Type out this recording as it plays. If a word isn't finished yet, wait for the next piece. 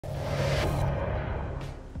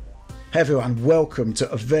Hey everyone, welcome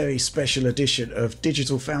to a very special edition of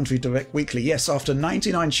Digital Foundry Direct Weekly. Yes, after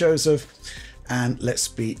 99 shows of, and let's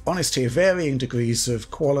be honest here, varying degrees of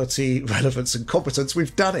quality, relevance and competence,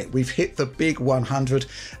 we've done it. We've hit the big 100,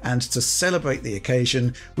 and to celebrate the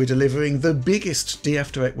occasion, we're delivering the biggest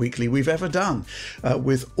DF Direct Weekly we've ever done,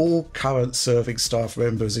 with all current serving staff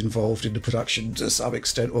members involved in the production to some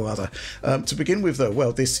extent or other. To begin with though,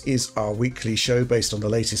 well, this is our weekly show based on the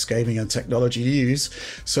latest gaming and technology news,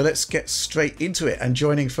 so let's get straight into it. And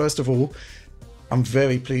joining first of all, I'm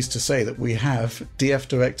very pleased to say that we have DF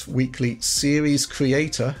Direct Weekly series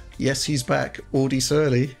creator. Yes, he's back, Audi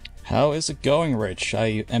Surly. How is it going, Rich?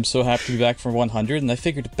 I am so happy to be back for 100, and I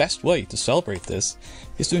figured the best way to celebrate this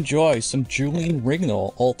is to enjoy some Julian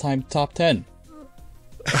Rignall all-time top 10.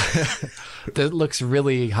 That looks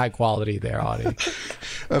really high quality there, Audi.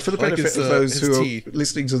 For the benefit of those who are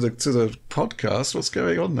listening to the podcast, what's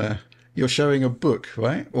going on there? You're showing a book,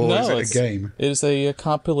 right? Or no, is it a game? It is a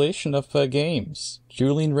compilation of games.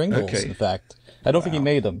 Julian Ringles, in fact. I don't think he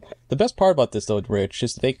made them. The best part about this, though, Rich,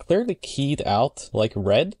 is they clearly keyed out, like,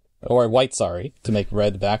 red, or white, sorry, to make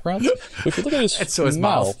red backgrounds. But if you look at his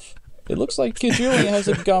mouth, it looks like Julian has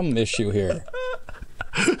a gum issue here.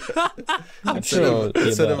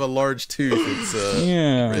 Instead of a large tooth, it's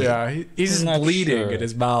he's just bleeding in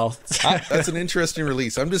his mouth. That's an interesting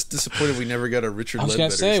release. I'm just disappointed we never got a Richard Ledbetter. I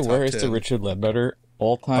was gonna say, where is the Richard Ledbetter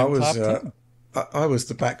all-time top 10? I was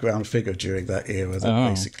the background figure during that era that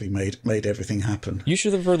basically made everything happen. You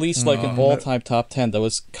should have released like an all-time top 10 that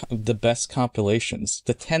was the best compilations,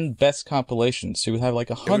 the 10 best compilations. So you would have like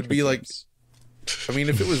 100. It would be like, I mean,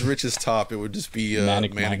 if it was Rich's top, it would just be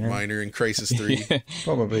Manic Miner and Crisis 3.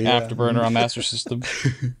 Probably, Afterburner on Master System.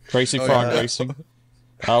 Crazy Frog Racing.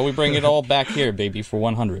 We bring it all back here, baby, for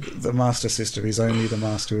 100. The Master System is only the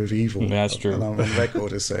master of evil. That's true. And I'm on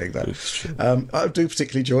record as saying that. I do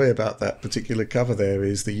particularly enjoy about that particular cover there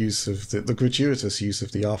is the use of the gratuitous use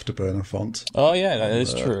of the Afterburner font. Oh, yeah, that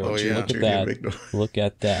is true. Look at that. Look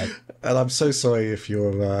at that. And I'm so sorry if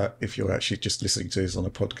you're actually just listening to this on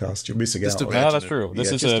a podcast. You're missing out. That's true.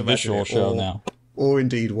 This is a visual show now. Or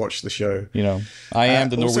indeed watch the show. You know, I am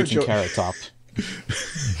the Norwegian Carrot Top.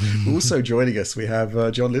 Also joining us, we have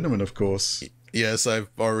John Linneman, of course. Yes, I've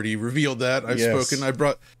already revealed that. I've spoken. I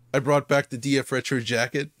brought back the DF Retro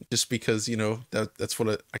jacket just because, you know, that's what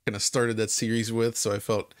I kind of started that series with. So I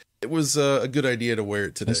felt it was a good idea to wear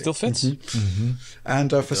it today. It still fits.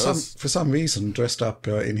 And for some reason, dressed up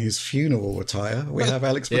in his funeral attire, we have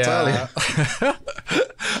Alex Battaglia.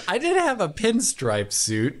 I did have a pinstripe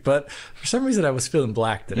suit, but for some reason I was feeling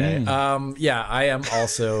black today. I am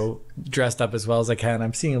also dressed up as well as I can.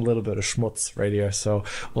 I'm seeing a little bit of schmutz right here, so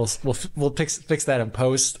we'll fix that in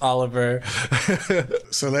post, Oliver.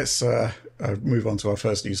 So let's move on to our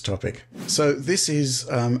first news topic. So this is,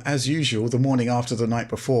 as usual, the morning after the night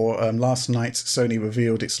before. Last night, Sony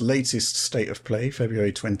revealed its latest state of play,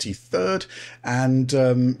 February 23rd.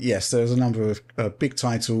 And yes, there's a number of big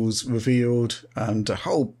titles revealed and a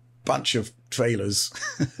whole bunch of trailers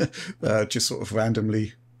just sort of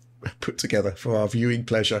randomly put together for our viewing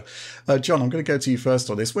pleasure. John, I'm going to go to you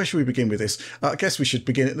first on this. Where should we begin with this? I guess we should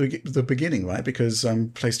begin at the beginning, right? Because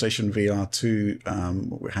PlayStation VR 2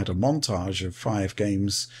 had a montage of 5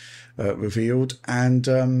 games revealed. And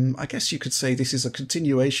I guess you could say this is a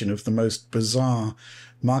continuation of the most bizarre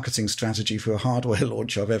marketing strategy for a hardware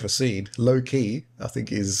launch I've ever seen. Low key, I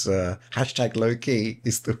think is hashtag low key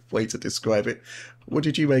is the way to describe it. What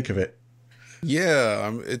did you make of it?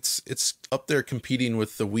 Yeah, it's up there competing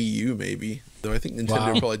with the Wii U, maybe. Though I think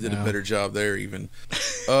Nintendo probably did a better job there, even.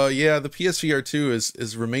 Yeah, the PSVR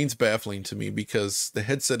 2 remains baffling to me because the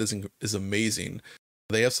headset is amazing.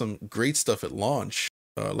 They have some great stuff at launch,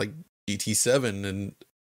 like GT7 and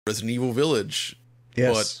Resident Evil Village.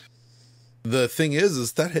 Yes. But the thing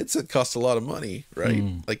is that headset costs a lot of money, right?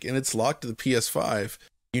 Like, and it's locked to the PS5.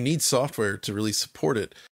 You need software to really support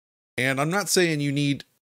it. And I'm not saying you need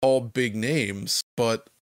all big names, but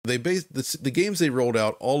the games they rolled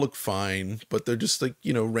out all look fine, but they're just like,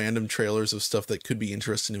 you know, random trailers of stuff that could be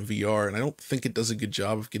interesting in VR, and I don't think it does a good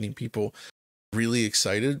job of getting people really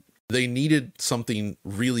excited. They needed something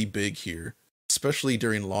really big here, especially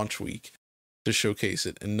during launch week, to showcase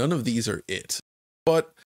it, and none of these are it.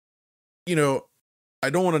 But, you know, I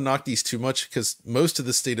don't want to knock these too much because most of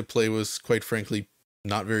the state of play was, quite frankly,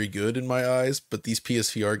 not very good in my eyes, but these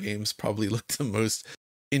PSVR games probably looked the most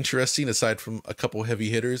interesting aside from a couple heavy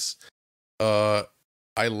hitters. I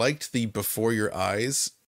liked the Before Your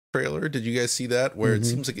Eyes trailer. Did you guys see that? Where it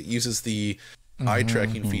seems like it uses the eye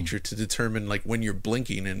tracking feature to determine like when you're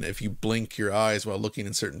blinking, and if you blink your eyes while looking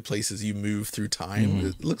in certain places, you move through time.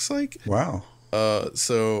 It looks like. Wow.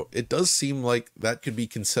 So it does seem like that could be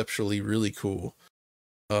conceptually really cool.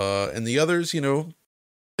 And the others, you know,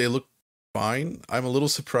 they look fine. I'm a little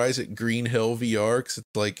surprised at Green Hill VR, because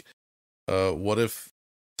it's like, what if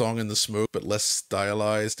Song in the Smoke, but less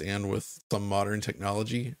stylized and with some modern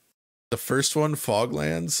technology? The first one,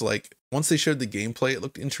 Foglands, like once they showed the gameplay, it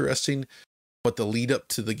looked interesting, but the lead up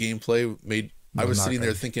to the gameplay made, I was sitting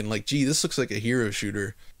there thinking like, gee, this looks like a hero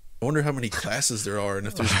shooter. I wonder how many classes there are and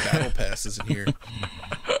if there's battle passes in here.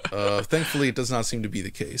 Thankfully, it does not seem to be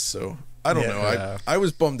the case. So I don't know. I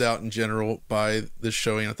was bummed out in general by this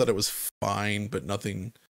showing. I thought it was fine, but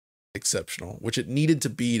nothing exceptional, which it needed to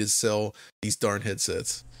be to sell these darn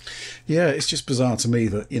headsets. Yeah, it's just bizarre to me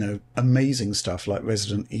that, you know, amazing stuff like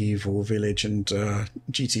Resident Evil Village and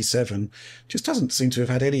GT7 just doesn't seem to have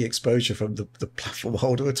had any exposure from the platform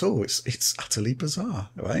holder at all. It's utterly bizarre,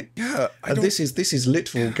 right? Yeah, and this is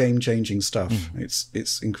literal game-changing stuff.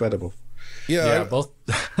 It's incredible. Yeah, both.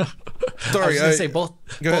 Sorry, I was gonna say both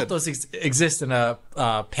those exist in a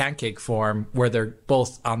pancake form where they're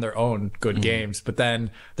both on their own good games, but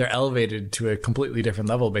then they're elevated to a completely different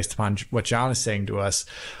level based upon what John is saying to us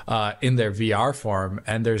in their VR form.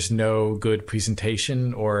 And there's no good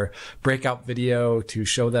presentation or breakout video to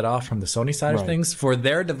show that off from the Sony side of things for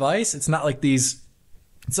their device. It's not like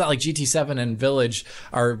It's not like GT7 and Village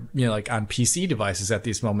are, you know, like on PC devices at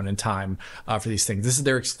this moment in time for these things. This is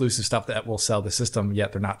their exclusive stuff that will sell the system,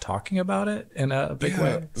 yet they're not talking about it in a big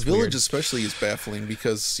way. It's Village weird. Especially is baffling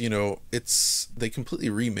because, you know, they completely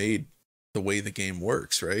remade the way the game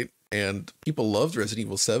works, right? And people loved Resident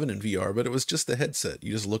Evil 7 in VR, but it was just the headset.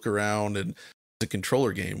 You just look around and it's a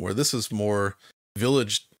controller game, where this is more,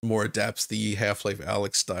 Village more adapts the Half-Life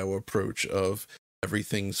Alyx style approach of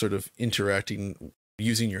everything sort of interacting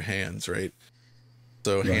using your hands, right?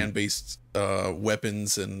 So hand-based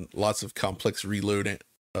weapons and lots of complex reload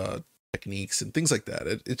techniques and things like that.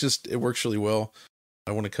 It works really well.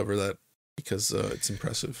 I want to cover that because it's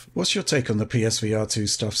impressive. What's your take on the PSVR 2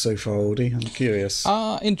 stuff so far, Audi? I'm curious.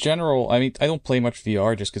 In general, I mean, I don't play much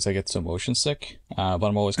VR just because I get so motion sick, but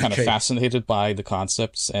I'm always kind of fascinated by the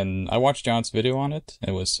concepts, and I watched John's video on it.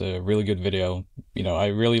 It was a really good video. You know, I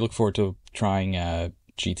really look forward to trying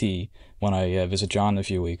GT when I visit John in a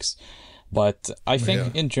few weeks. But I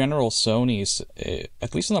think in general, Sony's,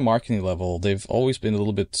 at least on the marketing level, they've always been a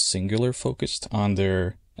little bit singular focused on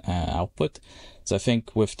their output. So I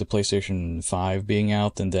think with the PlayStation 5 being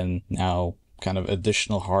out and then now kind of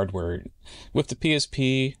additional hardware, with the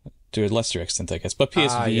PSP to a lesser extent, I guess, but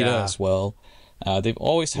PS Vita as well, they've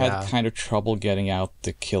always had kind of trouble getting out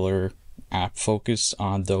the killer app focus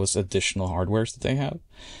on those additional hardwares that they have.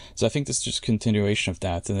 So I think this is just a continuation of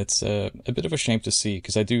that, and it's a bit of a shame to see,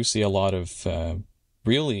 because I do see a lot of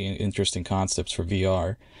really interesting concepts for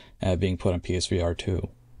VR being put on PSVR 2.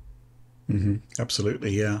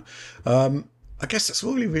 Absolutely, yeah. I guess that's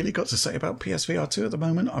all we really got to say about PSVR 2 at the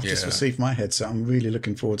moment. I've just received my headset. I'm really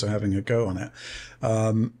looking forward to having a go on it.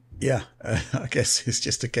 I guess it's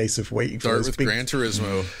just a case of waiting for Start with Gran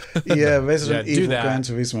Turismo. Resident Evil Gran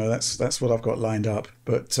Turismo. That's what I've got lined up.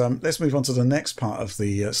 But let's move on to the next part of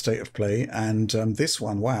the state of play. And this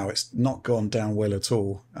one, wow, it's not gone down well at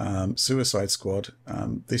all. Suicide Squad.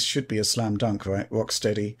 This should be a slam dunk, right?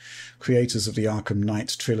 Rocksteady, creators of the Arkham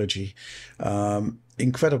Knight trilogy.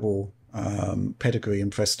 Incredible pedigree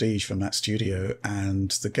and prestige from that studio.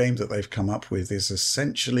 And the game that they've come up with is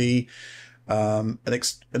essentially an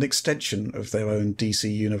extension of their own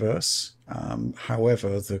DC universe.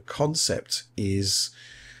 However, the concept is,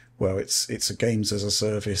 well, it's a games as a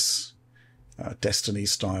service, Destiny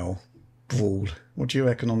style brawl. What do you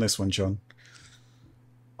reckon on this one, John?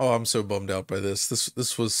 Oh, I'm so bummed out by this.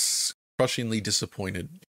 This was crushingly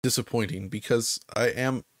disappointing because I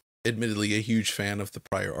am admittedly a huge fan of the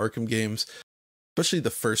prior Arkham games, especially the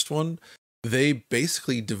first one. They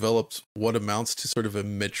basically developed what amounts to sort of a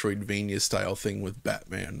Metroidvania style thing with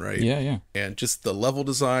Batman, right? Yeah. And just the level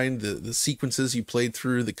design, the sequences you played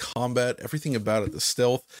through, the combat, everything about it, the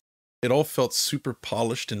stealth, it all felt super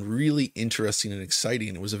polished and really interesting and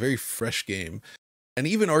exciting. It was a very fresh game. And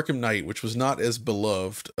even Arkham Knight, which was not as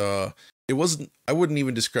beloved, I wouldn't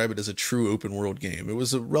even describe it as a true open world game. It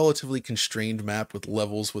was a relatively constrained map with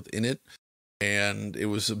levels within it. And it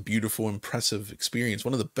was a beautiful, impressive experience.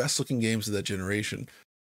 One of the best looking games of that generation.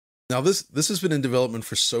 Now, this has been in development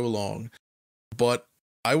for so long, but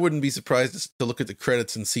I wouldn't be surprised to look at the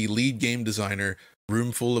credits and see lead game designer,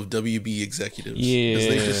 room full of WB executives. Yeah.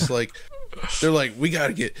 Because they're like, we got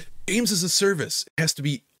to get games as a service. It has to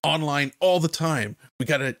be online all the time. We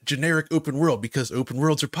got a generic open world because open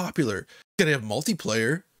worlds are popular. Got to have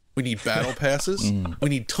multiplayer. We need battle passes. We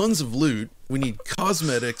need tons of loot. We need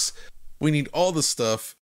cosmetics. We need all the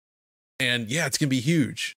stuff. And yeah, it's going to be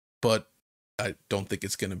huge. But I don't think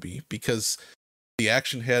it's going to be, because the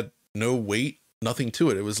action had no weight, nothing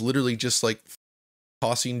to it. It was literally just like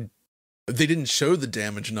tossing. They didn't show the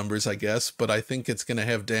damage numbers, I guess, but I think it's going to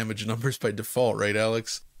have damage numbers by default, right,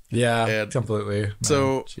 Alex? Yeah, and completely.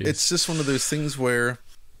 So it's just one of those things where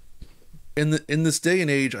in this day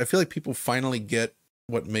and age, I feel like people finally get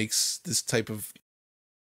what makes this type of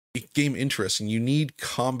game interesting. You need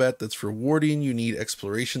combat that's rewarding. You need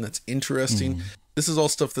exploration that's interesting. This is all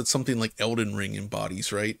stuff that something like Elden Ring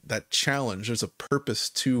embodies, right? That challenge. There's a purpose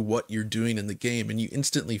to what you're doing in the game, and you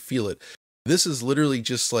instantly feel it. This is literally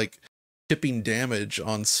just like tipping damage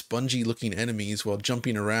on spongy looking enemies while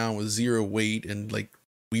jumping around with zero weight and like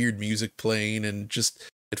weird music playing, and just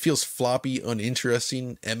it feels floppy,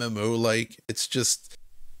 uninteresting, MMO like. It's just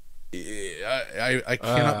I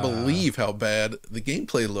cannot believe how bad the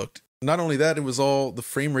gameplay looked. Not only that, it was all the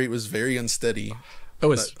frame rate was very unsteady. It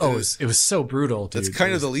was so brutal, dude. That's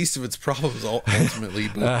kind of the least of its problems ultimately,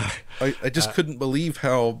 but I just couldn't believe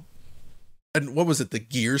how. And what was it, the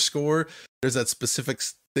gear score? There's that specific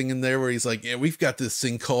thing in there where he's like, yeah, we've got this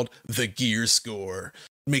thing called the gear score.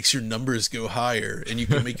 Makes your numbers go higher, and you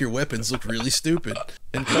can make your weapons look really stupid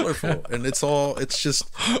and colorful. And it's all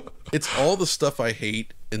the stuff I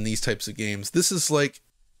hate in these types of games. This is like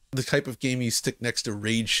the type of game you stick next to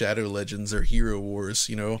Raid Shadow Legends or Hero Wars,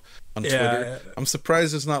 you know, on Twitter. I'm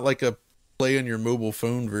surprised it's not like a play on your mobile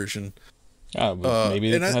phone version.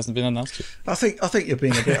 Maybe it hasn't been announced yet. I think you're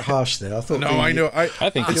being a bit harsh there. I thought. No, I know. I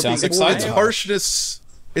think it sounds exciting. It's harshness.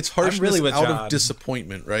 It's harshness really out of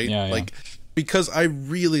disappointment, right? Yeah. Like, because I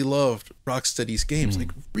really loved Rocksteady's games,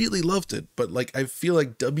 like really loved it. But like, I feel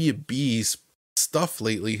like WB's stuff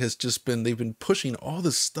lately has just been, they've been pushing all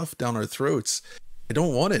this stuff down our throats. I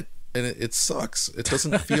don't want it, and it sucks. It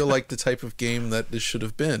doesn't feel like the type of game that this should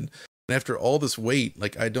have been. And after all this wait,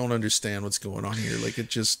 like, I don't understand what's going on here. Like, it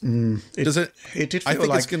just it did feel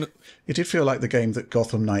like the game that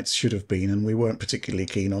Gotham Knights should have been, and we weren't particularly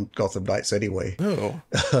keen on Gotham Knights anyway. No.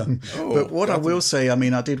 But what I will say, I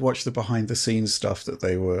mean, I did watch the behind the scenes stuff that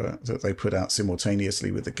they put out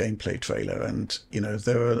simultaneously with the gameplay trailer, and you know,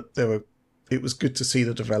 it was good to see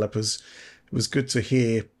the developers. It was good to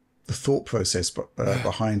hear the thought process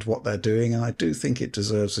behind what they're doing, and I do think it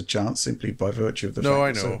deserves a chance simply by virtue of the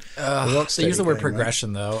fact. I know. They use the word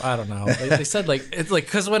progression, though. I don't know. They said like, it's like,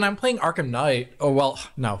 because when I'm playing Arkham Knight,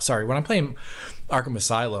 when I'm playing Arkham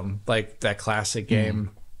Asylum, like that classic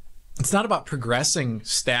game, it's not about progressing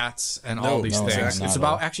stats and all these things. Exactly. It's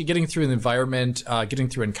about actually getting through an environment, getting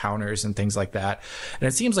through encounters and things like that. And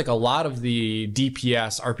it seems like a lot of the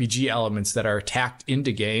DPS RPG elements that are tacked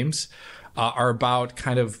into games are about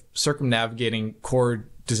kind of circumnavigating core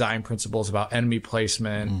design principles about enemy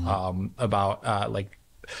placement, about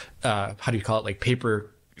how do you call it, like paper,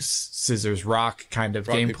 scissors, rock kind of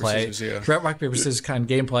gameplay. Rock, paper, scissors kind of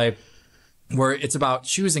gameplay, where it's about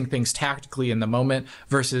choosing things tactically in the moment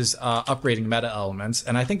versus upgrading meta elements.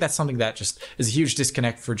 And I think that's something that just is a huge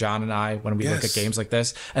disconnect for John and I when we look at games like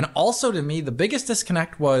this. And also, to me, the biggest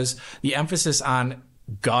disconnect was the emphasis on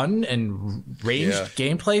gun and ranged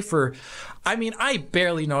gameplay for, I mean, I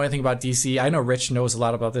barely know anything about DC. I know Rich knows a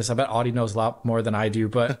lot about this. I bet Audi knows a lot more than I do.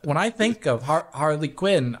 But when I think of Harley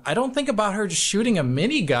Quinn, I don't think about her just shooting a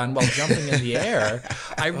minigun while jumping in the air.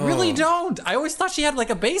 I really don't. I always thought she had like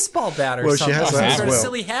a baseball bat or something. She has that some as well.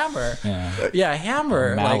 Silly hammer. Yeah,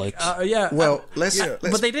 hammer. Mallet. Well,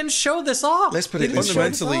 but they didn't show this off. Let's put it this way.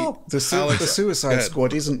 The Suicide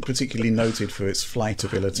Squad isn't particularly noted for its flight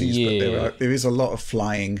abilities, but there is a lot of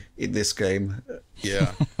flying in this game.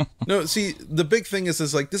 Yeah. No, see, the big thing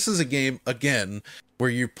is like, this is a game, again,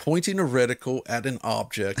 where you're pointing a reticle at an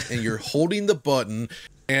object and you're holding the button,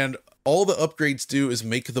 and all the upgrades do is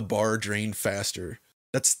make the bar drain faster.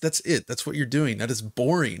 That's it. That's what you're doing. That is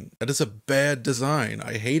boring. That is a bad design.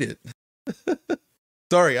 I hate it.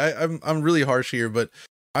 Sorry, I'm really harsh here, but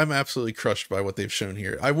I'm absolutely crushed by what they've shown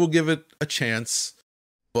here. I will give it a chance,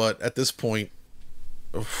 but at this point,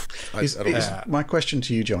 my question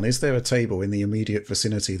to you, John, is there a table in the immediate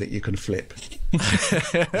vicinity that you can flip?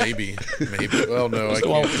 Maybe. Well, no, I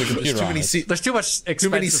can't. There's too many There's too much too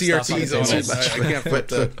many CRTs on it. I can't flip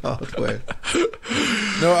the hardware.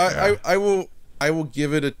 No, I will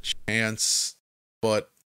give it a chance,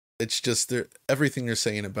 but it's just everything they're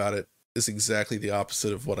saying about it is exactly the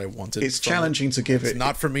opposite of what I wanted. It's challenging to give it. It's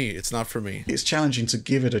not for me. It's not for me. It's challenging to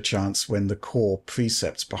give it a chance when the core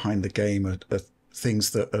precepts behind the game are things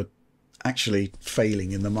that are actually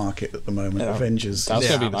failing in the market at the moment. Avengers. That's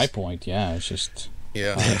gonna be my point. Yeah, it's just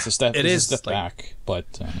it's a step. It is a step back, but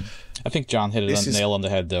I think John hit it on nail on the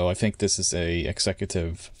head, though. I think this is a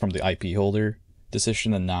executive from the IP holder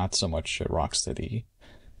decision and not so much a Rocksteady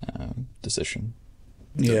decision.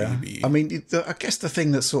 Yeah, WB. I mean, I guess the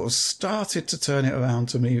thing that sort of started to turn it around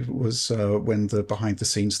to me was when the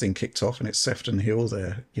behind-the-scenes thing kicked off, and it's Sefton Hill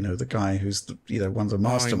there, the guy who's one of the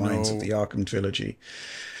masterminds of the Arkham trilogy.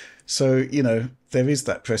 So, there is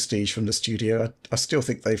that prestige from the studio. I still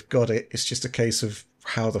think they've got it. It's just a case of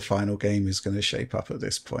how the final game is going to shape up at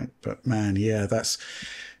this point. But man, yeah,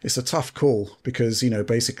 it's a tough call because,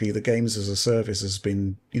 basically the games as a service has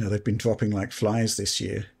been, they've been dropping like flies this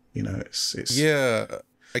year. It's Yeah,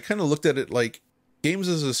 I kind of looked at it like games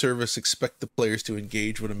as a service expect the players to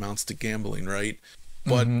engage what amounts to gambling, right?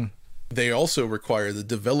 But they also require the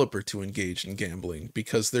developer to engage in gambling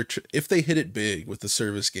because if they hit it big with the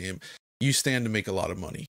service game, you stand to make a lot of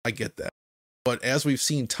money. I get that. But as we've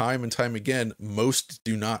seen time and time again, most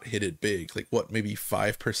do not hit it big. Like maybe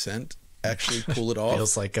 5% actually pull it off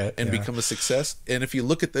Feels like it, and become a success. And if you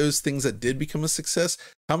look at those things that did become a success,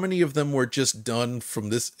 how many of them were just done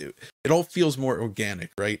from this? It all feels more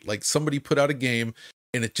organic, right? Like somebody put out a game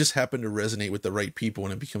and it just happened to resonate with the right people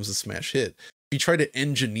and it becomes a smash hit. If you try to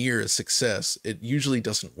engineer a success, it usually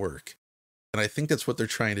doesn't work. And I think that's what they're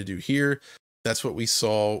trying to do here. That's what we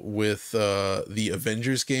saw with the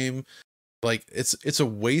Avengers game. Like it's a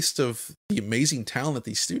waste of the amazing talent at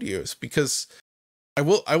these studios because I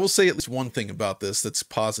will say at least one thing about this that's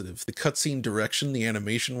positive. The cutscene direction, the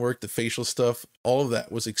animation work, the facial stuff, all of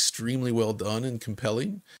that was extremely well done and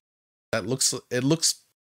compelling. It looks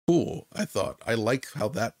cool, I thought. I like how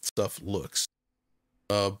that stuff looks.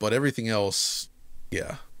 But everything else,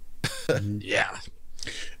 yeah. Yeah.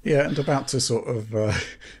 Yeah, and about to sort of,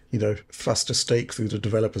 thrust a stake through the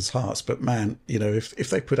developers' hearts. But man, if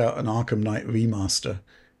they put out an Arkham Knight remaster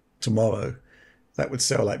tomorrow, that would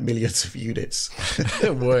sell like millions of units.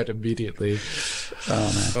 It would immediately.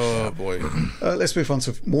 Oh, man. Oh, boy. Let's move on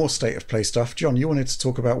to more State of Play stuff. John, you wanted to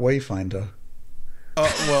talk about Wayfinder.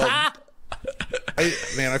 Well,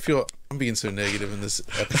 I feel I'm being so negative in this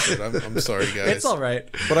episode. I'm sorry, guys. It's all right.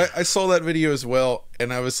 But I saw that video as well,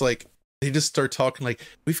 and I was like, they just start talking like,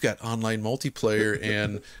 we've got online multiplayer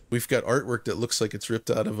and we've got artwork that looks like it's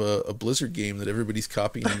ripped out of a Blizzard game that everybody's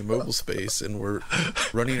copying in the mobile space, and we're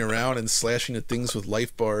running around and slashing at things with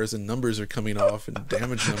life bars and numbers are coming off and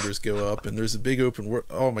damage numbers go up and there's a big open world.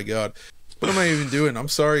 Oh my god. What am I even doing? I'm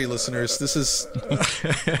sorry, listeners. This is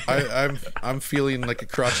I'm feeling like a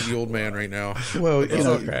crotchety old man right now. Well,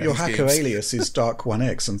 your hacker alias is Dark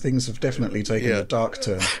 1X, and things have definitely taken a dark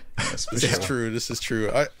turn. This is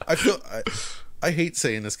true. I hate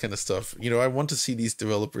saying this kind of stuff. I want to see these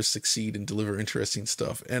developers succeed and deliver interesting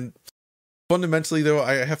stuff. And fundamentally, though,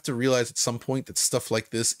 I have to realize at some point that stuff like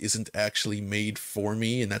this isn't actually made for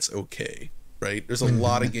me, and that's okay, right? There's a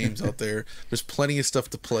lot of games out there. There's plenty of stuff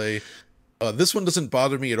to play. This one doesn't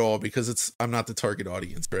bother me at all because I'm not the target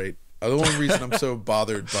audience, right? The only reason I'm so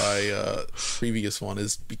bothered by the previous one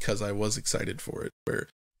is because I was excited for it. Where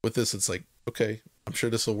with this, it's like, okay, I'm sure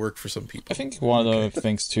this will work for some people. I think one of the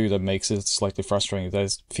things too that makes it slightly frustrating is that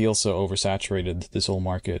it feels so oversaturated, this whole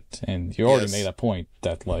market, and you already made that point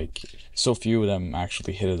that like so few of them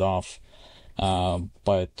actually hit it off.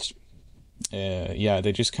 But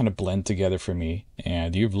they just kind of blend together for me.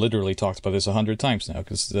 And you've literally talked about this 100 times now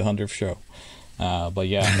because it's the 100th show. But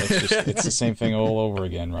yeah, it's the same thing all over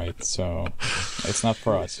again, right? So it's not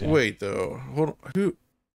for us. Yeah. Wait, though, hold on. Who?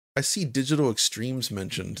 I see Digital Extremes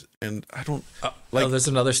mentioned, and I don't there's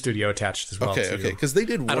another studio attached as well. Okay, because they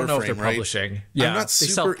did Warframe, I don't know if they're right? publishing. Yeah, I'm not they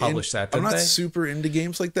super self-published that. I'm not they? super into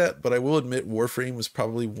games like that, but I will admit Warframe was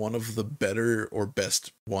probably one of the better or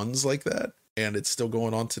best ones like that, and it's still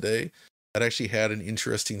going on today. That actually had an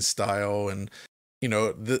interesting style, and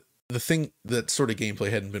the thing that sort of gameplay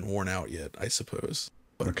hadn't been worn out yet, I suppose.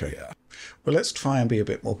 But, okay. Yeah. Well, let's try and be a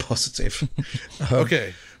bit more positive.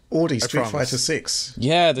 Okay. Audi, Street Fighter 6.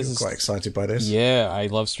 Yeah, You're quite excited by this. Yeah, I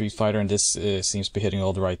love Street Fighter, and this seems to be hitting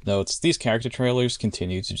all the right notes. These character trailers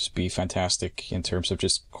continue to just be fantastic in terms of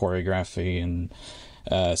just choreography and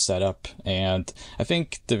setup, and I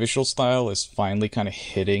think the visual style is finally kind of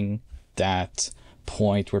hitting that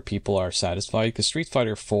point where people are satisfied, because Street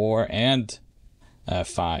Fighter 4 and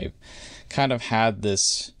 5 kind of had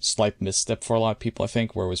this slight misstep for a lot of people, I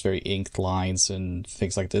think, where it was very inked lines and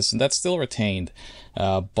things like this, and that's still retained,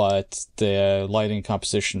 but the lighting and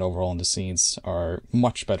composition overall in the scenes are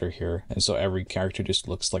much better here, and so every character just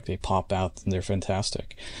looks like they pop out and they're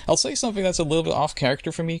fantastic. I'll say something that's a little bit off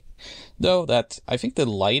character for me, though, that I think the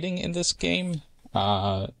lighting in this game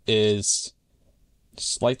is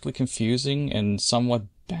slightly confusing and somewhat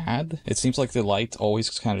bad. It seems like the light always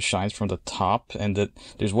kind of shines from the top, and that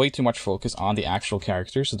there's way too much focus on the actual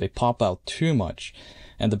characters, so they pop out too much,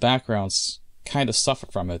 and the backgrounds kind of suffer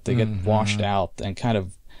from it. They get washed out and kind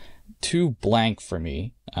of too blank for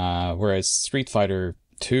me. Whereas Street Fighter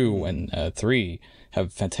 2 and 3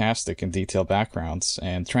 have fantastic and detailed backgrounds,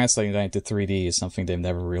 and translating that into 3D is something they've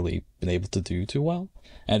never really been able to do too well.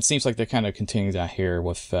 And it seems like they're kind of continuing that here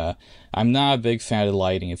with, I'm not a big fan of the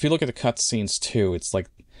lighting. If you look at the cutscenes too, it's like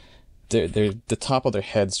the top of their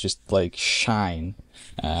heads just like shine,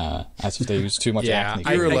 as if they use too much acne.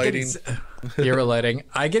 Hero lighting.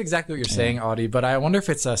 I get exactly what you're saying, Audi, but I wonder if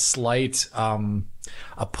it's a slight,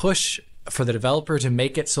 a push for the developer to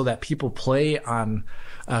make it so that people play on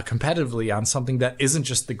competitively on something that isn't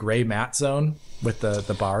just the gray matte zone with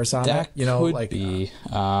the bars on that it, you know, could like be.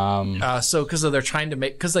 So because they're trying to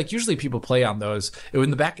make, because like usually people play on those in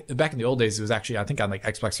the back in the old days, it was actually, I think on like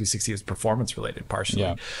Xbox 360 it was performance related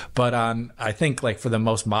partially, but on, I think like for the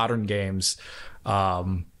most modern games,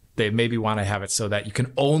 they maybe want to have it so that you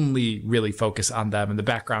can only really focus on them and the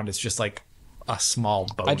background is just like a small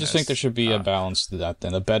bonus. I just think there should be a balance to that,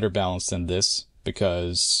 then a better balance than this,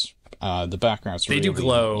 because the backgrounds they really do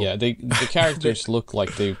glow. Yeah, the characters look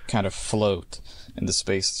like they kind of float in the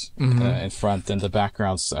space in front, and the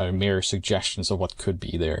backgrounds are mere suggestions of what could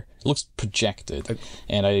be there. It looks projected,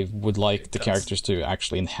 and I would like the characters to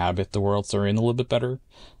actually inhabit the worlds they're in a little bit better.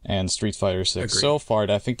 And Street Fighter 6, so far,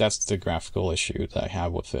 I think that's the graphical issue that I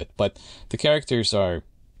have with it. But the characters are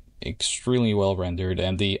extremely well rendered,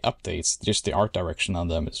 and the updates, just the art direction on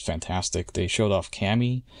them is fantastic. They showed off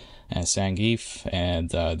Cammy and Zangief, and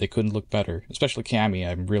they couldn't look better. Especially Cammy,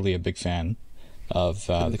 I'm really a big fan of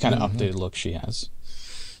the kind of updated look she has.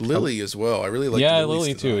 Lily as well. I really like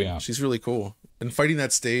Lily too. Yeah, she's really cool. And fighting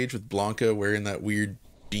that stage with Blanca wearing that weird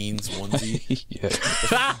jeans onesie,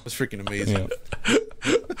 that was freaking amazing.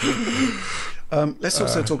 Let's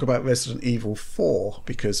also talk about Resident Evil 4,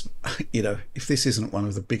 because, you know, if this isn't one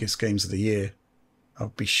of the biggest games of the year,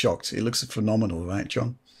 I'll be shocked. It looks phenomenal, right,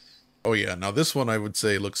 John? Oh yeah, now this one I would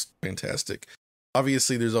say looks fantastic.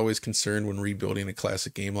 Obviously there's always concern when rebuilding a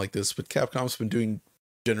classic game like this, but Capcom's been doing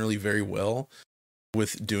generally very well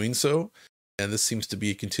with doing so, and this seems to be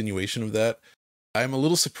a continuation of that. I'm a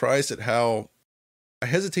little surprised at how, I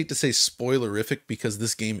hesitate to say spoilerific because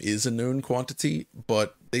this game is a known quantity,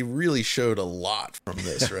 but they really showed a lot from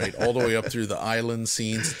this, right? All the way up through the island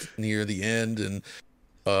scenes near the end, and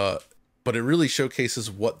but it really showcases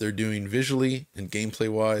what they're doing visually and gameplay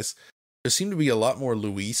wise. There seemed to be a lot more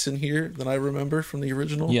Luis in here than I remember from the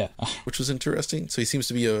original, which was interesting. So he seems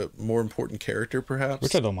to be a more important character, perhaps,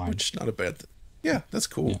 which I don't mind. Which not a bad thing. Yeah, that's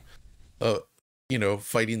cool. Yeah. You know,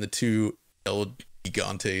 fighting the two El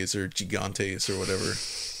Gigantes or Gigantes or whatever,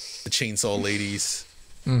 the chainsaw ladies.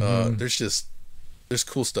 There's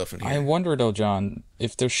cool stuff in here. I wonder though, John,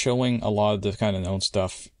 if they're showing a lot of the kind of known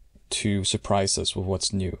stuff to surprise us with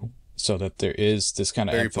what's new, so that there is this kind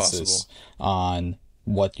of emphasis on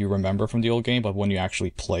what you remember from the old game, but when you actually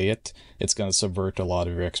play it, it's going to subvert a lot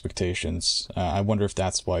of your expectations. I wonder if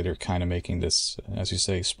that's why they're kind of making this, as you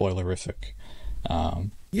say, spoilerific. That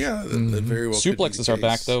very well. Suplexes are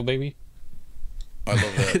back though, baby. I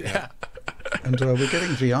love that. Yeah. And we're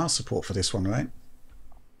getting VR support for this one, right?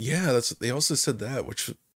 Yeah, they also said that,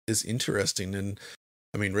 which is interesting. And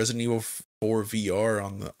I mean, Resident Evil 4 VR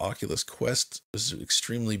on the Oculus Quest is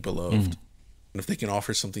extremely beloved. And if they can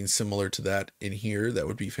offer something similar to that in here, that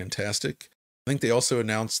would be fantastic. I think they also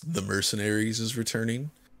announced The Mercenaries is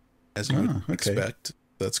returning, as you would expect.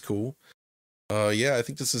 That's cool. I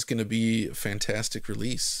think this is going to be a fantastic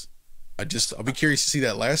release. I'll be curious to see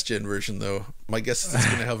that last gen version, though. My guess is it's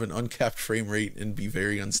going to have an uncapped frame rate and be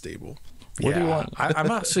very unstable. What do you want?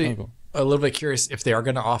 I'm actually a little bit curious if they are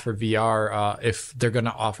going to offer VR, if they're going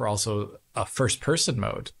to offer also a first-person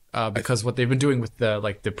mode, because what they've been doing with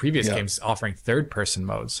the previous games, offering third-person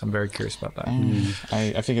modes. I'm very curious about that.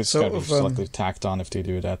 I think it's going to be slightly tacked on if they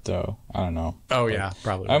do that, though. I don't know.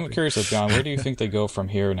 Probably. I'm curious, John. Where do you think they go from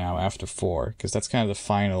here now after 4? Because that's kind of the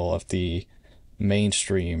final of the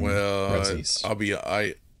mainstream. Well,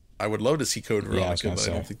 I would love to see Code Veronica, but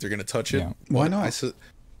I don't think they're going to touch it. Why not?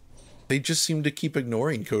 They just seem to keep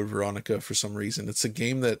ignoring Code Veronica for some reason. It's a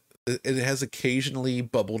game that it has occasionally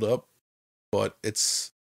bubbled up, but it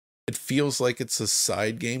feels like it's a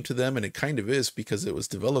side game to them, and it kind of is because it was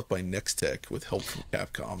developed by Nextech with help from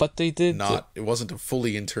Capcom. But they did it wasn't a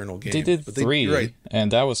fully internal game. They did 3,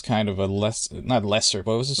 and that was kind of a not lesser,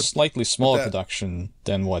 but it was a slightly smaller production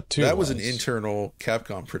than what 2 That was an internal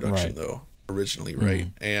Capcom production though, originally, right?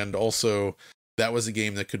 And also that was a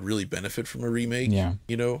game that could really benefit from a remake.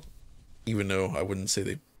 You know, even though I wouldn't say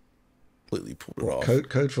they completely pulled it off.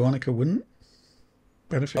 Code Veronica wouldn't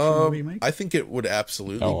benefit from a remake? I think it would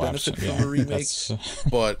absolutely benefit from a remake,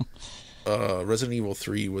 but Resident Evil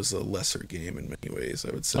 3 was a lesser game in many ways,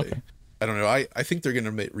 I would say. Okay. I don't know. I think they're going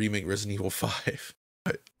to remake Resident Evil 5.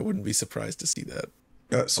 I wouldn't be surprised to see that.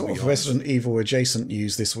 Sort of Resident Evil adjacent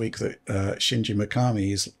news this week that Shinji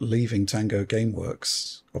Mikami is leaving Tango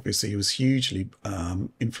Gameworks. Obviously, he was hugely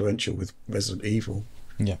influential with Resident Evil.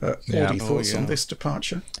 Yeah. What are your thoughts on this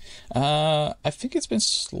departure? I think it's been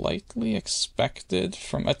slightly expected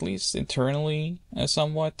from at least internally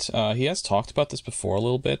somewhat. He has talked about this before a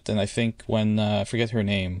little bit, and I think when, I forget her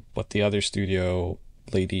name, but the other studio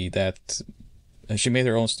lady that, she made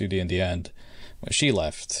her own studio in the end, she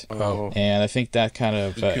left. And I think that kind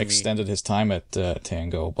of extended his time at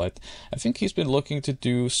Tango, but I think he's been looking to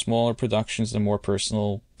do smaller productions and more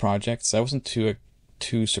personal projects. I wasn't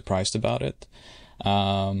too surprised about it.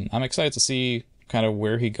 I'm excited to see kind of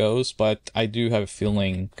where he goes, but I do have a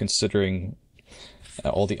feeling, considering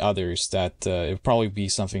all the others, that it would probably be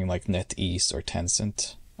something like NetEase or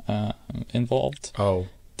Tencent involved.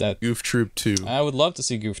 That Goof Troop 2. I would love to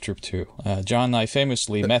see Goof Troop 2. John and I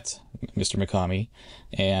famously met Mr. Mikami,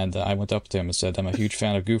 and I went up to him and said, I'm a huge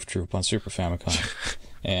fan of Goof Troop on Super Famicom.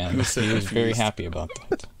 And he was very happy about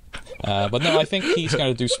that. But no, I think he's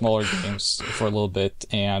going to do smaller games for a little bit,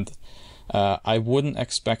 and I wouldn't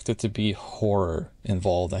expect it to be horror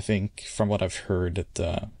involved. I think, from what I've heard,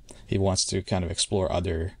 that he wants to kind of explore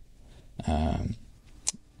other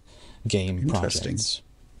game projects.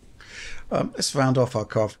 Let's round off our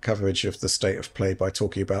coverage of the state of play by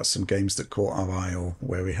talking about some games that caught our eye, or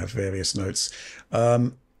where we have various notes.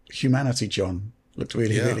 Humanity, John, looked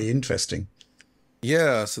really interesting.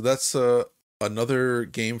 Yeah, so that's another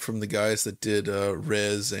game from the guys that did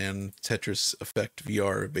Rez and Tetris Effect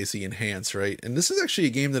VR, basically Enhance, right? And this is actually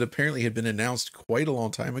a game that apparently had been announced quite a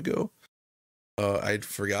long time ago. I'd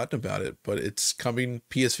forgotten about it, but it's coming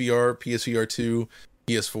PSVR, PSVR 2,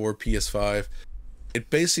 PS4, PS5. It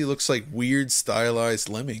basically looks like weird stylized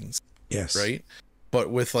Lemmings. Yes. Right? But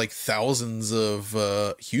with like thousands of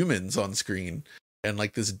humans on screen, and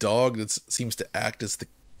like this dog that seems to act as the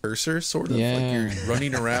cursor, sort of. Like you're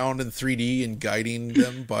running around in 3D and guiding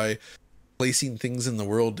them by placing things in the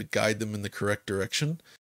world to guide them in the correct direction.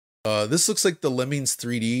 This looks like the Lemmings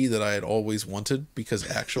 3D that I had always wanted, because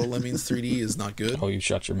actual Lemmings 3D is not good. Oh, you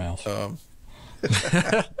shut your mouth.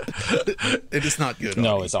 It is not good.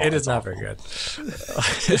 No, it is not very good.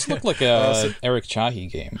 This looked like a Eric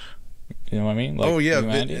Chahi game. You know what I mean? Like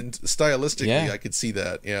and stylistically, I could see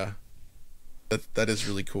that. Yeah, that is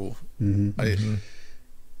really cool. Mm-hmm.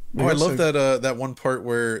 I love that one part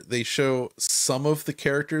where they show some of the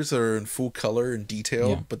characters that are in full color and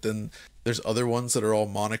detail, but then there's other ones that are all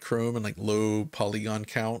monochrome and like low polygon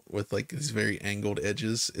count with like these very angled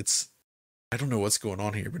edges. I don't know what's going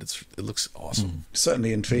on here, but it looks awesome.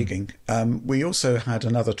 Certainly intriguing. We also had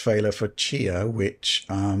another trailer for Chia, which,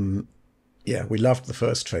 we loved the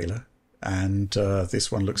first trailer, and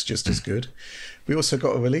this one looks just as good. We also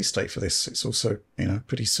got a release date for this. It's also,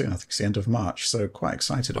 pretty soon. I think it's the end of March, so quite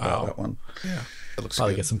excited about that one. Yeah, it looks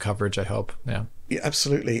probably good. Get some coverage, I hope. Yeah,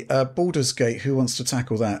 absolutely. Baldur's Gate. Who wants to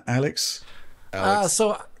tackle that? Alex?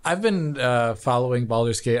 So I've been following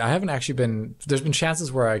Baldur's Gate. I haven't actually been. There's been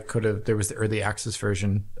chances where I could have. There was the early access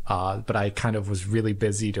version, but I kind of was really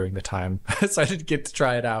busy during the time, so I didn't get to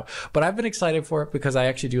try it out. But I've been excited for it because I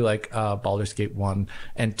actually do like Baldur's Gate 1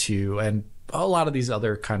 and 2, and a lot of these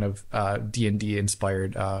other kind of D&D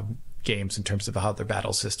inspired games in terms of how their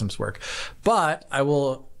battle systems work. But I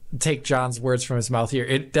will take John's words from his mouth here.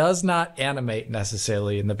 It does not animate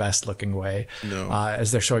necessarily in the best looking way,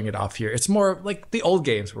 as they're showing it off here. It's more like the old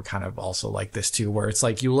games were kind of also like this too, where it's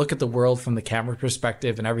like you look at the world from the camera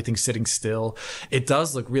perspective and everything's sitting still. It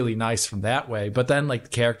does look really nice from that way, but then like the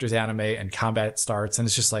characters animate and combat starts, and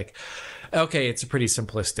it's just like, okay, it's a pretty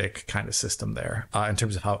simplistic kind of system there in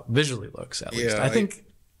terms of how it visually looks, at least. I think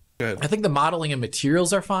the modeling and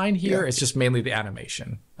materials are fine here. It's just mainly the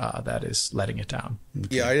animation that is letting it down.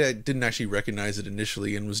 Yeah, I didn't actually recognize it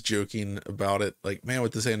initially and was joking about it. Like, man,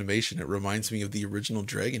 with this animation, it reminds me of the original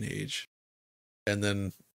Dragon Age. And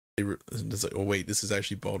then it's like, oh, wait, this is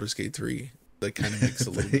actually Baldur's Gate 3. That kind of makes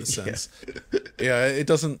a little bit of sense. Yeah, it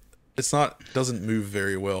doesn't move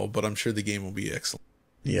very well, but I'm sure the game will be excellent.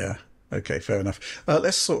 Yeah. Okay, fair enough.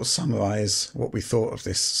 Let's sort of summarize what we thought of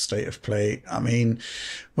this state of play. I mean,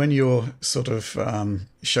 when your sort of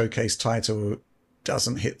showcase title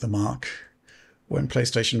doesn't hit the mark, when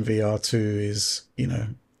PlayStation VR 2 is,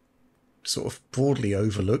 sort of broadly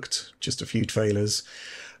overlooked, just a few trailers,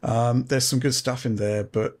 there's some good stuff in there,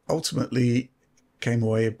 but ultimately came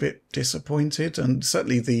away a bit disappointed, and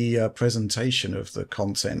certainly the presentation of the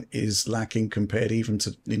content is lacking compared even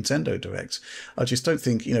to Nintendo Direct. I just don't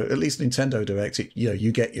think, at least Nintendo Direct,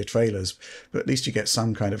 you get your trailers, but at least you get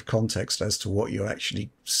some kind of context as to what you're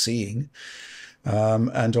actually seeing.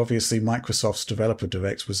 And obviously Microsoft's Developer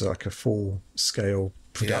Direct was like a full-scale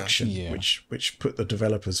production, which put the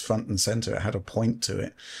developers front and center. It had a point to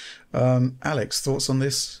it. Alex, thoughts on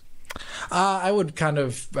this? I would kind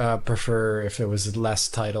of prefer if it was less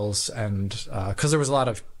titles, and because there was a lot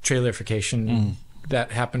of trailerification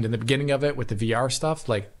that happened in the beginning of it with the VR stuff.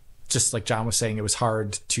 Just like John was saying, it was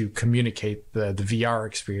hard to communicate the VR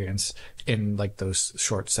experience in like those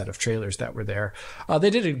short set of trailers that were there. They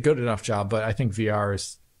did a good enough job, but I think VR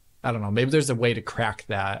is, I don't know, maybe there's a way to crack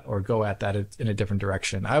that or go at that in a different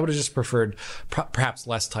direction. I would have just preferred perhaps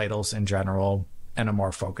less titles in general and a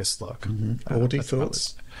more focused look. Audi,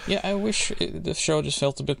 thoughts? Yeah, I wish the show just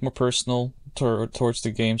felt a bit more personal towards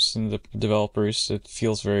the games and the developers. It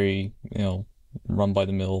feels very, run by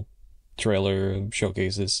the mill trailer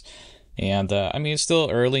showcases. And I mean, it's still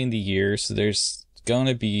early in the year, so they're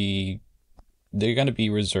gonna be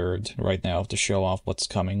reserved right now to show off what's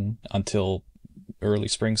coming until early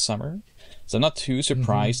spring, summer. So I'm not too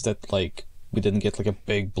surprised that we didn't get a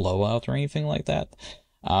big blowout or anything like that.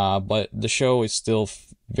 But the show is still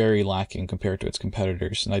very lacking compared to its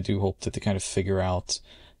competitors, and I do hope that they kind of figure out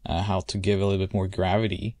how to give a little bit more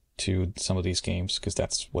gravity to some of these games, because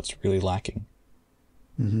that's what's really lacking.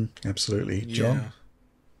 Absolutely. John?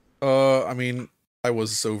 I mean, I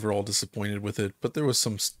was overall disappointed with it, but there was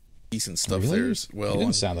some decent stuff there as well. You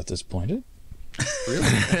didn't sound that disappointed. Really?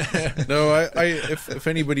 No, if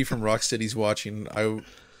anybody from Rocksteady's watching,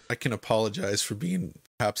 I can apologize for being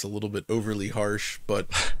perhaps a little bit overly harsh, but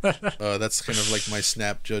that's kind of like my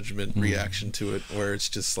snap judgment reaction to it, where it's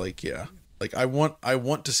just I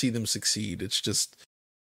want to see them succeed. It's just,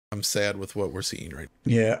 I'm sad with what we're seeing right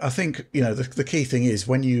now. Yeah, I think, the key thing is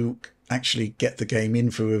when you actually get the game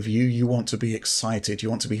in for review, you want to be excited. You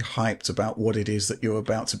want to be hyped about what it is that you're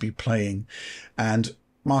about to be playing. And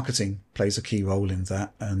marketing plays a key role in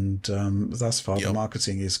that. And thus far, the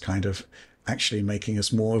marketing is kind of actually making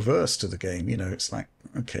us more averse to the game. It's like,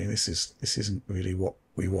 okay, this isn't really what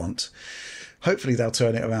we want. Hopefully they'll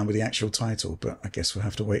turn it around with the actual title, but I guess we'll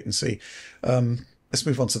have to wait and see. Let's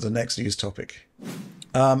move on to the next news topic.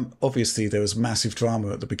 Obviously, there was massive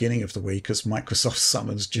drama at the beginning of the week as Microsoft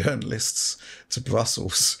summons journalists to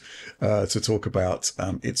Brussels to talk about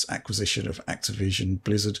its acquisition of Activision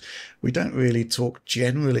Blizzard. We don't really talk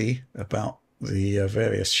generally about the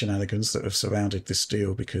various shenanigans that have surrounded this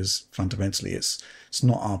deal because fundamentally it's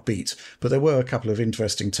not our beat. But there were a couple of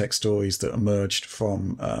interesting tech stories that emerged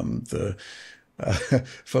from the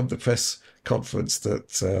press conference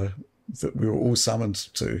that we were all summoned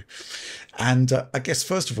to. And I guess,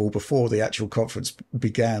 first of all, before the actual conference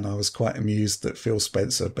began, I was quite amused that Phil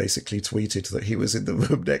Spencer basically tweeted that he was in the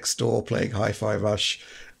room next door playing Hi-Fi Rush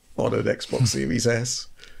on an Xbox Series S.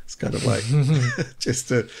 It's kind of like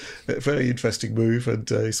just a very interesting move, and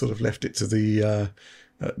he sort of left it to the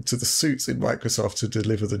suits in Microsoft to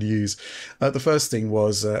deliver the news. The first thing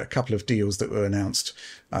was a couple of deals that were announced.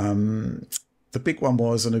 The big one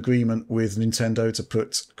was an agreement with Nintendo to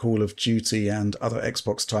put Call of Duty and other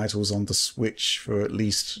Xbox titles on the Switch for at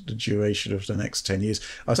least the duration of the next 10 years.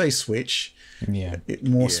 I say Switch. Yeah.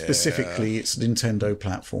 Specifically, it's Nintendo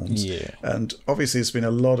platforms. Yeah. And obviously, there's been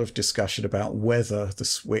a lot of discussion about whether the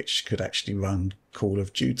Switch could actually run Call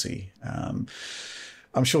of Duty. I'm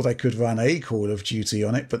sure they could run a Call of Duty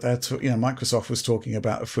on it, but Microsoft was talking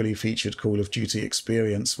about a fully featured Call of Duty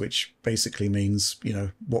experience, which basically means,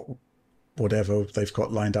 whatever they've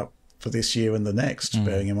got lined up for this year and the next,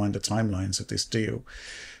 bearing in mind the timelines of this deal.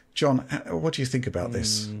 John, what do you think about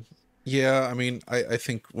this? Yeah, I mean, I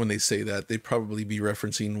think when they say that, they'd probably be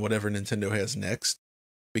referencing whatever Nintendo has next,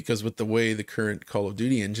 because with the way the current Call of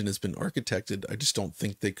Duty engine has been architected, I just don't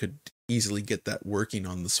think they could easily get that working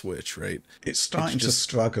on the Switch, right? It's starting to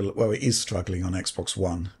struggle. Well, it is struggling on Xbox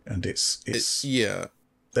One, and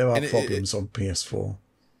there are problems on PS4.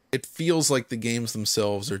 It feels like the games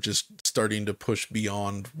themselves are just starting to push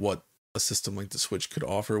beyond what a system like the Switch could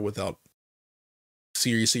offer without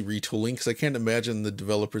seriously retooling, because I can't imagine the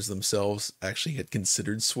developers themselves actually had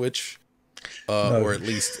considered Switch, No. or at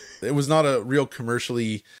least it was not a real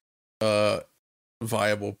commercially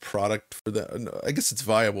viable product for them. I guess it's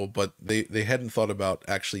viable, but they hadn't thought about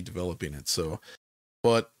actually developing it. So,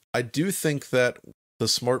 but I do think that the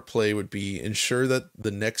smart play would be ensure that the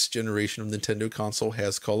next generation of Nintendo console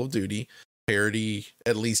has Call of Duty parity,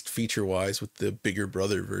 at least feature-wise, with the bigger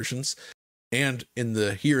brother versions. And in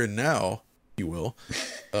the here and now, if you will,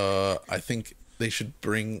 I think they should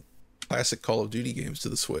bring classic Call of Duty games to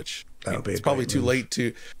the Switch. It's probably too late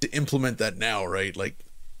to implement that now, right? Like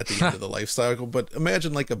at the end of the life cycle. But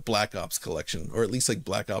imagine like a Black Ops collection, or at least like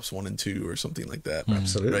Black Ops 1 and 2 or something like that.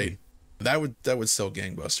 Absolutely. Right. That would sell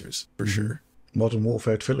gangbusters for sure. Modern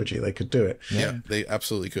Warfare trilogy, they could do it. Yeah, they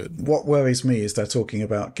absolutely could. What worries me is they're talking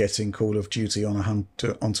about getting Call of Duty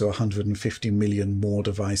onto 150 million more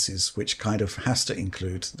devices, which kind of has to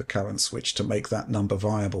include the current Switch to make that number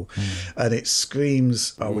viable. And it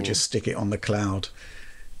screams, I would just stick it on the cloud.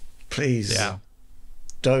 Please,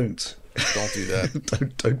 don't do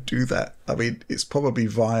that. don't do that. I mean, it's probably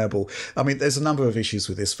viable. I mean, there's a number of issues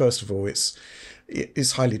with this. First of all,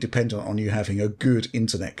 it's highly dependent on you having a good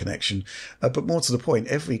internet connection. But more to the point,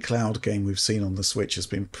 every cloud game we've seen on the Switch has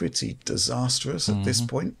been pretty disastrous at this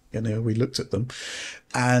point. You know, we looked at them.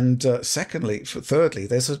 And thirdly,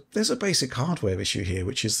 there's a basic hardware issue here,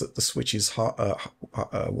 which is that the Switch's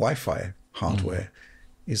Wi-Fi hardware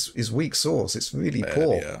is weak source. It's really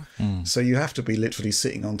poor. So you have to be literally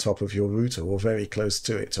sitting on top of your router or very close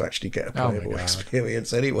to it to actually get a playable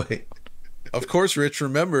experience anyway. Of course, Rich,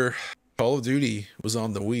 remember, Call of Duty was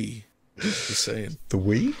on the Wii. Just saying. The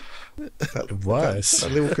Wii? It was. A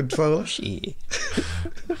little controller?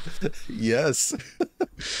 Yes.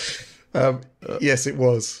 Yes, it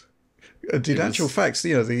was. In actual facts,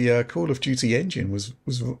 you know, the Call of Duty engine was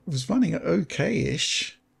running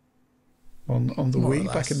okay-ish on the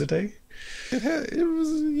Wii back in the day. It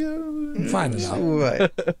was Fine enough.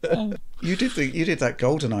 Right. You did that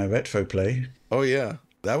GoldenEye retro play. Oh yeah,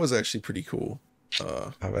 that was actually pretty cool.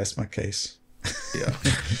 I rest my case. Yeah.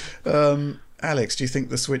 Alex, do you think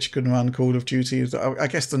the Switch can run Call of Duty? I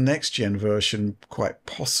guess the next gen version, quite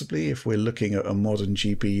possibly, if we're looking at a modern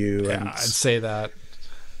GPU. Yeah, I'd say that.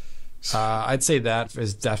 I'd say that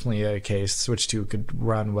is definitely a case. Switch 2 could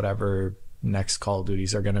run whatever next Call of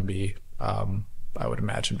Duties are going to be. I would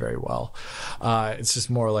imagine very well. It's just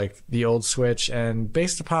more like the old Switch, and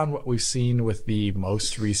based upon what we've seen with the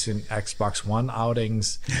most recent Xbox One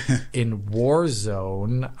outings in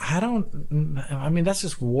Warzone, I mean, that's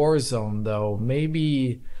just Warzone though.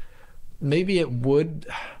 Maybe it would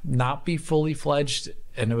not be fully fledged,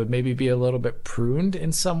 and it would maybe be a little bit pruned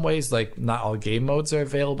in some ways, like not all game modes are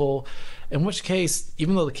available, in which case,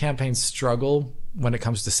 even though the campaigns struggle when it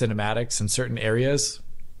comes to cinematics in certain areas,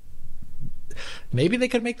 maybe they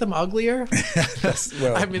could make them uglier.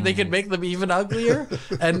 I mean, they could make them even uglier.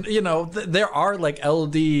 And, you know, there are like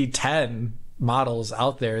LD10 models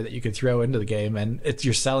out there that you could throw into the game, and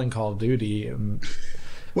you're selling Call of Duty.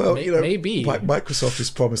 Well, you know, maybe Microsoft is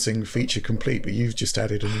promising feature complete, but you've just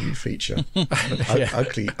added a new feature.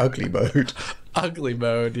 Ugly mode. Ugly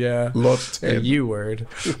mode, yeah. Lot 10. A U word.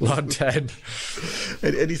 Lot 10.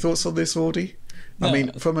 Any thoughts on this, Audi? No. I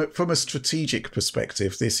mean, from a strategic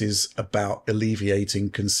perspective, this is about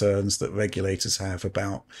alleviating concerns that regulators have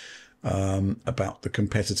about the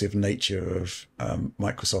competitive nature of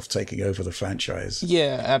Microsoft taking over the franchise.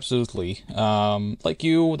 Yeah, absolutely. Like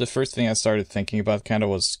you, the first thing I started thinking about kind of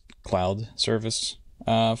was cloud service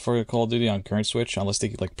for Call of Duty on current Switch, unless they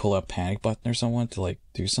could like pull out panic button or someone to like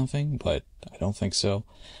do something, but I don't think so.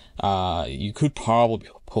 You could probably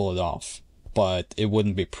pull it off, but it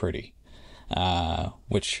wouldn't be pretty.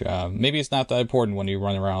 Which maybe it's not that important when you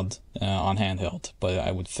run around on handheld, but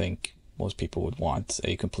I would think most people would want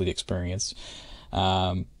a complete experience.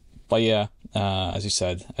 But yeah, as you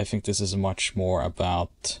said, I think this is much more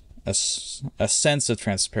about a sense of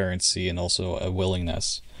transparency and also a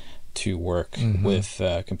willingness to work with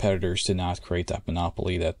competitors to not create that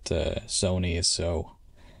monopoly that Sony is so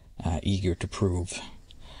eager to prove.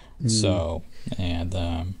 So, and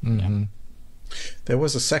yeah. There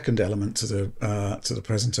was a second element to the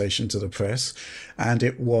presentation to the press, and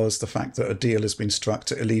it was the fact that a deal has been struck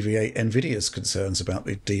to alleviate Nvidia's concerns about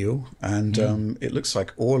the deal. And it looks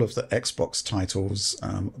like all of the Xbox titles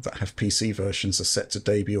that have PC versions are set to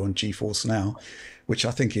debut on GeForce Now, which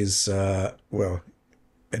I think is, well,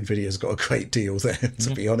 Nvidia's got a great deal there,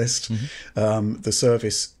 to be honest. The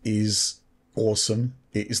service is awesome.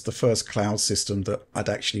 It is the first cloud system that I'd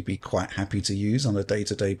actually be quite happy to use on a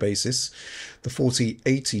day-to-day basis. The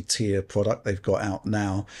 4080 tier product they've got out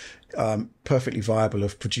now, perfectly viable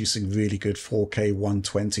of producing really good 4K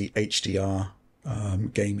 120 HDR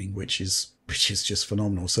gaming, which is just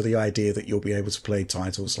phenomenal. So the idea that you'll be able to play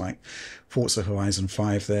titles like Forza Horizon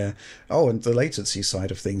 5 there. Oh, and the latency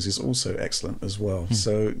side of things is also excellent as well.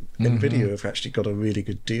 So Nvidia have actually got a really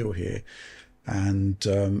good deal here. And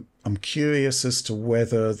I'm curious as to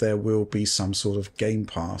whether there will be some sort of Game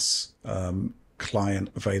Pass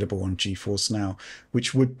client available on GeForce Now,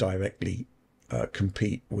 which would directly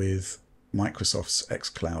compete with Microsoft's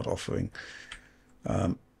xCloud offering.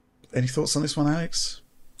 Any thoughts on this one, Alex?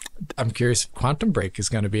 I'm curious if Quantum Break is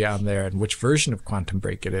going to be on there and which version of Quantum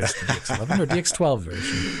Break it is, the DX11 or DX12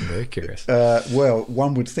 version. I'm very curious. Well,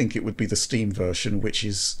 one would think it would be the Steam version, which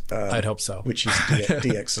is... I'd hope so. Which is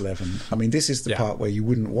DX11. I mean, this is the part where you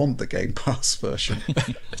wouldn't want the Game Pass version.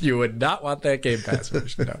 You would not want that Game Pass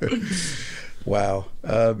version, no. Wow.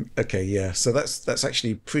 Okay, yeah. So that's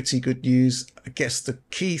actually pretty good news. I guess the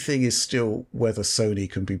key thing is still whether Sony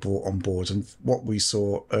can be brought on board. And what we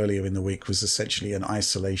saw earlier in the week was essentially an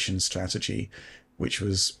isolation strategy, which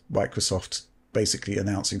was Microsoft basically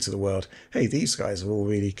announcing to the world, hey, these guys are all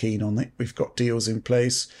really keen on it. We've got deals in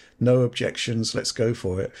place, no objections, let's go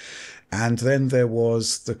for it. And then there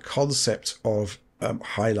was the concept of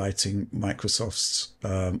highlighting Microsoft's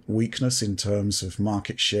weakness in terms of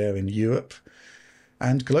market share in Europe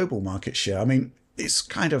and global market share. I mean, it's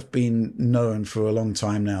kind of been known for a long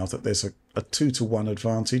time now that there's a 2-to-1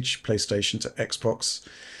 advantage, PlayStation to Xbox,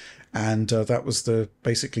 and that was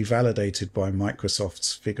basically validated by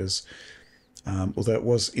Microsoft's figures. Although it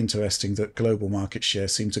was interesting that global market share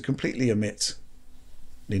seemed to completely omit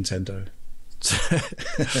Nintendo.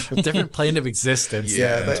 Different plane of existence.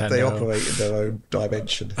 Yeah, they operate in their own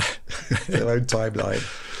dimension, their own timeline.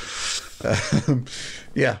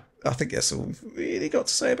 Yeah, I think that's all we've really got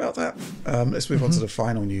to say about that. Let's move on to the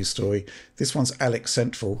final news story. This one's Alex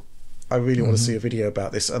Central. I really want to see a video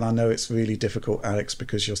about this, and I know it's really difficult, Alex,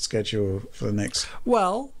 because your schedule for the next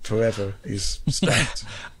forever is stacked.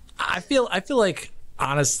 I feel like,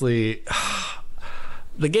 honestly,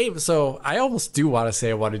 the game, so I almost do want to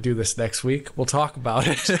say I want to do this next week. We'll talk about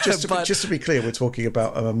it. Just to be clear, we're talking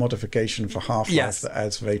about a modification for Half-Life that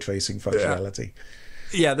adds ray tracing functionality.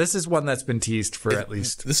 Yeah, this is one that's been teased for at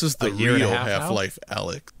least this is the year real and a half Half-Life,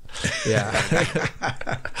 Alex.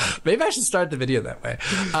 Yeah. Maybe I should start the video that way.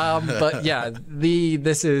 But yeah,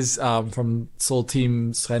 this is from Soul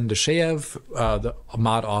Team Sven Deshaev, the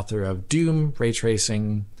mod author of Doom, ray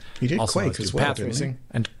tracing. He did also Quake as well, path racing,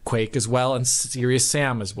 and Quake as well, and Serious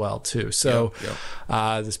Sam as well too. So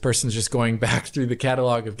this person's just going back through the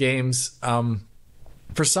catalog of games.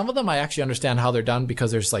 For some of them, I actually understand how they're done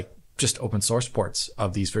because there's like just open source ports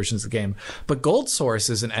of these versions of the game. But Gold Source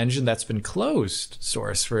is an engine that's been closed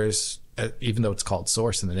source for, even though it's called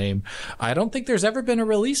Source in the name. I don't think there's ever been a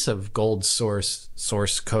release of Gold Source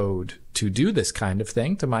code to do this kind of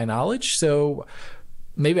thing, to my knowledge. So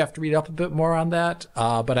maybe I have to read up a bit more on that.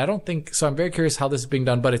 But I don't think so. I'm very curious how this is being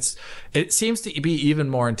done. But it seems to be even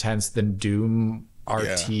more intense than Doom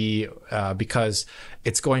RT because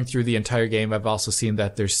it's going through the entire game. I've also seen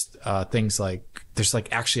that there's things like there's like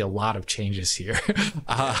actually a lot of changes here,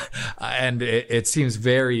 and it seems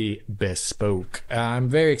very bespoke. I'm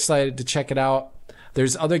very excited to check it out.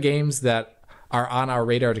 There's other games that are on our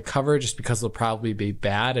radar to cover just because they'll probably be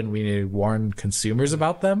bad and we need to warn consumers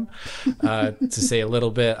about them. To say a little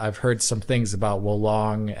bit, I've heard some things about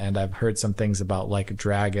Wolong, and I've heard some things about Like a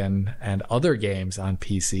Dragon and other games on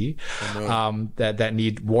PC that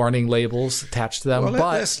need warning labels attached to them.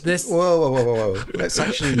 Well, whoa. Let's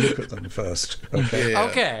actually look at them first.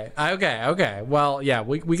 Okay. Okay. Well, yeah,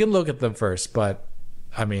 we can look at them first, but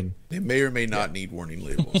I mean, they may or may not need warning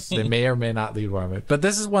labels. They may or may not need warning. But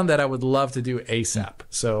this is one that I would love to do ASAP.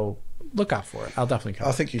 So look out for it. I'll definitely come.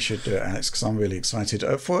 I think you should do it, Alex, because I'm really excited.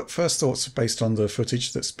 First thoughts based on the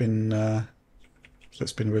footage that's been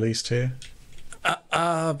released here.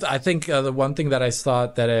 I think the one thing that I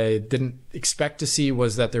thought that I didn't expect to see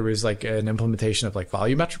was that there was like an implementation of like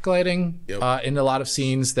volumetric lighting in a lot of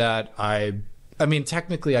scenes that I mean,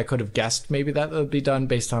 technically, I could have guessed maybe that would be done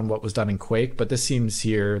based on what was done in Quake, but this seems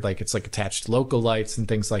here like it's like attached local lights and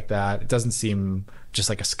things like that. It doesn't seem just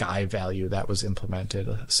like a sky value that was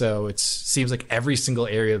implemented. So it seems like every single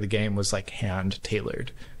area of the game was like hand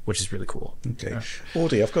tailored, which is really cool. Okay.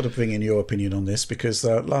 Audi, I've got to bring in your opinion on this because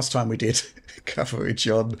last time we did coverage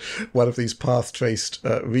on one of these path traced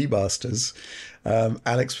remasters,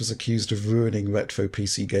 Alex was accused of ruining retro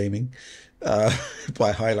PC gaming.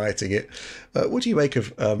 By highlighting it. What do you make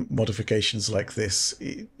of modifications like this?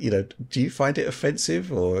 You know, do you find it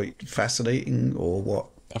offensive or fascinating or what?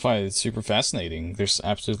 I find it super fascinating. There's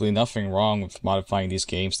absolutely nothing wrong with modifying these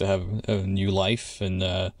games to have a new life and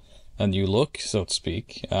a new look, so to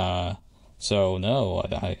speak. So no,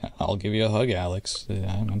 I'll give you a hug, Alex.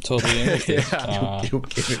 I'm totally in with this. You'll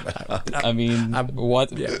give him a hug. I mean,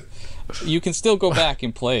 what? Yeah. You can still go back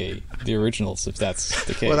and play the originals if that's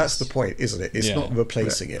the case. Well, that's the point, isn't it? It's not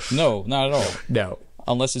replacing it. No, not at all. No.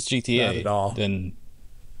 Unless it's GTA. Not at all. Then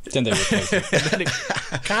they replace it. And then it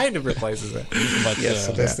kind of replaces it. But, yes,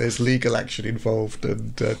 unless there's legal action involved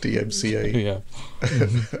and DMCA. Yeah.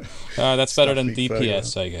 That's better than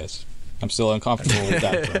DPS, I guess. I'm still uncomfortable with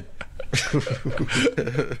that.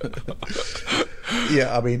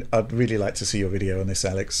 Yeah, I mean, I'd really like to see your video on this,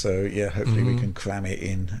 Alex. So yeah, hopefully we can cram it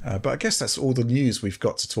in. But I guess that's all the news we've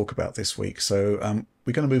got to talk about this week. So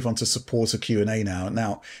we're going to move on to supporter Q&A now.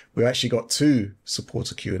 Now, we've actually got 2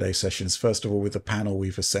 supporter Q&A sessions. First of all, with the panel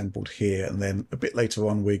we've assembled here. And then a bit later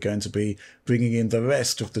on, we're going to be bringing in the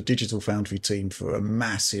rest of the Digital Foundry team for a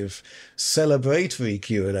massive celebratory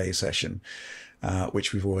Q&A session,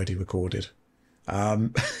 which we've already recorded.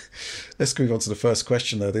 Let's move on to the first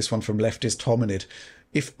question, though. This one from Leftist Hominid.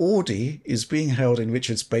 If Audi is being held in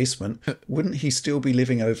Richard's basement, wouldn't he still be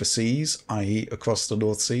living overseas, i.e. across the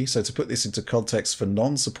North Sea? So to put this into context for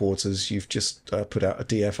non-supporters, you've just put out a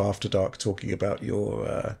DF After Dark talking about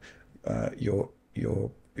your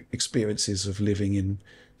experiences of living in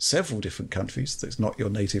several different countries that's not your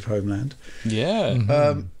native homeland.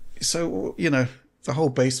 Yeah. So, you know, the whole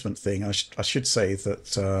basement thing, I should say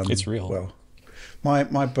that... it's real. Well, my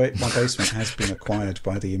basement has been acquired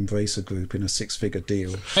by the Embracer Group in a 6-figure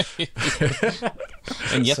deal.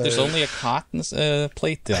 And yet there's only a cotton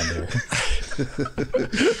plate down there.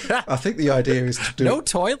 I think the idea is to do... No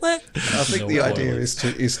toilet? I think the idea is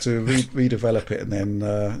to redevelop it and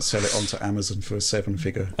then sell it onto Amazon for a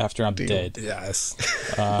 7-figure after I'm deal. dead. Yes.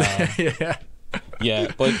 Yeah.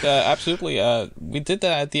 Yeah, but absolutely. We did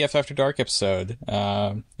that at the DF After Dark episode.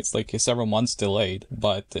 It's like several months delayed,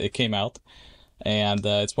 but it came out. And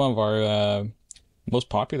it's one of our most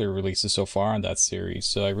popular releases so far on that series.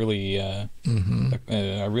 So I really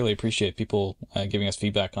appreciate people giving us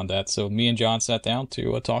feedback on that. So me and John sat down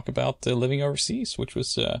to talk about living overseas, which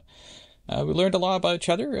was we learned a lot about each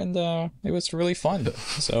other, and it was really fun.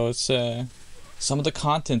 So it's some of the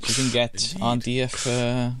content you can get on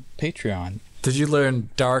DF Patreon. Did you learn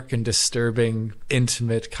dark and disturbing,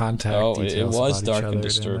 intimate contact details? It was about dark each and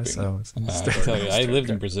other, disturbing. I tell you, I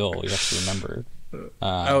lived in Brazil, you have to remember.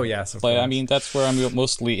 Oh, yes. But I mean, that's where I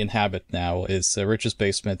mostly inhabit now, is Rich's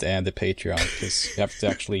basement and the Patreon, because you have to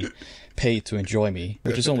actually pay to enjoy me,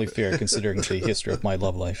 which is only fair considering the history of my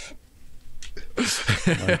love life.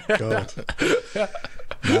 My God.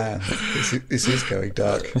 Man, this is going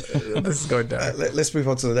dark. This is going dark. Let's move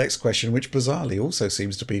on to the next question, which bizarrely also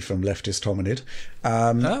seems to be from Leftist Hominid.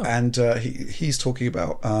 And he's talking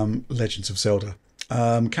about Legends of Zelda.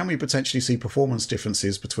 Can we potentially see performance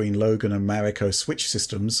differences between Logan and Mariko Switch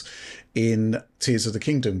systems in Tears of the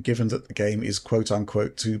Kingdom, given that the game is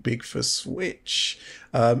quote-unquote too big for Switch?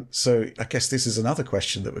 So I guess this is another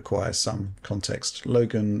question that requires some context.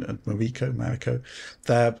 Logan and Mariko,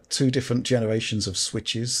 they're 2 different generations of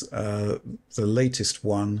Switches. The latest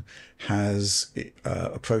one has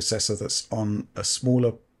a processor that's on a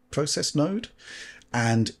smaller process node,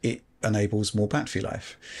 and it enables more battery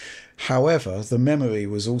life. However, the memory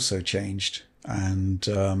was also changed, and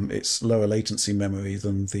it's lower latency memory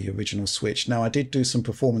than the original Switch. Now, I did do some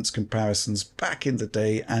performance comparisons back in the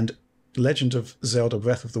day, and Legend of Zelda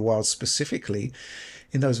Breath of the Wild specifically,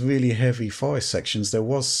 in those really heavy forest sections, there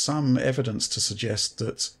was some evidence to suggest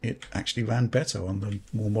that it actually ran better on the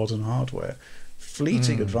more modern hardware.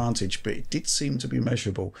 Fleeting advantage, but it did seem to be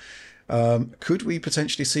measurable. Could we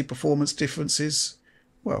potentially see performance differences?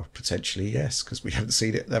 Well, potentially, yes, because we haven't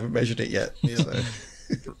seen it, haven't measured it yet. So.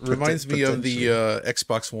 Reminds me of the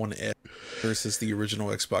Xbox One S versus the original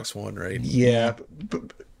Xbox One, right? Yeah,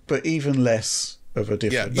 but even less of a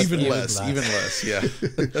difference. Yeah, even less, yeah.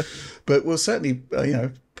 But we'll certainly,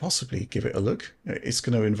 possibly give it a look. It's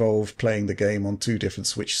going to involve playing the game on 2 different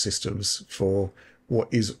Switch systems for what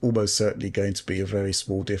is almost certainly going to be a very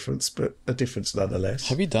small difference, but a difference nonetheless.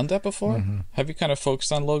 Have you done that before? Mm-hmm. Have you kind of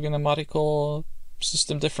focused on Logan and Mariko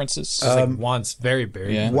system differences? Like once, very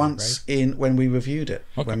once, right? When we reviewed it,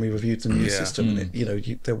 when we reviewed the new system, and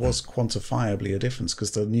it, there was quantifiably a difference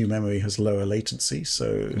because the new memory has lower latency.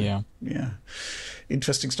 So yeah,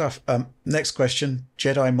 interesting stuff. Next question,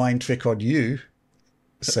 Jedi Mind Trick on You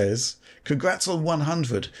says, congrats on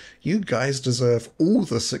 100. You guys deserve all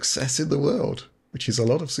the success in the world. Which is a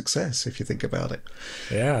lot of success if you think about it.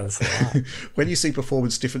 Yeah, that's a lot. When you see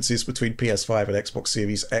performance differences between PS5 and Xbox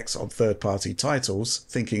Series X on third-party titles,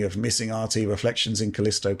 thinking of missing RT reflections in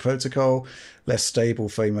Callisto Protocol, less stable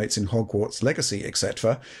frame rates in Hogwarts Legacy,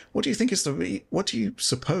 etc., what do you think is what do you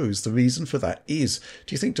suppose the reason for that is?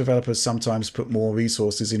 Do you think developers sometimes put more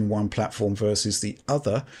resources in one platform versus the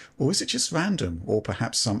other, or is it just random, or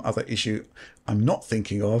perhaps some other issue I'm not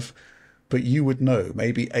thinking of? But you would know,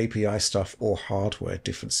 maybe API stuff or hardware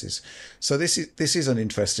differences. So this is an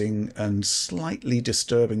interesting and slightly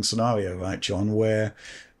disturbing scenario, right, John, where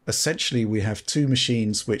essentially we have 2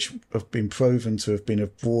 machines which have been proven to have been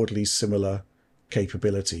of broadly similar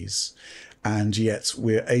capabilities. and yet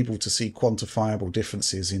we're able to see quantifiable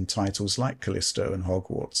differences in titles like Callisto and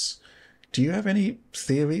Hogwarts. Do you have any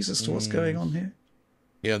theories as to what's going on here?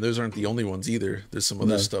 Yeah, those aren't the only ones either. There's some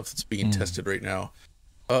other stuff that's being tested right now.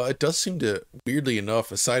 It does seem to, weirdly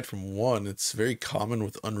enough, aside from one, it's very common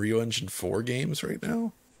with Unreal Engine 4 games right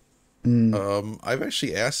now. I've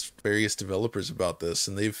actually asked various developers about this,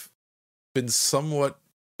 and they've been somewhat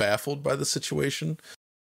baffled by the situation.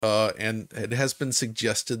 And it has been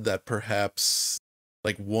suggested that perhaps,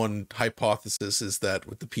 like, one hypothesis is that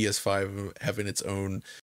with the PS5 having its own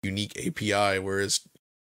unique API, whereas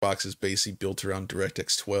Xbox is basically built around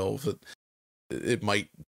DirectX 12, it might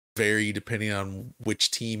vary depending on which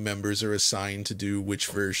team members are assigned to do which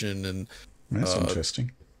version, and that's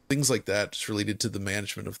interesting. Things like that, just related to the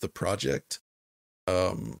management of the project.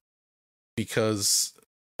 Because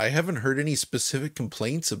I haven't heard any specific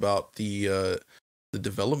complaints about the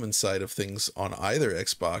development side of things on either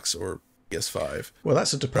Xbox or PS5. Well,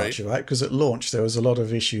 that's a departure, right? Because at launch there was a lot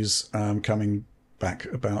of issues coming back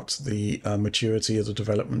about the maturity of the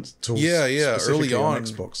development tools. Yeah. Early on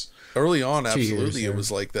Xbox. Early on, absolutely, it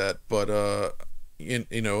was like that. But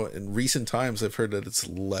in recent times, I've heard that it's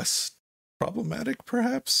less problematic,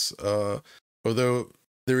 perhaps. Although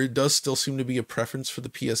there does still seem to be a preference for the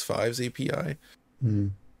PS5's API.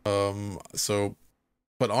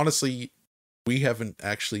 But honestly, we haven't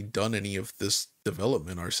actually done any of this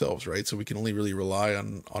development ourselves, right? So we can only really rely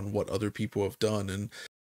on what other people have done, and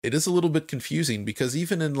it is a little bit confusing because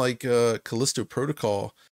even in like Callisto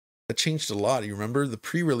Protocol, that changed a lot. You remember the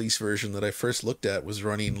pre-release version that I first looked at was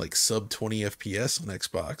running like sub 20 FPS on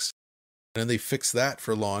Xbox, and then they fixed that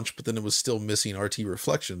for launch, but then it was still missing RT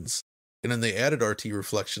reflections, and then they added RT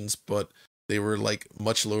reflections, but they were like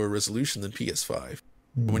much lower resolution than PS5.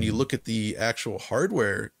 When you look at the actual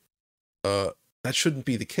hardware, that shouldn't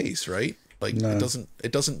be the case, right? Like, no.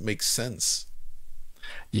 It doesn't make sense.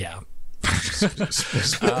 Yeah.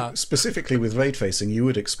 Specifically with ray tracing, you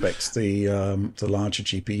would expect the larger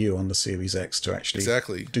GPU on the Series X to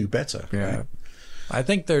actually do better. Yeah. Right? I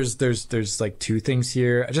think there's like two things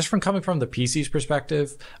here. Just from coming from the PC's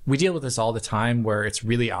perspective, we deal with this all the time where it's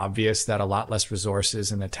really obvious that a lot less resources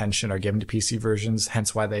and attention are given to PC versions,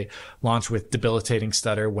 hence why they launch with debilitating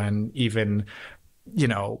stutter when even,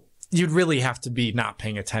 you'd really have to be not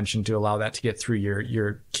paying attention to allow that to get through your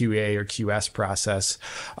QA or QS process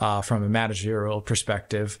from a managerial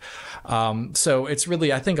perspective. So it's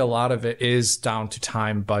really, I think a lot of it is down to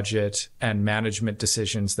time, budget, and management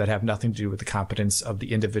decisions that have nothing to do with the competence of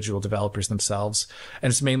the individual developers themselves. And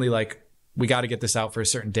it's mainly like, we got to get this out for a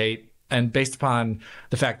certain date. And based upon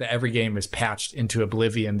the fact that every game is patched into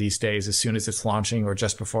oblivion these days as soon as it's launching or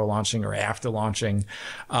just before launching or after launching,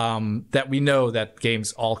 that we know that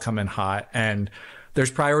games all come in hot, and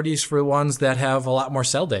there's priorities for ones that have a lot more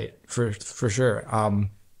sell date for sure.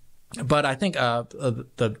 But I think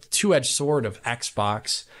the two-edged sword of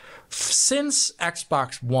Xbox, since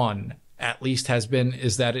Xbox One at least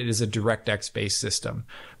is that it is a DirectX based system.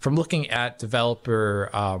 From looking at developer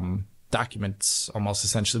documents, almost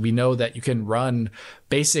essentially, we know that you can run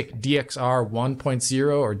basic DXR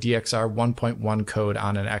 1.0 or DXR 1.1 code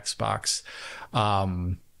on an Xbox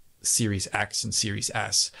Series X and Series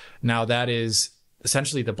S. Now that is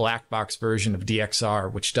essentially the black box version of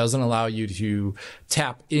DXR, which doesn't allow you to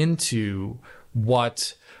tap into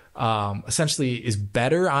what essentially is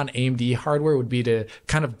better on AMD hardware would be to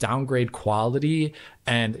kind of downgrade quality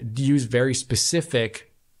and use very specific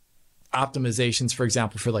optimizations, for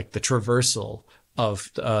example, for like the traversal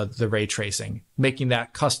of the ray tracing, making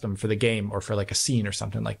that custom for the game or for like a scene or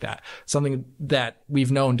something like that. Something that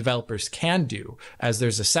we've known developers can do, as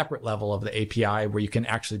there's a separate level of the API where you can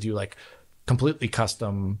actually do like completely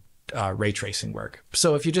custom ray tracing work.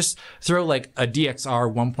 So if you just throw like a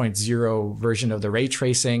DXR 1.0 version of the ray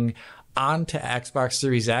tracing onto Xbox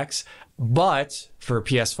Series X, but for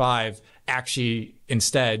PS5, actually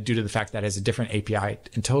instead, due to the fact that it has a different API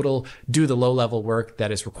in total, do the low level work that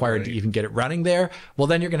is required to even get it running there, well,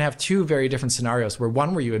 then you're going to have two very different scenarios, where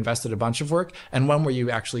one where you invested a bunch of work and one where you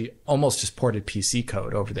actually almost just ported PC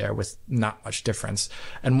code over there with not much difference.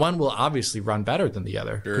 And one will obviously run better than the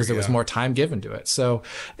other because there was more time given to it. So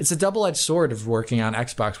it's a double-edged sword of working on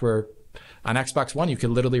Xbox, where on Xbox One, you could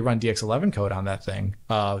literally run DX11 code on that thing.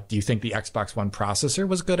 Do you think the Xbox One processor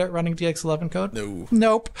was good at running DX11 code? No.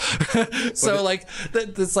 Nope. So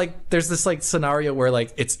there's this like scenario where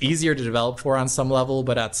like it's easier to develop for on some level,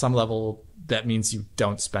 but at some level that means you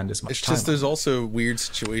don't spend as much time. It's just there's also weird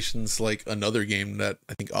situations like another game that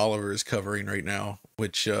I think Oliver is covering right now,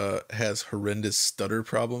 which has horrendous stutter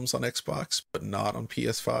problems on Xbox, but not on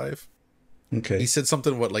PS5. Okay. He said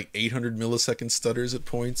something, what, like 800 millisecond stutters at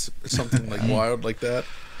points or something like wild like that.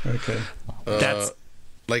 Okay. That's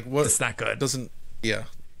like what? It's not good. Yeah,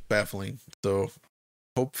 baffling. So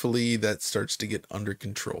hopefully that starts to get under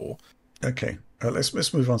control. Okay,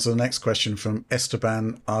 let's move on to the next question from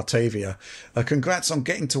Esteban Artavia. Congrats on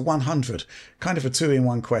getting to 100. Kind of a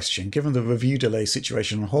two-in-one question. Given the review delay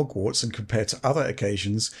situation on Hogwarts and compared to other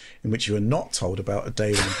occasions in which you are not told about a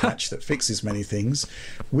day one patch that fixes many things,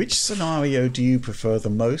 which scenario do you prefer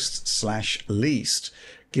the most/least?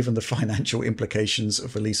 Given the financial implications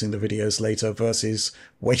of releasing the videos later versus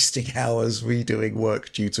wasting hours redoing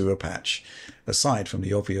work due to a patch, aside from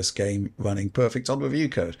the obvious game running perfect on review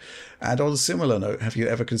code. And on a similar note, have you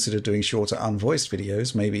ever considered doing shorter unvoiced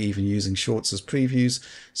videos, maybe even using shorts as previews,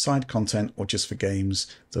 side content, or just for games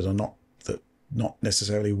that are not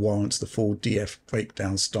necessarily warrant the full DF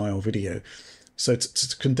breakdown style video? So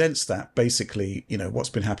to condense that, basically, what's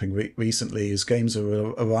been happening recently is games are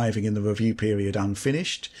arriving in the review period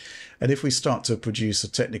unfinished. And if we start to produce a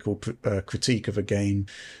technical critique of a game,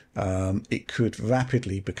 it could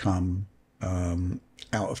rapidly become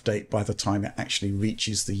out of date by the time it actually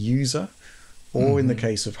reaches the user. Or in the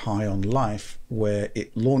case of High on Life, where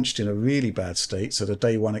it launched in a really bad state, so the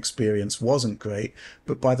day one experience wasn't great,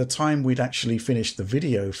 but by the time we'd actually finished the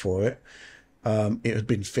video for it, it had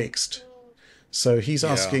been fixed. So he's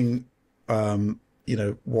asking,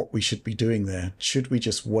 what we should be doing there. Should we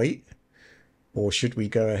just wait, or should we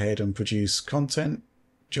go ahead and produce content?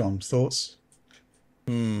 John, thoughts?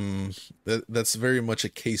 That's very much a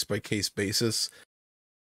case-by-case basis.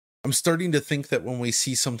 I'm starting to think that when we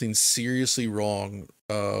see something seriously wrong,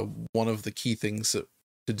 one of the key things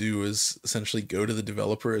to do is essentially go to the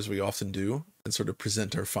developer, as we often do, and sort of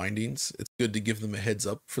present our findings. It's good to give them a heads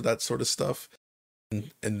up for that sort of stuff.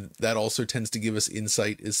 And that also tends to give us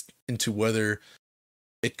insight into whether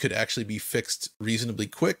it could actually be fixed reasonably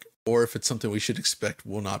quick, or if it's something we should expect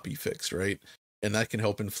will not be fixed, right? And that can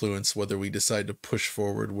help influence whether we decide to push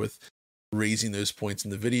forward with raising those points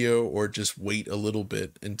in the video, or just wait a little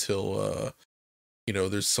bit until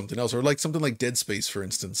there's something else. Or like something like Dead Space, for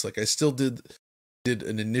instance. Like I still did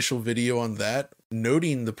an initial video on that,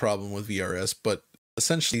 noting the problem with VRS, but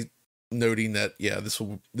essentially noting that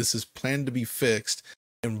this is planned to be fixed,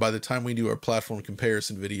 and by the time we do our platform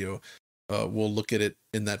comparison video, we'll look at it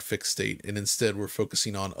in that fixed state, and instead we're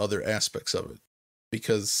focusing on other aspects of it,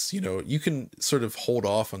 because you can sort of hold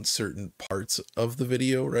off on certain parts of the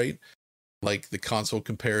video, right? Like the console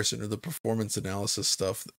comparison or the performance analysis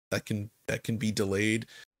stuff that can be delayed,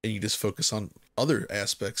 and you just focus on other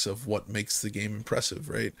aspects of what makes the game impressive,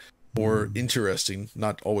 right? Or interesting,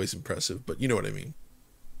 not always impressive, but you know what I mean.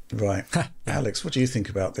 Right. Alex, what do you think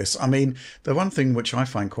about this? I mean, the one thing which I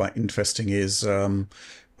find quite interesting is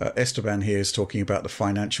Esteban here is talking about the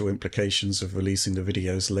financial implications of releasing the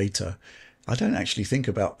videos later. I don't actually think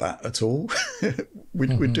about that at all.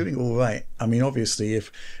 We're doing all right. I mean, obviously,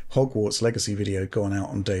 if Hogwarts Legacy video had gone out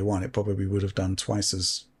on day one, it probably would have done twice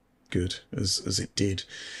as good as it did.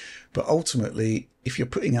 But ultimately, if you're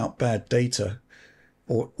putting out bad data,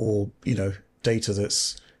 or data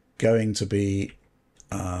that's going to be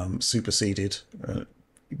superseded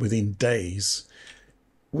within days,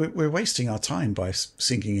 we're wasting our time by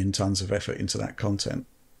sinking in tons of effort into that content.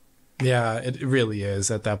 Yeah, it really is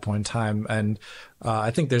at that point in time. And I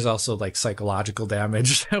think there's also like psychological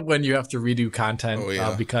damage when you have to redo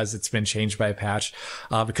content because it's been changed by a patch,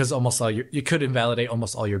 because almost you could invalidate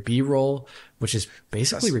almost all your B-roll, which is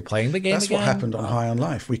basically replaying the game That's again. what happened on High on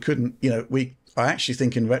Life. We couldn't, I actually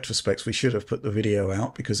think in retrospect we should have put the video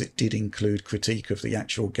out because it did include critique of the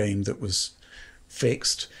actual game that was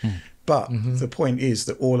fixed. But the point is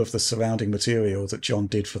that all of the surrounding material that John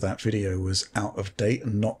did for that video was out of date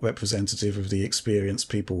and not representative of the experience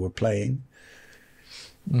people were playing.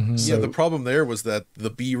 So, the problem there was that the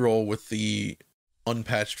B-roll with the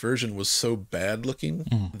unpatched version was so bad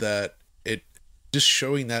looking that it just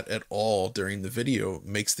showing that at all during the video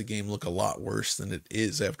makes the game look a lot worse than it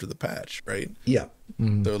is after the patch, right? Yeah.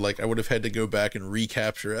 So like I would have had to go back and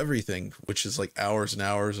recapture everything, which is like hours and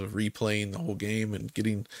hours of replaying the whole game and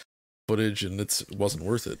getting footage, and it wasn't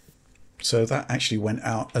worth it. So that actually went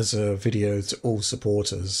out as a video to all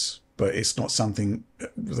supporters, but it's not something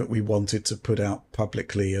that we wanted to put out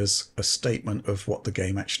publicly as a statement of what the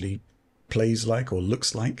game actually plays like or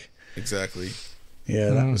looks like. Exactly. Yeah,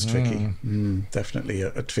 that was tricky. Definitely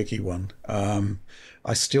a tricky one.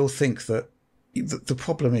 I still think that the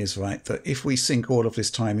problem is, right, that if we sink all of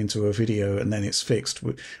this time into a video and then it's fixed,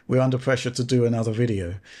 we're under pressure to do another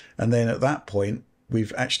video. And then at that point,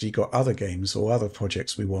 we've actually got other games or other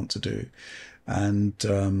projects we want to do. And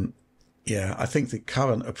I think the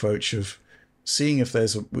current approach of seeing if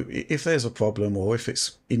there's a problem, or if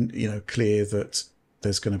it's clear that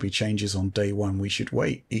there's going to be changes on day one, we should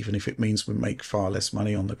wait, even if it means we make far less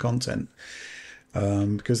money on the content.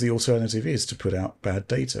 Because the alternative is to put out bad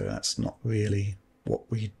data. That's not really what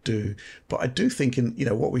we do. But I do think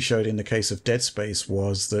what we showed in the case of Dead Space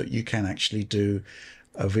was that you can actually do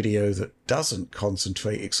a video that doesn't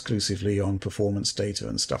concentrate exclusively on performance data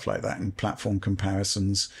and stuff like that and platform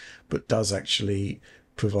comparisons, but does actually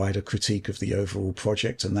provide a critique of the overall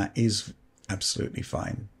project, and that is absolutely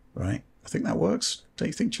fine, right? I think that works. Don't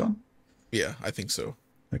you think, John? Yeah, I think so.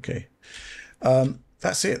 Okay.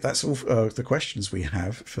 That's it. That's all the questions we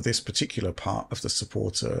have for this particular part of the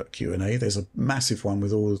supporter Q&A. There's a massive one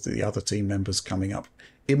with all of the other team members coming up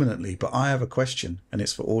imminently, but I have a question, and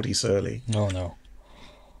it's for Audi Surly. Oh, no.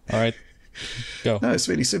 All right. Go. No, it's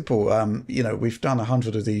really simple. We've done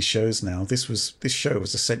 100 of these shows now. This show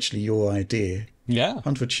was essentially your idea. Yeah.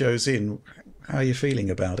 100 shows in. How are you feeling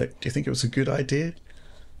about it? Do you think it was a good idea?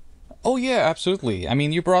 Oh, yeah, absolutely. I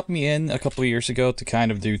mean, you brought me in a couple of years ago to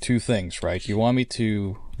kind of do two things, right? You want me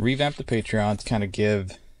to revamp the Patreon to kind of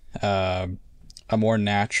give a more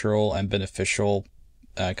natural and beneficial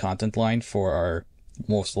content line for our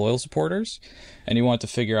most loyal supporters. And you want to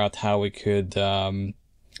figure out how we could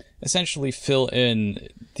essentially fill in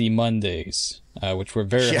the Mondays, which were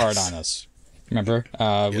very hard on us. Remember?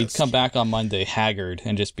 We'd come back on Monday haggard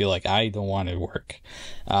and just be like, I don't want to work.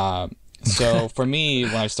 So for me,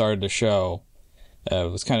 when I started the show,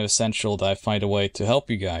 it was kind of essential that I find a way to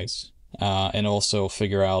help you guys and also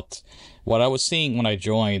figure out what I was seeing when I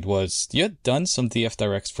joined was you had done some DF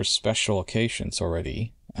Directs for special occasions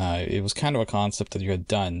already. It was kind of a concept that you had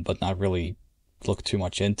done, but not really looked too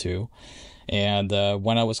much into. And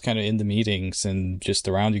when I was kind of in the meetings and just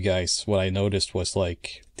around you guys, what I noticed was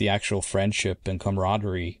like the actual friendship and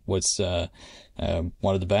camaraderie was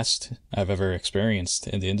one of the best I've ever experienced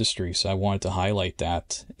in the industry. So I wanted to highlight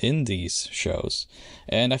that in these shows.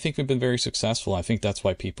 And I think we've been very successful. I think that's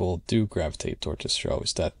why people do gravitate towards this show,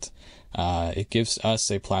 is that it gives us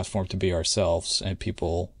a platform to be ourselves, and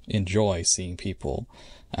people enjoy seeing people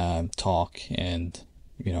talk and,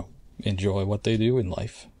 enjoy what they do in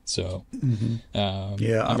life. So, I'm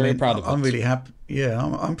very proud of it. I'm really happy. Yeah,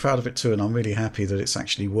 I'm proud of it too, and I'm really happy that it's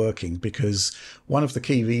actually working, because one of the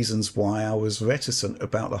key reasons why I was reticent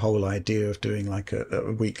about the whole idea of doing like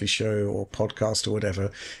a weekly show or podcast or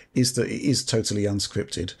whatever is that it is totally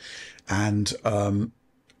unscripted, and I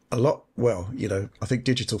think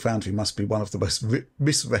Digital Foundry must be one of the most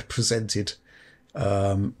misrepresented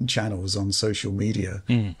channels on social media,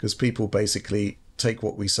 because people basically take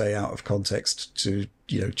what we say out of context to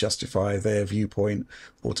justify their viewpoint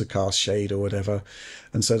or to cast shade or whatever.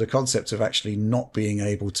 And so the concept of actually not being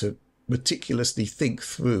able to meticulously think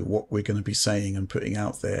through what we're going to be saying and putting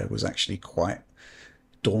out there was actually quite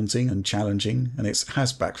daunting and challenging, and it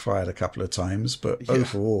has backfired a couple of times, but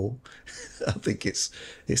overall I think it's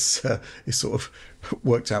sort of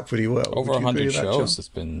worked out pretty well. Over 100 shows, it's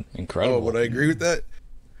been incredible. Oh, would I agree with that?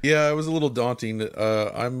 Yeah, it was a little daunting.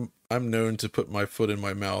 I'm known to put my foot in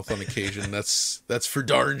my mouth on occasion. That's for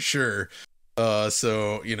darn sure.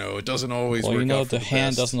 So it doesn't always work out for the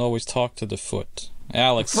hand best. Doesn't always talk to the foot.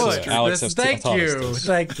 Alex has thank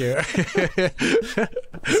you.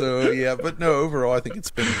 So yeah, but no, overall I think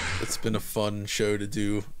it's been a fun show to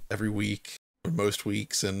do every week or most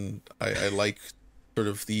weeks, and I like sort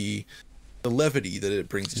of the levity that it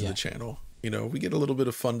brings to the channel. We get a little bit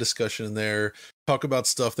of fun discussion in there, talk about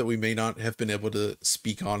stuff that we may not have been able to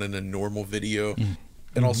speak on in a normal video,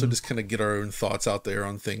 and also just kind of get our own thoughts out there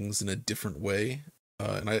on things in a different way.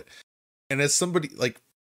 And as somebody, like,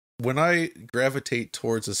 when I gravitate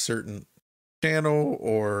towards a certain channel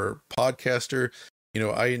or podcaster,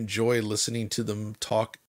 I enjoy listening to them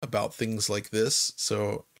talk about things like this.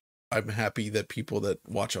 So I'm happy that people that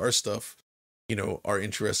watch our stuff are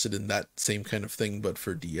interested in that same kind of thing, but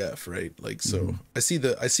for DF, right? Like, so I see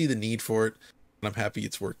the need for it, and I'm happy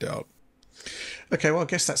it's worked out. Okay, well, I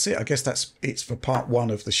guess that's it. I guess that's it for part one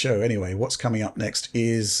of the show. Anyway, what's coming up next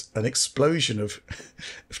is an explosion of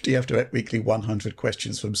DF Direct Weekly 100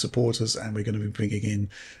 questions from supporters, and we're going to be bringing in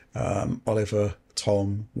Oliver,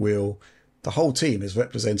 Tom, Will. The whole team is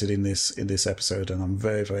represented in this episode, and I'm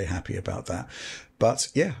very, very happy about that. But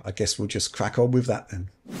yeah, I guess we'll just crack on with that then.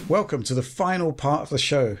 Welcome to the final part of the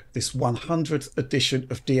show, this 100th edition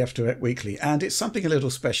of DF Direct Weekly, and it's something a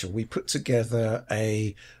little special. We put together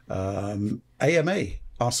a AMA.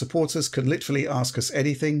 Our supporters can literally ask us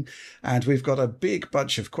anything, and we've got a big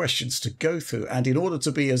bunch of questions to go through. And in order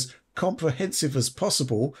to be as comprehensive as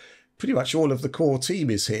possible, pretty much all of the core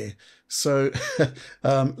team is here. So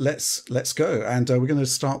let's go. And we're going to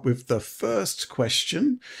start with the first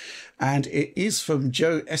question. And it is from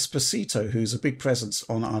Joe Esposito, who's a big presence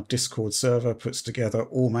on our Discord server, puts together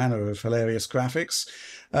all manner of hilarious graphics,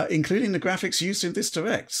 including the graphics used in this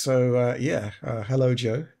Direct. So hello,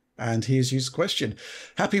 Joe. And here's your question.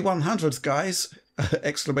 Happy 100th, guys!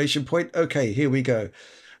 Exclamation point. Okay, here we go.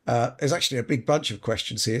 There's actually a big bunch of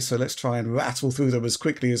questions here, so let's try and rattle through them as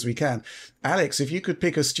quickly as we can. Alex, if you could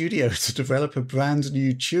pick a studio to develop a brand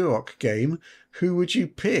new Turok game, who would you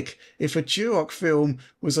pick? If a Turok film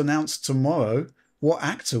was announced tomorrow, what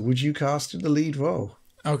actor would you cast in the lead role?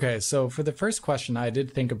 Okay, so for the first question, I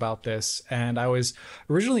did think about this, and I was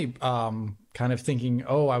originally kind of thinking,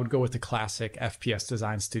 I would go with the classic FPS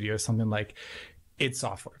design studio, something like id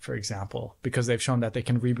Software, for example, because they've shown that they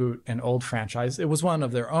can reboot an old franchise. It was one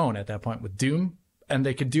of their own at that point with Doom, and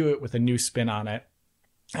they could do it with a new spin on it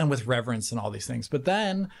and with reverence and all these things. But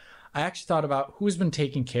then I actually thought about who's been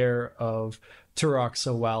taking care of Turok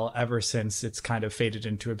so well ever since it's kind of faded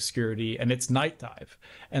into obscurity, and it's Night Dive.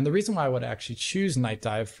 And the reason why I would actually choose Night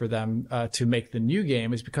Dive for them to make the new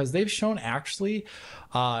game is because they've shown actually,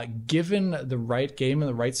 given the right game and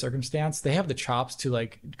the right circumstance, they have the chops to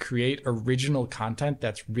like create original content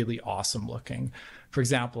that's really awesome looking. For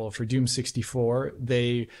example, for Doom 64,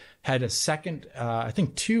 they had a second, I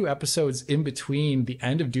think 2 episodes in between the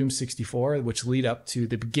end of Doom 64, which lead up to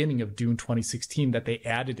the beginning of Doom 2016 that they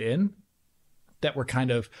added in, that were kind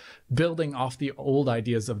of building off the old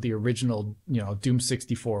ideas of the original, Doom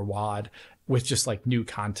 64 WAD with just like new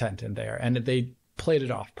content in there. And they played it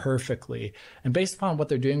off perfectly. And based upon what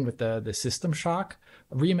they're doing with the System Shock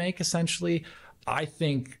remake, essentially, I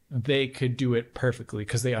think they could do it perfectly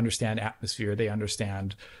because they understand atmosphere. They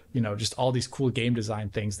understand, just all these cool game design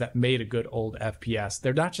things that made a good old FPS.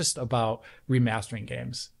 They're not just about remastering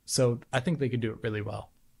games. So I think they could do it really well.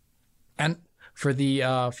 And for the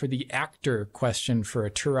actor question for a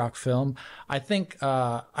Turok film, I think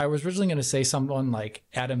I was originally going to say someone like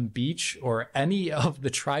Adam Beach or any of the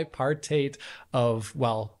tripartite of,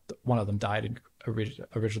 well, one of them died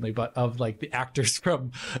originally, but of like the actors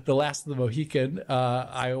from The Last of the Mohican.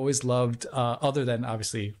 I always loved, other than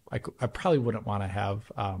obviously, I probably wouldn't want to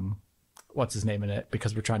have what's his name in it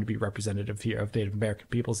because we're trying to be representative here of Native American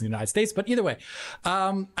peoples in the United States. But either way,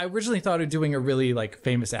 I originally thought of doing a really like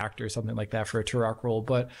famous actor or something like that for a Turok role.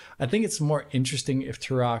 But I think it's more interesting if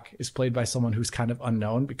Turok is played by someone who's kind of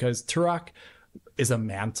unknown, because Turok is a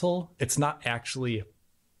mantle. It's not actually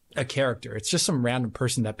a character. It's just some random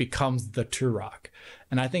person that becomes the Turok.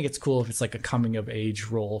 And I think it's cool if it's like a coming of age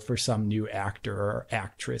role for some new actor or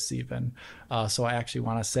actress even. So I actually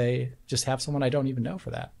want to say just have someone I don't even know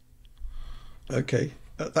for that. Okay,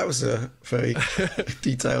 that was a very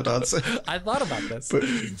detailed answer. I thought about this.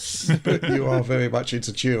 But you are very much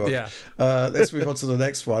into Turok. Yeah. Let's move on to the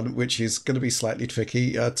next one, which is going to be slightly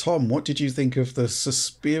tricky. Tom, what did you think of the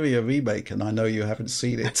Suspiria remake? And I know you haven't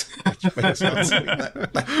seen it, which makes answering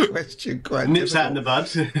that question quite nips difficult.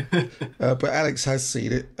 that in the bud. But Alex has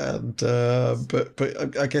seen it, and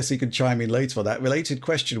but I guess he can chime in later on that. Related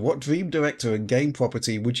question: what dream director and game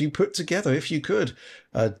property would you put together if you could?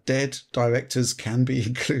 Dead directors can be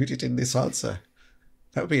included in this answer.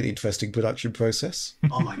 That would be an interesting production process.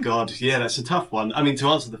 Oh my god, yeah, that's a tough one. I mean, to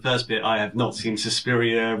answer the first bit, I have not seen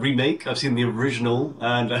Suspiria remake. I've seen the original,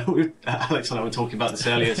 and Alex and I were talking about this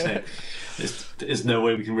earlier, so there's no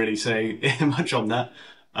way we can really say much on that.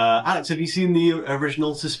 Alex, have you seen the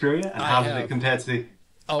original Suspiria, and how does it compare to the...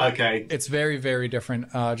 Okay. It's very, very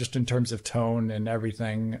different, just in terms of tone and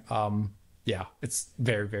everything. Yeah, it's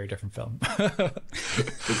very, very different film.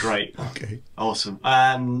 Great. Okay. Awesome.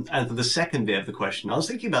 And for the second bit of the question, I was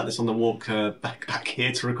thinking about this on the walk back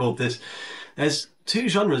here to record this. There's 2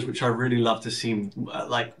 genres which I really love to see,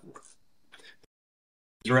 like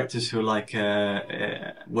directors who are like,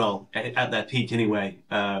 well, at their peak anyway,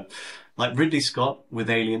 like Ridley Scott with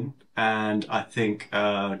Alien, and I think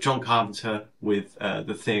John Carpenter with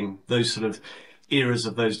The Thing. Those sort of eras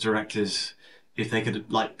of those directors, if they could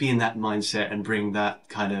like be in that mindset and bring that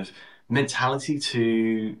kind of mentality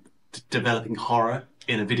to developing horror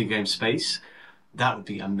in a video game space, that would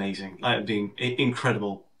be amazing. That would be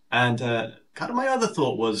incredible. And kind of my other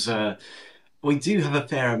thought was, we do have a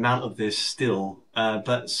fair amount of this still,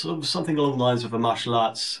 but sort of something along the lines of a martial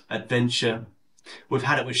arts adventure. We've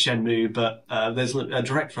had it with Shenmue, but there's a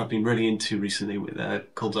director I've been really into recently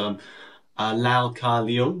called Lau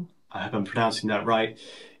Ka-leung. I hope I'm pronouncing that right.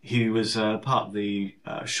 He was part of the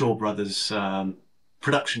Shaw Brothers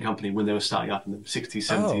production company when they were starting up in the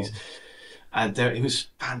 60s, 70s. Oh. And he was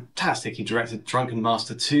fantastic. He directed Drunken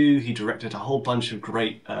Master 2. He directed a whole bunch of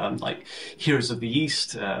great, like Heroes of the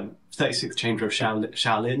East, 36th Chamber of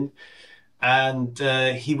Shaolin. And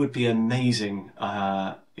he would be amazing,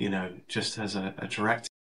 you know, just as a director.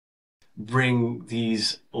 Bring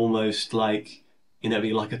these almost like, you know,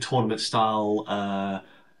 be like a tournament style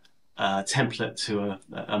template to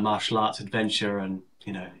a martial arts adventure, and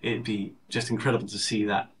you know, it'd be just incredible to see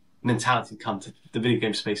that mentality come to the video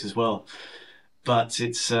game space as well. But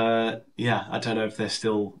it's yeah, I don't know if they're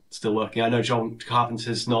still working. I know John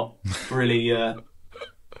Carpenter's not really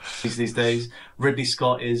these days. Ridley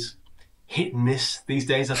Scott is hit and miss these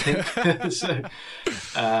days, I think. So,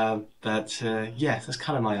 but yeah, that's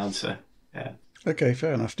kind of my answer. Yeah. Okay,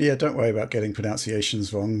 fair enough. Yeah, don't worry about getting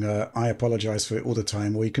pronunciations wrong. I apologise for it all the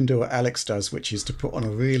time. Or you can do what Alex does, which is to put on a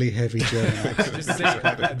really heavy German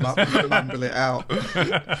accent. Mumble it out.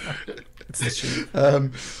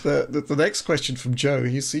 The next question from Joe,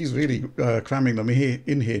 he's really cramming them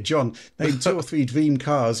in here. John, name 2 or 3 dream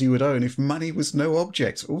cars you would own if money was no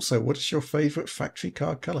object. Also, what is your favourite factory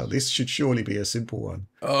car colour? This should surely be a simple one.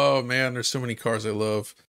 Oh man, there's so many cars I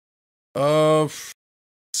love.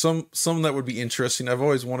 Some that would be interesting. I've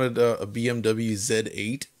always wanted a BMW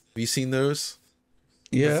Z8. Have you seen those?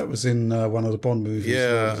 Yeah, it was in one of the Bond movies.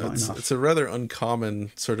 Yeah, it's a rather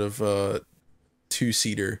uncommon sort of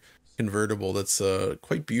 2-seater convertible that's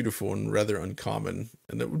quite beautiful and rather uncommon,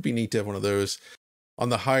 and it would be neat to have one of those. On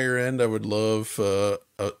the higher end, I would love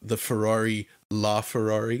the Ferrari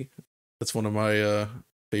LaFerrari. That's one of my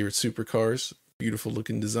favorite supercars. Beautiful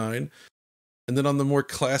looking design. And then on the more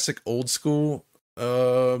classic old school,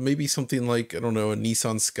 maybe something like, I don't know, a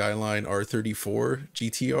Nissan Skyline R34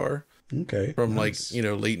 GTR. Okay. From nice. Like, you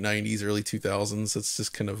know, late 90s, early 2000s. That's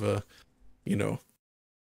just kind of a, you know.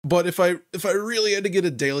 But if I really had to get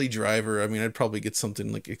a daily driver, I mean, I'd probably get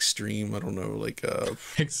something like extreme. I don't know, like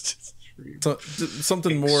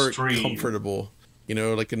something more comfortable. You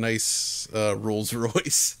know, like a nice Rolls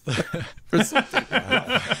Royce. Or something.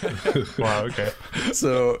 Wow. Okay.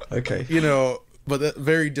 So okay, you know, but that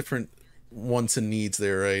very different wants and needs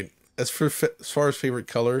there, right? As far as favorite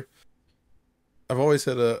color, I've always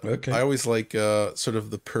had I always like sort of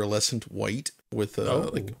the pearlescent white with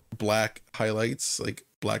like black highlights, like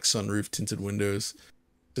black sunroof, tinted windows.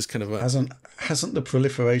 Just kind of a hasn't the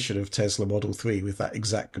proliferation of Tesla Model 3 with that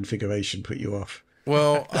exact configuration put you off?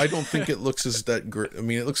 Well, I don't think it looks as that great. I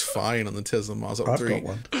mean, it looks fine on the Tesla Model 3. I've got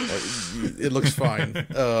one. It looks fine.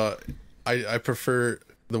 I prefer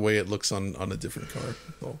the way it looks on a different car.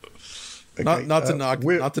 So. Okay, not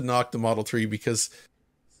to knock the Model 3, because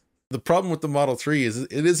the problem with the Model 3 is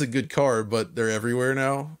it is a good car, but they're everywhere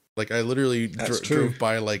now. Like I literally drove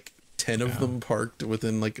by like 10 of them parked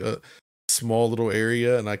within like a small little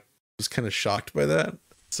area, and I was kind of shocked by that.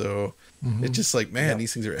 So it's just like, man,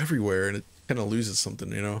 these things are everywhere, and it kind of loses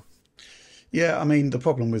something, you know? Yeah, I mean, the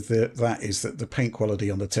problem with that is that the paint quality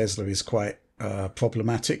on the Tesla is quite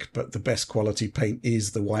problematic, but the best quality paint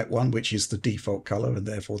is the white one, which is the default color and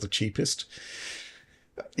therefore the cheapest.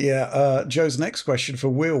 Yeah, Joe's next question for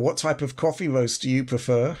Will. What type of coffee roast do you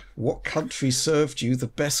prefer? What country served you the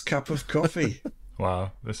best cup of coffee?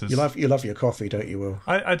 Wow, this is... You love your coffee, don't you, Will?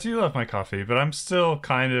 I do love my coffee, but I'm still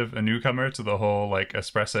kind of a newcomer to the whole like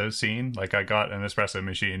espresso scene. Like I got an espresso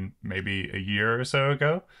machine maybe a year or so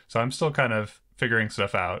ago, so I'm still kind of figuring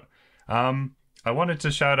stuff out. I wanted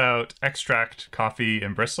to shout out Extract Coffee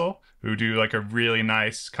in Bristol, who do like a really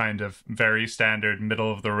nice kind of very standard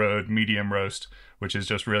middle of the road medium roast, which is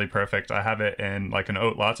just really perfect. I have it in like an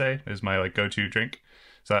oat latte is my like go-to drink,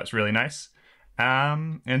 so that's really nice.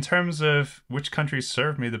 In terms of which countries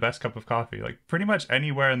serve me the best cup of coffee, like pretty much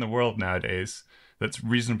anywhere in the world nowadays that's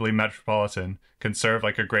reasonably metropolitan can serve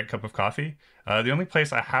like a great cup of coffee. The only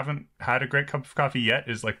place I haven't had a great cup of coffee yet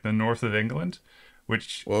is like the north of England,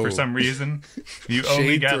 which for some reason you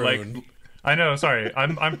only get like, I know, sorry,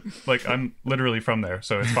 I'm literally from there,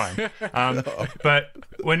 so it's fine. But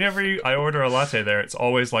whenever I order a latte there, it's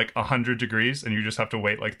always like 100 degrees and you just have to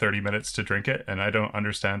wait like 30 minutes to drink it, and I don't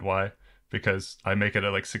understand why, because I make it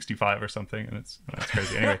at like 65 or something, and it's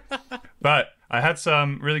crazy. Anyway, but I had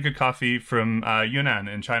some really good coffee from Yunnan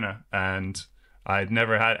in China, and I'd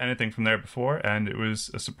never had anything from there before, and it was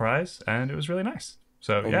a surprise, and it was really nice.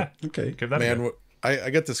 So okay, give that a go.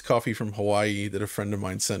 I got this coffee from Hawaii that a friend of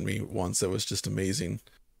mine sent me once that was just amazing.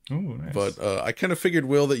 Ooh, nice. But I kind of figured,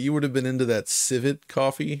 Will, that you would have been into that civet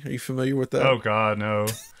coffee. Are you familiar with that? Oh God, no.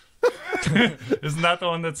 Isn't that the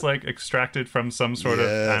one that's like extracted from some sort of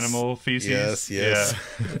animal feces? Yes. Yeah.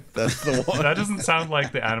 That's the one. That doesn't sound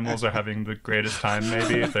like the animals are having the greatest time,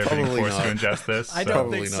 maybe, if they're being forced to ingest this. I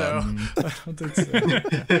don't think so. I don't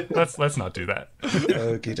think so. Let's not do that.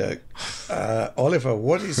 Okie doke. Oliver,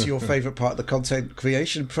 what is your favourite part of the content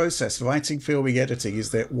creation process? Writing, filming, editing.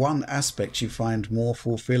 Is there one aspect you find more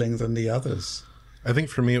fulfilling than the others? I think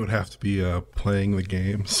for me it would have to be playing the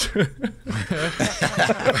games.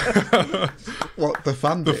 What, the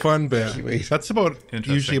fun bit? The fun bit. That's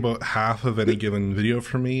usually about half of any given video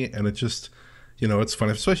for me, and it just, it's fun,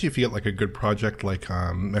 especially if you get like a good project like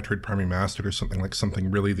Metroid Prime Remastered or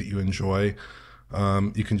something really that you enjoy.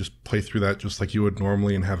 You can just play through that just like you would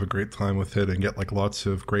normally and have a great time with it and get like lots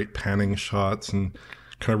of great panning shots and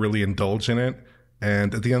kind of really indulge in it.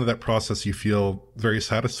 And at the end of that process, you feel very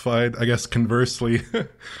satisfied. I guess conversely,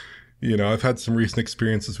 I've had some recent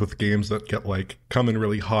experiences with games that come in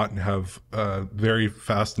really hot and have very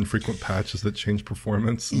fast and frequent patches that change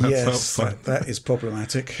performance. And that's not fun. That is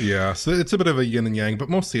problematic. Yeah, so it's a bit of a yin and yang, but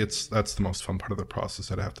mostly that's the most fun part of the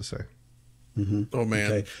process, I'd have to say. Mm-hmm. Oh,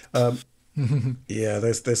 man. Okay. Yeah,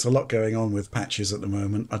 there's a lot going on with patches at the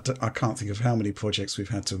moment. I can't think of how many projects we've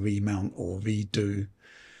had to remount or redo.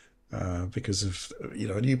 Because of,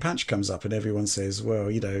 a new patch comes up and everyone says, well,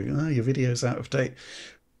 your video's out of date,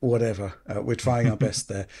 whatever. We're trying our best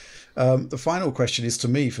there. The final question is to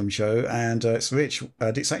me from Joe, and it's Rich.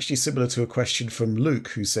 It's actually similar to a question from Luke,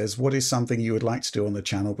 who says, what is something you would like to do on the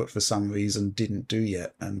channel but for some reason didn't do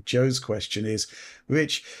yet? And Joe's question is,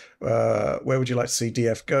 Rich, where would you like to see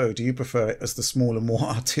DF go? Do you prefer it as the smaller, more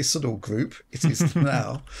artisanal group it is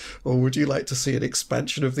now, or would you like to see an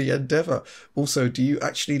expansion of the endeavour? Also, do you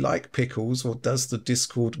actually like pickles, or does the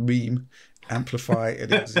Discord meme amplify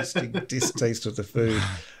an existing distaste of the food?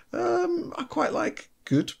 I quite like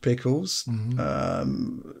good pickles.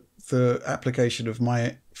 Mm-hmm. The application of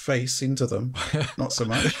my face into them, not so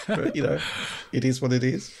much, but it is what it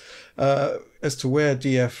is. As to where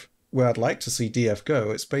I'd like to see DF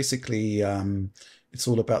go, it's basically it's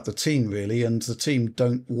all about the team really, and the team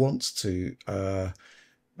don't want to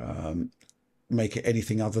make it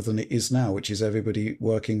anything other than it is now, which is everybody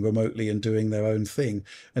working remotely and doing their own thing.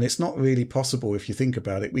 And it's not really possible if you think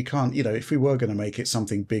about it. We can't, if we were going to make it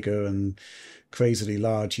something bigger and crazily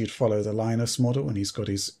large, you'd follow the Linus model, and he's got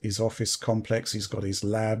his office complex, he's got his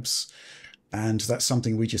labs, and that's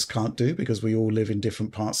something we just can't do because we all live in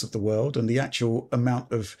different parts of the world, and the actual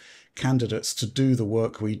amount of candidates to do the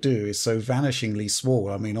work we do is so vanishingly small.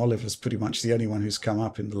 I mean, Oliver's pretty much the only one who's come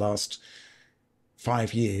up in the last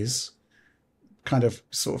 5 years. Kind of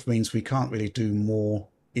sort of means we can't really do more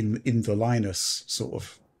in the Linus sort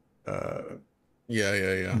of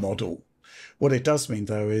model. What it does mean,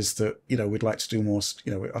 though, is that, we'd like to do more,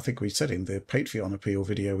 I think we said in the Patreon appeal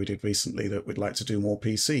video we did recently that we'd like to do more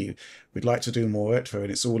PC. We'd like to do more retro,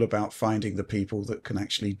 and it's all about finding the people that can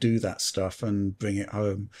actually do that stuff and bring it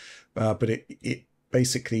home. But it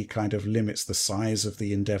basically kind of limits the size of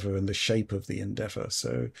the endeavor and the shape of the endeavor.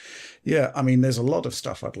 So, yeah, I mean, there's a lot of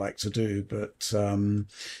stuff I'd like to do, but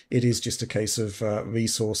it is just a case of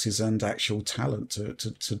resources and actual talent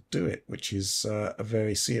to do it, which is a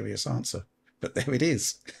very serious answer. But there it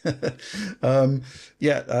is.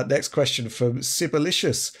 Next question from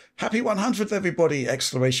Sibilicious. Happy 100th, everybody!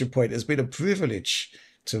 Exclamation point. It's been a privilege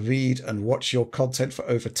to read and watch your content for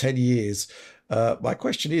over 10 years. My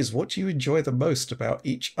question is, what do you enjoy the most about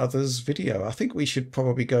each other's video? I think we should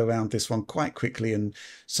probably go around this one quite quickly, and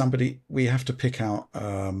we have to pick out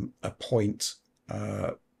a point,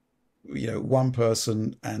 one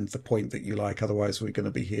person and the point that you like, otherwise we're going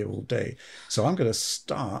to be here all day. So I'm going to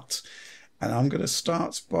start, and I'm going to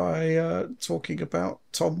start by talking about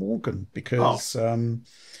Tom Morgan, because,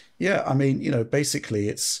 basically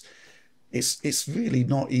it's really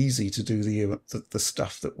not easy to do the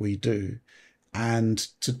stuff that we do, and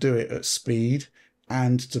to do it at speed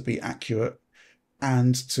and to be accurate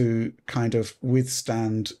and to kind of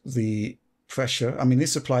withstand the pressure. I mean,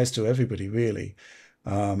 this applies to everybody really,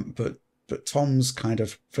 but Tom's kind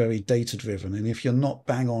of very data driven, and if you're not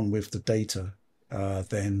bang on with the data,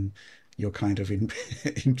 then you're kind of in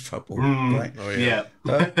trouble, right? Oh yeah,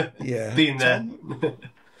 yeah. Been there. Tom,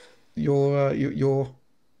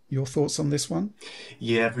 your thoughts on this one?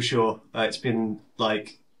 Yeah, for sure. It's been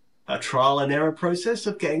like a trial and error process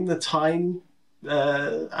of getting the time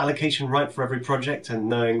allocation right for every project and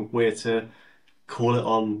knowing where to call it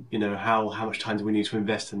on, how much time do we need to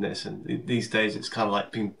invest in this. And these days it's kind of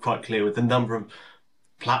like being quite clear with the number of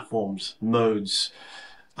platforms, modes,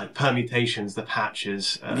 like permutations, the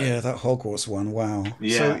patches. That Hogwarts one, wow.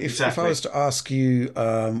 Yeah, so if I was to ask you,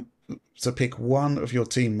 to pick one of your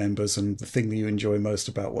team members and the thing that you enjoy most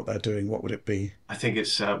about what they're doing, what would it be? I think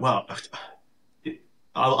it's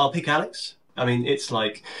I'll pick Alex. I mean, it's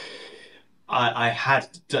like I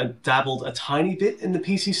had dabbled a tiny bit in the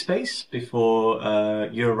PC space before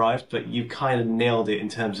you arrived, but you kind of nailed it in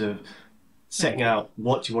terms of setting out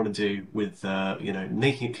what you want to do with,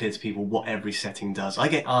 making it clear to people what every setting does. I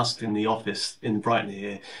get asked in the office in Brighton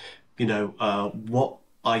here, what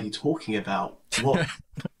are you talking about? What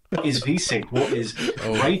is VSync? What is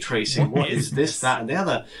ray tracing? What is this, that, and the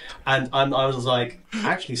other? And I was like,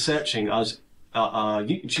 actually searching. I was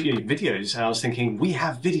YouTube videos, and I was thinking, we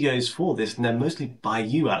have videos for this, and they're mostly by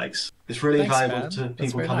you, Alex. It's really valuable to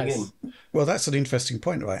people coming in. Well, that's an interesting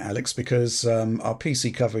point, right, Alex? Because our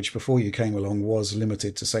PC coverage before you came along was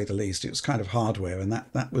limited, to say the least. It was kind of hardware, and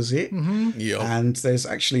that was it. Yep. And there's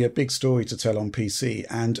actually a big story to tell on PC.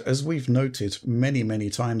 And as we've noted many, many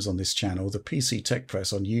times on this channel, the PC Tech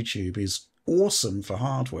Press on YouTube is awesome for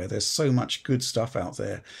hardware. There's so much good stuff out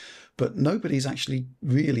there. But nobody's actually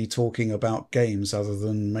really talking about games other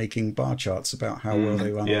than making bar charts about how well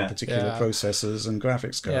they run on particular processors and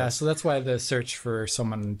graphics cards. Yeah, so that's why the search for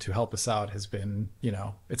someone to help us out has been,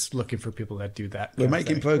 it's looking for people that do that. We're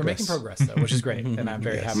making progress. We're making progress, though, which is great, and I'm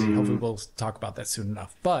very happy. Hopefully we'll talk about that soon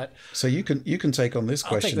enough. But so you can take on this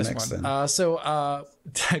question next then.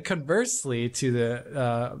 Conversely to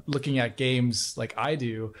the looking at games like I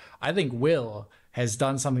do, I think Will has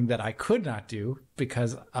done something that I could not do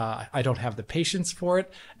because I don't have the patience for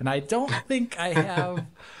it. And I don't think I have,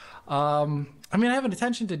 I have an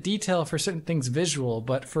attention to detail for certain things visual,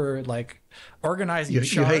 but for like organizing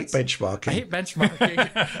you hate benchmarking. I hate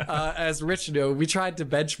benchmarking. As Rich we tried to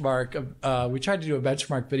benchmark, we tried to do a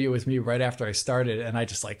benchmark video with me right after I started, and I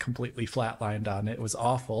just like completely flatlined on it. It was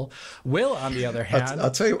awful. Will, on the other hand, I'll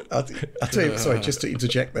tell you, sorry, just to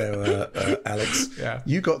interject there, Alex,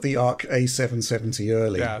 you got the ARC A770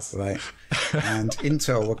 early, right? And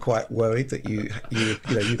Intel were quite worried that you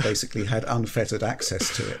basically had unfettered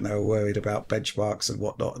access to it, and they were worried about benchmarks and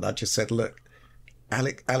whatnot. And I just said, look,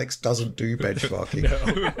 Alex doesn't do benchmarking.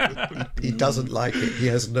 No. He doesn't like it. He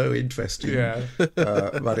has no interest in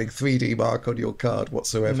running 3D Mark on your card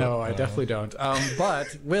whatsoever. No, I definitely don't.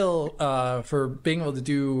 But Will, for being able to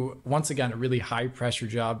do, once again, a really high pressure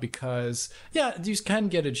job, because, you can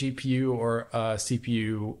get a GPU or a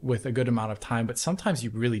CPU with a good amount of time, but sometimes you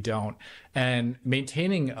really don't. And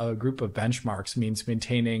maintaining a group of benchmarks means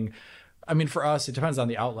maintaining, for us, it depends on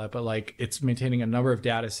the outlet, but like it's maintaining a number of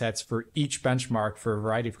data sets for each benchmark for a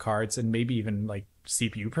variety of cards, and maybe even like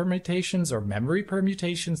CPU permutations or memory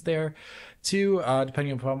permutations there too,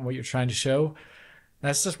 depending upon what you're trying to show.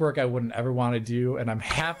 That's just work I wouldn't ever want to do, and I'm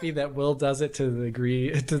happy that Will does it to the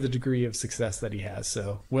degree of success that he has.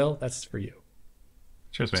 So, Will, that's for you.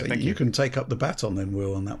 Cheers, mate. So Thank you. You can take up the baton then,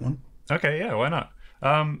 Will, on that one. Okay, yeah, why not?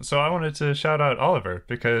 So I wanted to shout out Oliver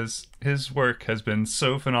because his work has been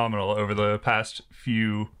so phenomenal over the past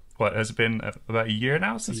few, has it been about a year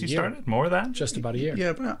now since he started? More than? Just about a year.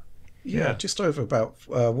 Yeah, just over about,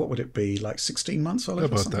 what would it be, like 16 months, Oliver?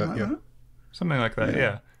 About something that, like that? Something like that,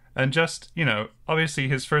 yeah. And just, obviously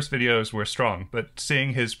his first videos were strong, but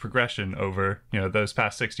seeing his progression over, those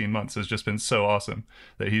past 16 months has just been so awesome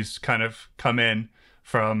that he's kind of come in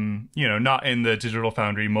from, not in the Digital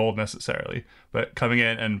Foundry mold necessarily, but coming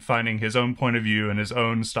in and finding his own point of view and his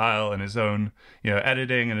own style and his own,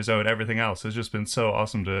 editing and his own everything else has just been so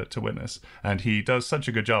awesome to witness. And he does such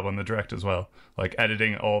a good job on the direct as well. Like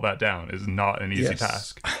editing all that down is not an easy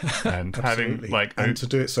task. And having and to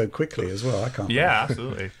do it so quickly as well, I can't. Yeah,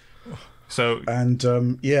 absolutely. So and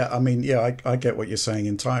I get what you're saying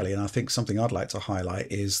entirely, and I think something I'd like to highlight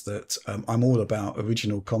is that I'm all about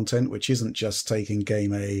original content, which isn't just taking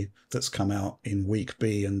game A that's come out in week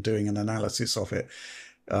B and doing an analysis of it.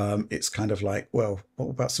 It's kind of like, well,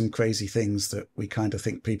 what about some crazy things that we kind of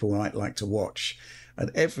think people might like to watch?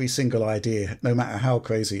 And every single idea, no matter how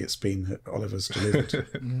crazy it's been, Oliver's delivered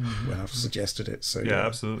when I've suggested it. So yeah,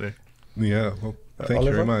 absolutely. Yeah, well, thank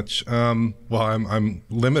you very much. Well, I'm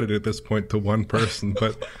limited at this point to one person,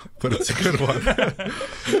 but it's a good one.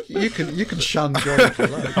 you can shun John if you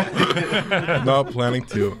like. Not planning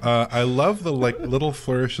to. I love the little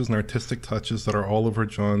flourishes and artistic touches that are all over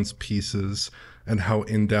John's pieces, and how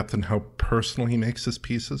in depth and how personal he makes his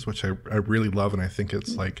pieces, which I really love, and I think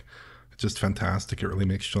it's just fantastic. It really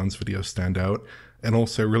makes John's videos stand out. And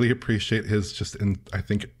also I really appreciate his I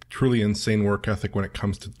think truly insane work ethic when it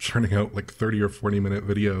comes to churning out 30 or 40 minute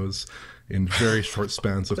videos in very short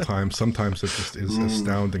spans of time. Sometimes it just is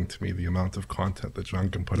astounding to me, the amount of content that John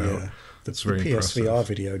can put out. That's very impressive. PSVR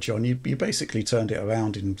video, John, you basically turned it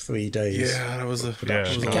around in 3 days. Yeah, that was a I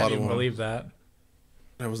can't even believe that.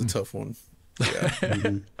 That was a tough one.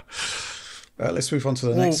 Yeah. Let's move on to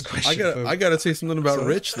the next question. I gotta say something about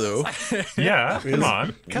Rich though. Yeah, come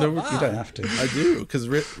on. You don't have to. I do, because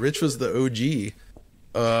Rich was the OG.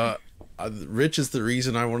 Rich is the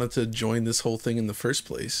reason I wanted to join this whole thing in the first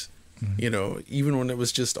place. You know, even when it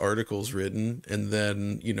was just articles written, and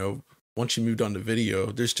then, you know, once you moved on to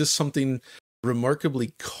video, there's just something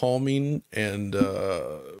remarkably calming and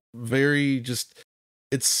very just,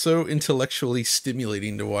 it's so intellectually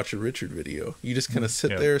stimulating to watch a Richard video. You just kind of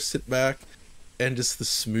sit there, sit back, and just the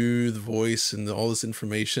smooth voice and all this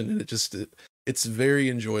information, and it's very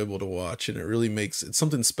enjoyable to watch, and it really makes it's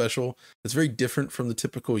something special. It's very different from the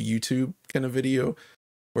typical YouTube kind of video,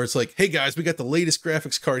 where it's like, hey guys, we got the latest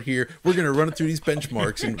graphics card here, we're gonna run it through these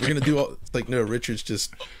benchmarks, and we're gonna do all. It's like, no, Richard's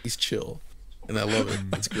just, he's chill, and I love it.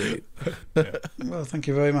 It's great. Well, thank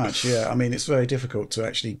you very much. Yeah, I mean, it's very difficult to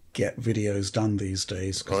actually get videos done these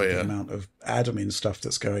days because of the amount of admin stuff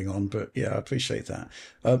that's going on. But yeah, I appreciate that.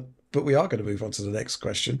 But we are going to move on to the next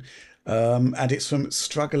question, and it's from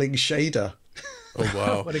Struggling Shader. Oh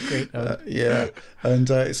wow, what a great yeah, and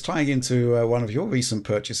it's tying into one of your recent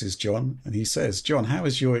purchases, John. And he says, John, how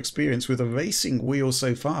is your experience with a racing wheel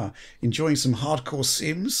so far? Enjoying some hardcore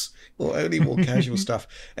sims or only more casual stuff?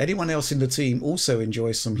 Anyone else in the team also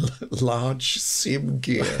enjoys some large sim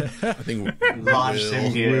gear? I think Large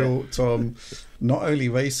sim gear. Will, Tom, not only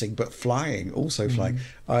racing but flying, also flying.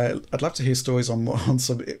 I'd love to hear stories on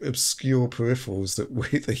some obscure peripherals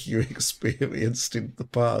that you experienced in the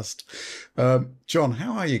past. John,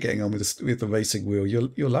 how are you getting on with the racing wheel?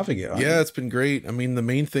 You're loving it, aren't you? Yeah, it's been great. I mean, the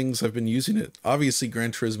main things I've been using it, obviously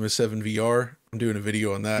Gran Turismo 7 VR. I'm doing a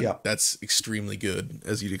video on that. Yeah. That's extremely good,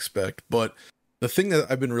 as you'd expect. But the thing that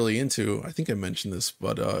I've been really into, I think I mentioned this,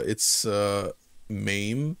 but it's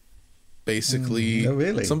MAME. Basically, oh,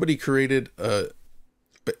 really? Somebody created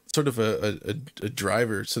sort of a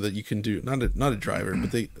driver so that you can do not a driver,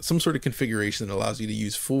 but some sort of configuration that allows you to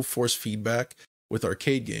use full force feedback with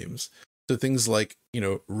arcade games. So things like, you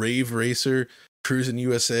know, Rave Racer, Cruisin'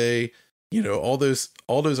 USA, you know, all those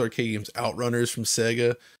arcade games, Outrunners from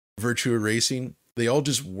Sega, Virtua Racing, they all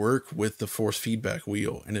just work with the force feedback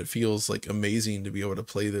wheel, and it feels like amazing to be able to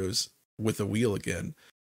play those with a wheel again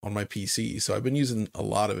on my PC. So I've been using a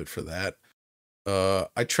lot of it for that.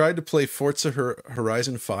 I tried to play Forza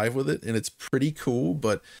Horizon 5 with it, and it's pretty cool,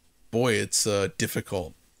 but boy, it's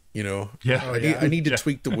difficult, you know. I need to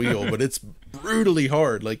tweak the wheel, but it's brutally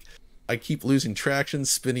hard. Like, I keep losing traction,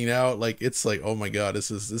 spinning out. Like, it's like, oh my god,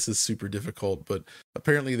 this is super difficult. But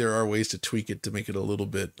apparently there are ways to tweak it to make it a little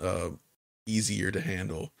bit easier to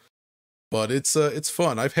handle. But it's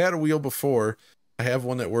fun. I've had a wheel before. I have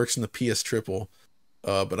one that works in the PS Triple.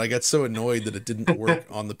 But I got so annoyed that it didn't work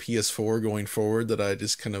on the PS4 going forward that I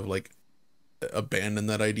just kind of like abandoned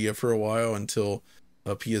that idea for a while until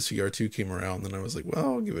PSVR 2 came around. Then I was like,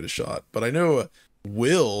 well, I'll give it a shot. But I know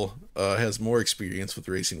Will has more experience with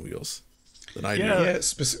racing wheels than I do. Yeah,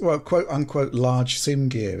 well, quote unquote large sim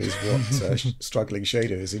gear is what Struggling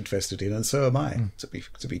Shader is interested in, and so am I,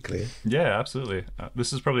 to be clear. Yeah, absolutely.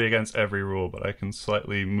 This is probably against every rule, but I can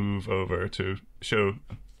slightly move over to show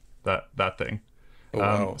that thing. Oh,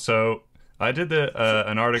 wow. So I did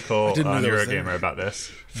an article on Eurogamer about this.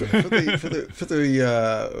 For the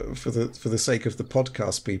sake of the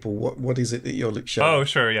podcast people, what is it that you're showing? Oh,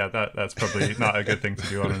 sure, yeah, that's probably not a good thing to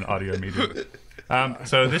do on an audio medium.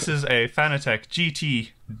 So this is a Fanatec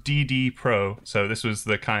GT DD Pro. So this was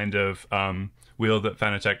the kind of wheel that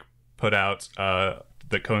Fanatec put out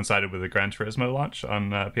that coincided with the Gran Turismo launch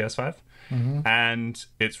on PS5. And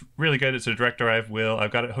it's really good. It's a direct drive wheel.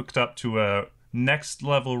 I've got it hooked up to a Next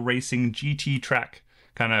Level Racing GT track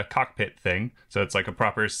kind of cockpit thing. So it's like a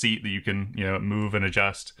proper seat that you can, you know, move and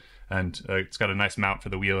adjust, and it's got a nice mount for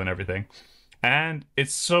the wheel and everything. And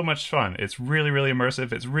it's so much fun. It's really, really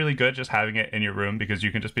immersive. It's really good just having it in your room, because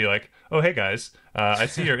you can just be like, oh, hey guys, I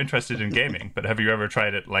see you're interested in gaming, but have you ever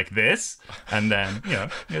tried it like this? And then, you know,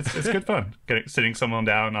 it's good fun. Sitting someone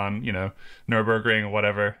down on, you know, Nürburgring or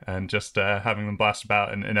whatever, and just having them blast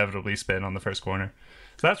about and inevitably spin on the first corner.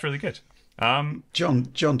 So that's really good. John,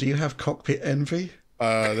 do you have cockpit envy?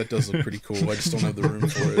 That does look pretty cool. I just don't have the room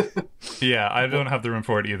for it. Yeah, I don't have the room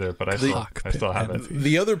for it either, but I still have it.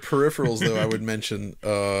 The other peripherals, though, I would mention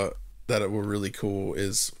that were really cool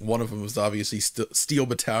is one of them was obviously Steel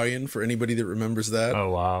Battalion, for anybody that remembers that. Oh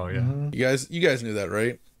wow, yeah. You guys knew that,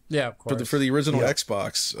 right? Yeah, of course. For the original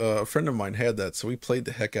Xbox, a friend of mine had that, so we played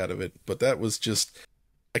the heck out of it. But that was just,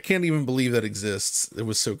 I can't even believe that exists. It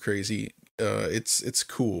was so crazy. It's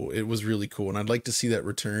cool. It was really cool, and I'd like to see that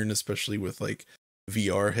return, especially with like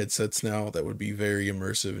VR headsets now. That would be very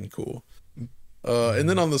immersive and cool. And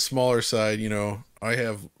then on the smaller side, I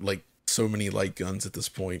have like so many light guns at this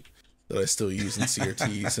point that I still use in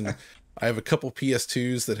CRTs, and I have a couple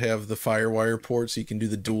PS2s that have the FireWire port, so you can do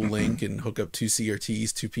the dual link and hook up 2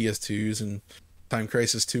 CRTs, 2 PS2s, and Time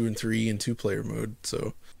Crisis 2 and 3 in 2-player mode.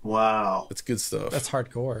 So wow, it's good stuff. That's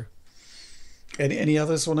hardcore. Any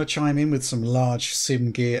others want to chime in with some large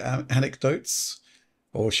sim gear anecdotes?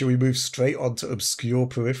 Or should we move straight on to obscure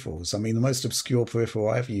peripherals? I mean, the most obscure peripheral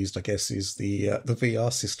I've used, I guess, is the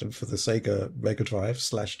VR system for the Sega Mega Drive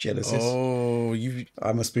 / Genesis. Oh,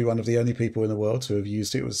 I must be one of the only people in the world to have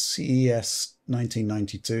used it. It was CES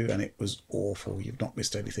 1992, and it was awful. You've not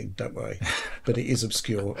missed anything, don't worry. But it is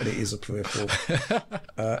obscure, and it is a peripheral.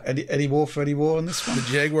 Any more on this one? The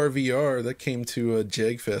Jaguar VR, that came to a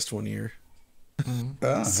JagFest one year.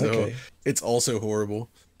 So okay. It's also horrible,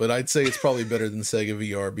 but I'd say it's probably better than Sega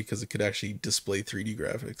VR because it could actually display 3D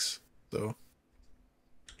graphics. So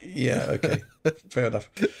yeah, okay, fair enough.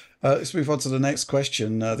 Let's move on to the next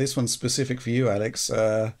question. This one's specific for you, Alex.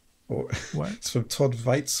 What? It's from Todd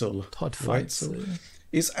Weitzel. Todd Weitzel.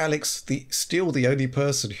 Is Alex still the only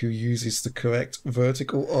person who uses the correct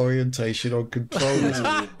vertical orientation on controllers?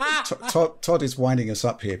 Todd is winding us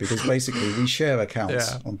up here because basically we share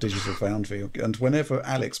accounts on Digital Foundry, and whenever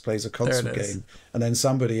Alex plays a console game and then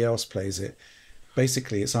somebody else plays it,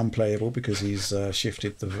 basically it's unplayable because he's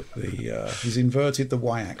shifted he's inverted the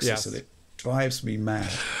y-axis, and it drives me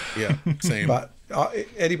mad. Yeah, same. But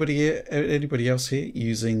anybody else here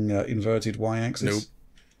using inverted y-axis? Nope.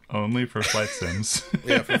 Only for flight sims.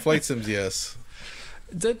 Yeah, for flight sims, yes.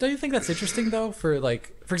 Don't you think that's interesting though? For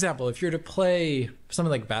example, if you're to play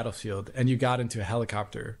something like Battlefield and you got into a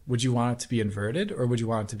helicopter, would you want it to be inverted or would you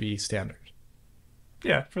want it to be standard?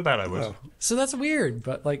 Yeah, for that I would. Oh. So that's weird,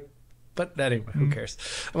 but anyway, who cares?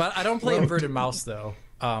 Well, I don't play inverted mouse though.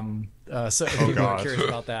 So if people are curious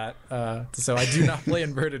about that, so I do not play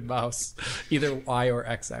inverted mouse, either Y or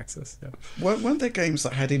X axis. Yeah. Weren't there games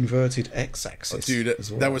that had inverted X axis? Dude,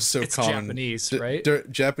 as well? that was so It's common. Japanese, right?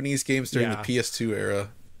 Japanese games during the PS2 era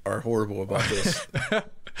are horrible about this.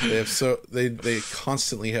 They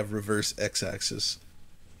constantly have reverse X axis.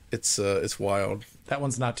 It's wild. That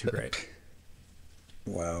one's not too great.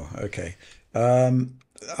 Wow. Okay. I'm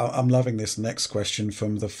loving this next question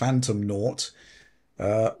from the Phantom Naught.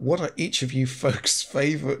 What are each of you folks'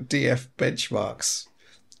 favourite DF benchmarks?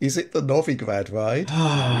 Is it the Novigrad ride,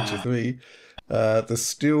 Witcher 3, the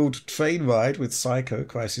Stilled Train ride with Psycho,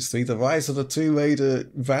 Crisis 3, the Rise of the Tomb Raider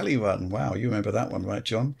Valley Run? Wow, you remember that one, right,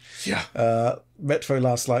 John? Yeah. Metro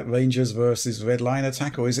Last Light Rangers versus Red Line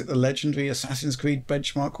Attack, or is it the legendary Assassin's Creed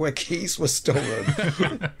benchmark where keys were stolen?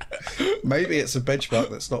 Maybe it's a benchmark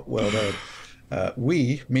that's not well known.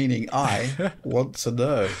 We, meaning I, want to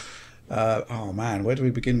know. Oh man, where do we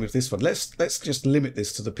begin with this one? Let's just limit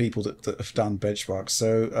this to the people that have done benchmarks.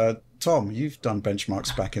 So, Tom, you've done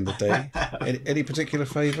benchmarks back in the day. Any particular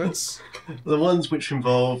favourites? The ones which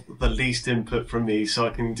involve the least input from me, so I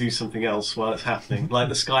can do something else while it's happening, like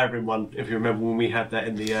the Skyrim one. If you remember when we had that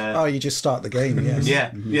in the. Oh, you just start the game, yes.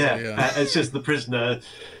 Yeah. It's just the prisoner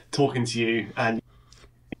talking to you and.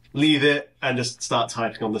 Leave it and just start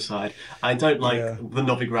typing on the side. I don't like the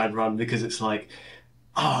Novigrad run because it's like.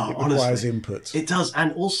 Oh, it requires input. It does,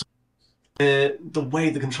 and also the way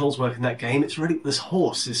the controls work in that game, it's really, this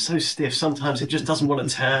horse is so stiff. Sometimes it just doesn't want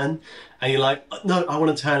to turn, and you're like, no, I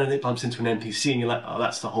want to turn, and it bumps into an NPC, and you're like, oh,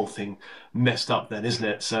 that's the whole thing messed up then, isn't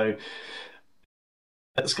it? So,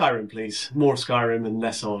 Skyrim, please. More Skyrim and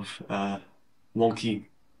less of wonky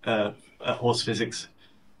horse physics.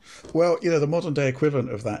 Well, the modern day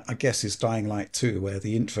equivalent of that, I guess, is Dying Light 2, where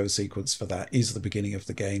the intro sequence for that is the beginning of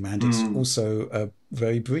the game, and it's also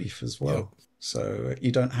very brief as well. Yep. So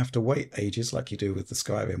you don't have to wait ages like you do with the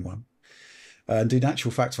Skyrim one. And in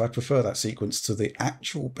actual fact, I prefer that sequence to the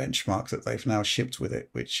actual benchmark that they've now shipped with it,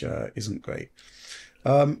 which isn't great.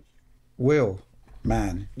 Will,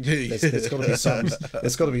 man, there's got to be some.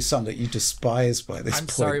 There's got to be some that you despise by this point. I'm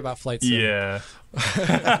sorry about Flight Sim. Yeah.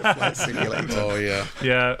 Flight Simulator. Oh yeah.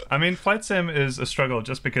 Yeah. I mean, Flight Sim is a struggle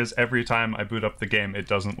just because every time I boot up the game, it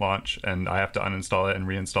doesn't launch, and I have to uninstall it and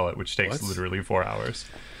reinstall it, which takes literally 4 hours.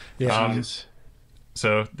 Yeah.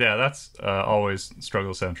 So yeah, that's always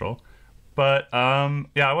struggle central. But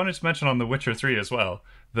yeah, I wanted to mention on The Witcher 3 as well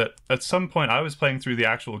that at some point I was playing through the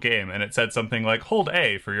actual game and it said something like, hold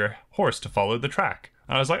A for your horse to follow the track.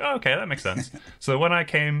 And I was like, oh, okay, that makes sense. So when I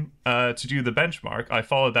came to do the benchmark, I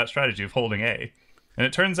followed that strategy of holding A. And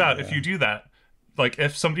it turns out if you do that, like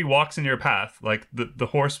if somebody walks in your path, like the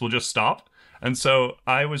horse will just stop. And so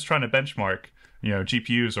I was trying to benchmark,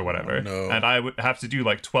 GPUs or whatever. Oh, no. And I would have to do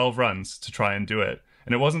like 12 runs to try and do it.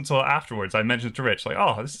 And it wasn't until afterwards I mentioned to Rich, like,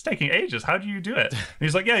 oh, this is taking ages. How do you do it? And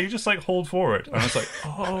he's like, yeah, you just like hold forward. And I was like,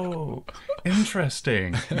 oh,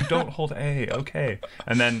 interesting. You don't hold A. Okay.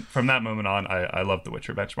 And then from that moment on, I loved the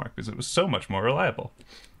Witcher benchmark because it was so much more reliable.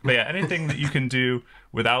 But yeah, anything that you can do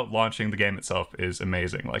without launching the game itself is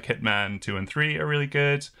amazing. Like Hitman 2 and 3 are really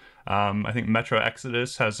good. I think Metro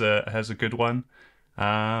Exodus has a good one.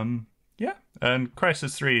 Yeah, and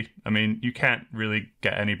Crysis 3, I mean, you can't really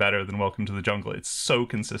get any better than Welcome to the Jungle. It's so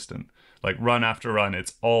consistent. Like, run after run,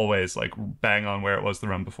 it's always, like, bang on where it was the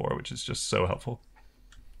run before, which is just so helpful.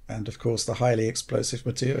 And, of course, the highly explosive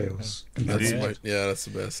materials. That's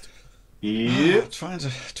the best. Yeah, trying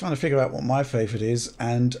to figure out what my favorite is,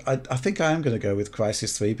 and I think I am going to go with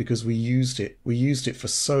Crysis 3 because we used it for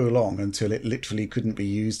so long until it literally couldn't be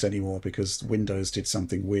used anymore because Windows did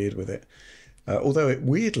something weird with it. Although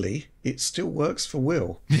it still works for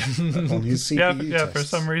Will on his CPU yeah, tests. for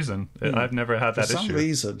some reason. I've never had that issue. For some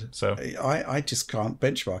reason, so I just can't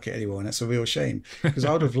benchmark it anymore, and it's a real shame because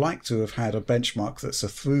I would have liked to have had a benchmark that's a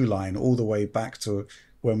through line all the way back to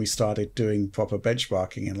when we started doing proper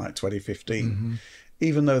benchmarking in like 2015. Mm-hmm.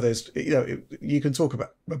 Even though there's, you can talk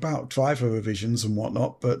about driver revisions and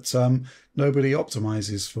whatnot, but nobody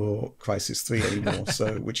optimizes for Crysis 3 anymore.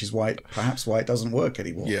 So, which is perhaps why it doesn't work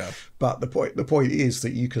anymore. Yeah. But the point is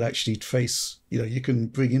that you could actually trace, you can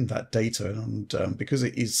bring in that data, and because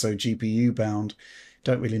it is so GPU bound,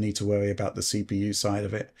 don't really need to worry about the CPU side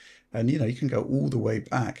of it. And, you can go all the way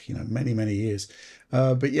back, many, many years.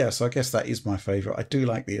 But yeah, so I guess that is my favorite. I do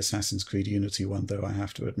like the Assassin's Creed Unity one, though, I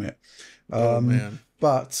have to admit. Oh, man.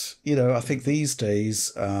 But, I think these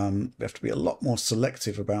days we have to be a lot more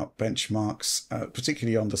selective about benchmarks,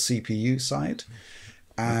 particularly on the CPU side.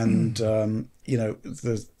 And,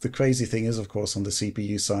 the crazy thing is, of course, on the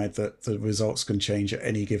CPU side that the results can change at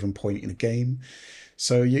any given point in a game.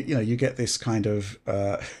 So, you get this kind of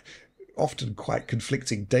often quite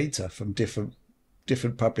conflicting data from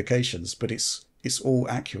different publications, but it's all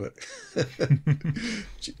accurate.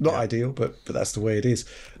 Not ideal, but that's the way it is.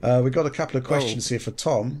 We've got a couple of questions here for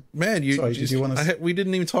Tom. Man, did you want to? We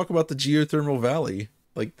didn't even talk about the geothermal valley.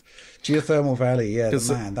 Like geothermal valley, yeah,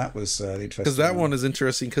 man, that was interesting. Because that one is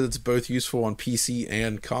interesting because it's both useful on PC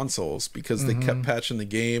and consoles because they kept patching the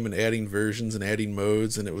game and adding versions and adding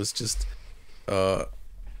modes, and it was just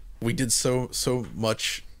we did so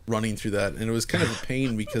much running through that, and it was kind of a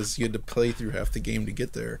pain because you had to play through half the game to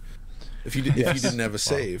get there. If you didn't have a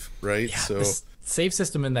save, right? Yeah, so the save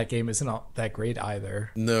system in that game isn't all that great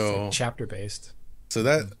either. No, it's like chapter based. So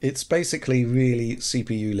that it's basically really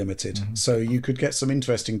CPU limited. Mm-hmm. So you could get some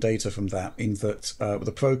interesting data from that. In that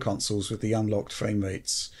the Pro consoles with the unlocked frame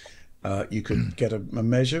rates, you could get a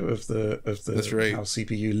measure of the That's right. how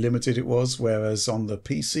CPU limited it was. Whereas on the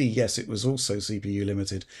PC, yes, it was also CPU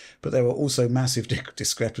limited, but there were also massive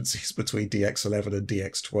discrepancies between DX11 and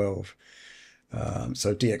DX12.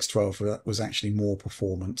 So DX12 was actually more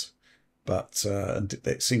performant, but and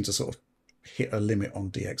it seemed to sort of hit a limit on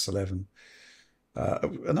DX11.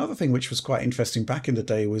 Another thing which was quite interesting back in the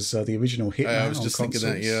day was the original Hitman. I was just thinking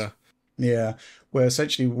that, yeah, where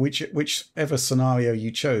essentially whichever scenario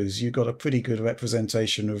you chose, you got a pretty good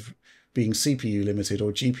representation of being CPU limited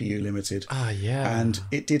or GPU limited. Yeah, and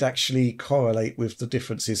it did actually correlate with the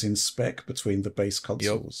differences in spec between the base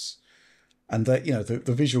consoles. Yep. And that,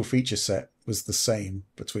 the visual feature set was the same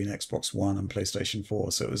between Xbox One and PlayStation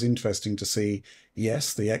 4. So it was interesting to see,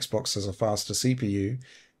 yes, the Xbox has a faster CPU,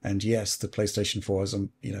 and yes, the PlayStation 4 has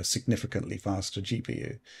a significantly faster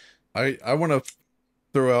GPU. I want to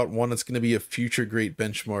throw out one that's going to be a future great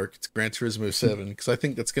benchmark. It's Gran Turismo 7, because I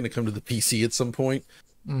think that's going to come to the PC at some point.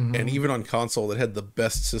 Mm-hmm. And even on console, that had the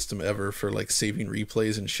best system ever for like saving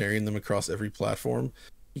replays and sharing them across every platform.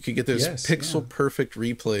 You could get those pixel perfect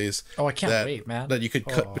replays. Oh, I can't wait, man. That you could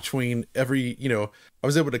cut between every, I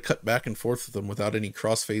was able to cut back and forth with them without any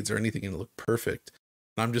crossfades or anything, and it looked perfect.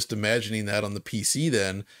 And I'm just imagining that on the PC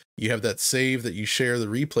then. You have that save that you share the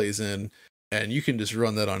replays in, and you can just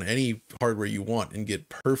run that on any hardware you want and get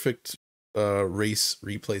perfect race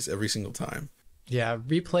replays every single time. Yeah,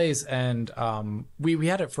 replays, and we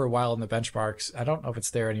had it for a while in the benchmarks. I don't know if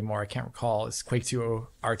it's there anymore. I can't recall. It's Quake 2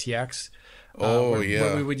 RTX.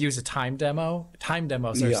 Where we would use a time demo. Time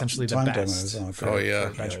demos are essentially the best. For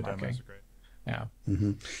benchmarking. Yeah.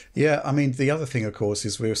 Mm-hmm. Yeah, I mean, the other thing, of course,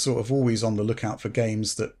 is we're sort of always on the lookout for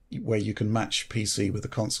games where you can match PC with the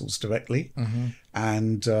consoles directly,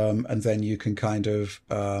 and then you can kind of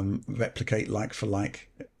replicate like for like.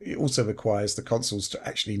 It also requires the consoles to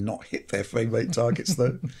actually not hit their frame rate targets,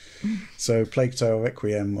 though. So Plague Tale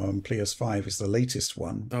Requiem on PS5 is the latest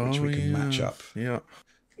one, which we can match up. Yeah.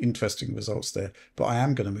 interesting results there. But I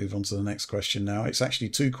am going to move on to the next question now. It's actually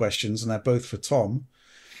 2 questions, and they're both for Tom.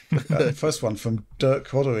 First one from Dirk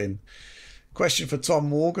Hodderin. Question for Tom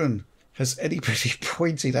Morgan. Has anybody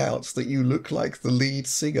pointed out that you look like the lead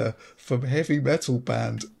singer from heavy metal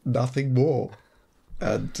band Nothing More?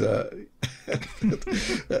 And I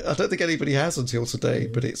don't think anybody has until today,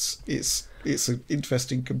 but it's an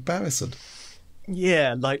interesting comparison.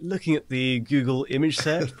 Yeah, like looking at the Google image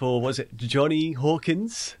set for, was it Johnny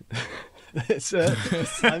Hawkins?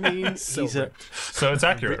 I mean, so it's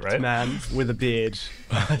accurate, right? Man with a beard.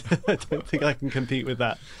 I don't think I can compete with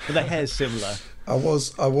that. But the hair's similar. I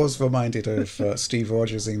was reminded of Steve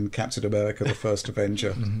Rogers in Captain America: The First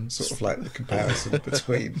Avenger, sort of like the comparison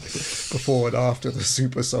between before and after the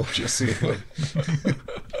super soldier serum.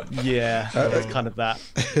 Yeah, it's kind of that.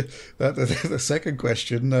 The second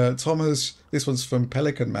question, Tom has, this one's from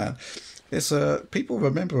Pelican Man. It's people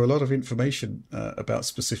remember a lot of information about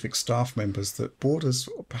specific staff members that borders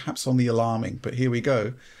perhaps on the alarming, but here we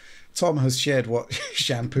go. Tom has shared what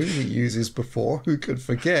shampoo he uses before. Who could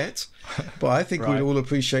forget? But I think we'd all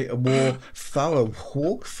appreciate a more thorough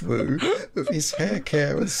walkthrough of his hair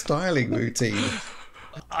care and styling routine.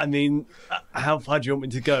 I mean, how far do you want me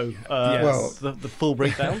to go? Well, the full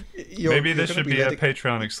breakdown? Maybe this should be a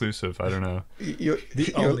Patreon exclusive. I don't know. You're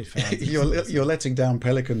letting down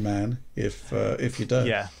Pelican Man if you don't.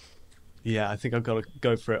 Yeah, I think I've got to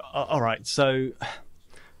go for it. All right, so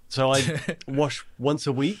I wash once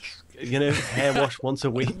a week, hair wash once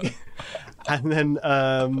a week, and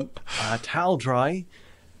then towel dry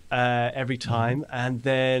every time, and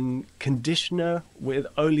then conditioner with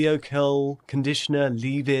oleocal conditioner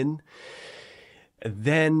leave-in.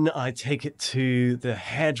 Then I take it to the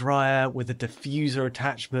hairdryer with a diffuser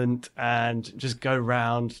attachment and just go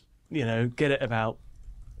round, get it about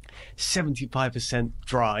 75%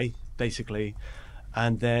 dry, basically.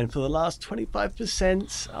 And then for the last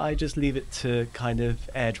 25%, I just leave it to kind of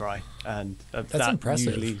air dry, and that's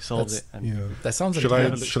impressive. Usually solves it. And that sounds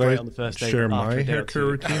like should I share my hair care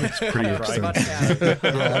routine? It's pretty extensive.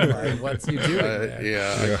 What's he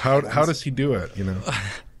doing? How does he do it?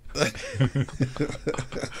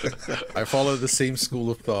 I follow the same school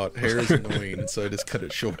of thought. Hair is annoying, so I just cut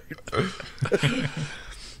it short.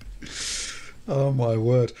 Oh my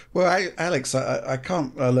word. Well, Alex, I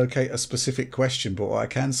can't locate a specific question, but what I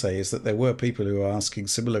can say is that there were people who were asking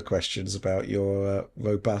similar questions about your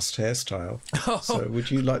robust hairstyle. So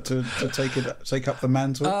would you like to take up the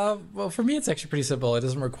mantle? Well, for me, it's actually pretty simple. It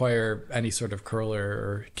doesn't require any sort of curler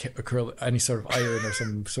or any sort of iron or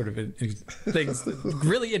some sort of things,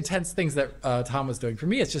 really intense things that Tom was doing. For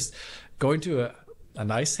me, it's just going to a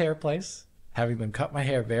nice hair place, having them cut my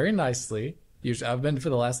hair very nicely. Usually, I've been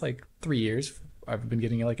for the last 3 years. I've been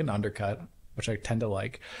getting an undercut, which I tend to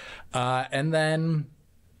like. And then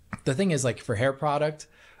the thing is, for hair product,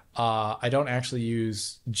 I don't actually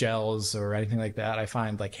use gels or anything like that. I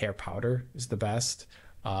find hair powder is the best,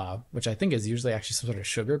 which I think is usually actually some sort of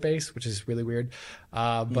sugar base, which is really weird.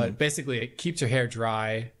 But basically, it keeps your hair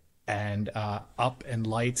dry and up and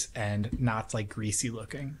light and not greasy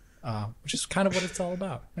looking, which is kind of what it's all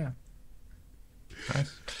about. Yeah.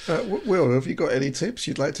 Nice. Will, have you got any tips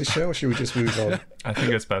you'd like to share, or should we just move on? I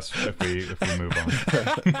think it's best if we move on.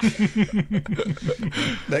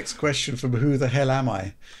 Next question from Who the Hell Am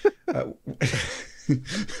I?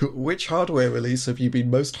 Which hardware release have you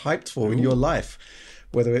been most hyped for in your life?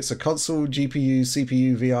 Whether it's a console, GPU,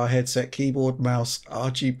 CPU, VR headset, keyboard, mouse,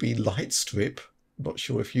 RGB light strip. Not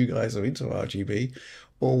sure if you guys are into RGB.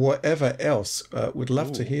 Or whatever else. Would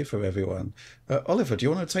love to hear from everyone. Oliver, do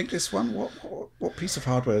you want to take this one? What piece of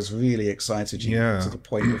hardware has really excited you to the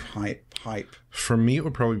point of hype? For me, it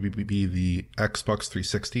would probably be the Xbox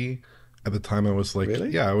 360. At the time, I was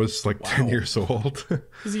really? I was 10 years old.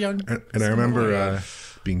 He's young. and I remember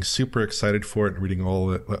being super excited for it and reading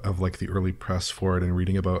all of the early press for it and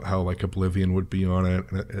reading about how Oblivion would be on it.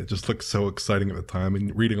 And it just looked so exciting at the time,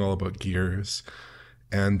 and reading all about Gears.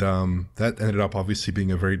 And that ended up obviously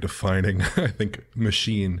being a very defining, I think,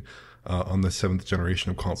 machine on the 7th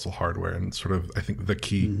generation of console hardware, and sort of, I think, the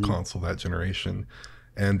key console that generation.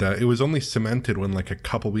 And it was only cemented when, a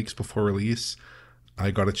couple weeks before release,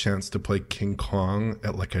 I got a chance to play King Kong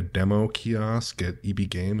at a demo kiosk at EB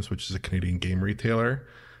Games, which is a Canadian game retailer.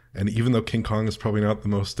 And even though King Kong is probably not the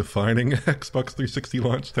most defining Xbox 360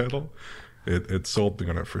 launch title, it sold me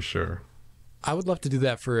on it for sure. I would love to do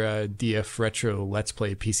that for a DF Retro Let's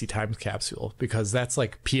Play PC Time Capsule, because that's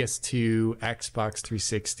PS2, Xbox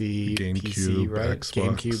 360, GameCube, PC, right?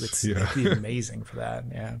 Xbox, GameCube. It'd be amazing for that.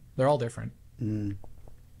 Yeah, they're all different.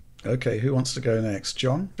 Okay, who wants to go next?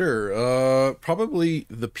 John? Sure. Probably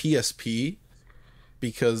the PSP.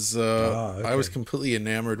 because okay. I was completely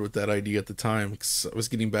enamored with that idea at the time, because I was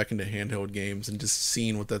getting back into handheld games and just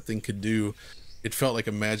seeing what that thing could do. It felt like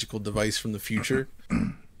a magical device from the future.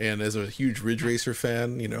 And as a huge Ridge Racer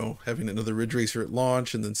fan, you know, having another Ridge Racer at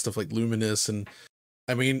launch and then stuff like Luminous. And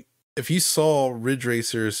I mean, if you saw Ridge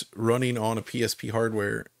Racers running on a PSP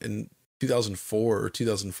hardware in 2004 or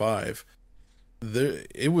 2005,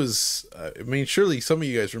 it was, I mean, surely some of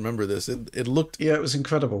you guys remember this. It looked... Yeah, it was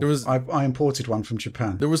incredible. I imported one from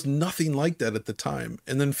Japan. There was nothing like that at the time.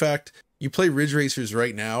 And in fact, you play Ridge Racers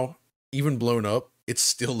right now, even blown up, it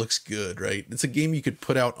still looks good, right? It's a game you could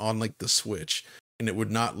put out on like the Switch and it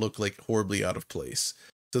would not look like horribly out of place.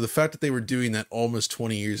 So the fact that they were doing that almost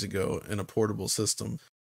 20 years ago in a portable system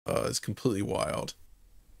is completely wild.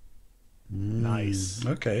 Nice.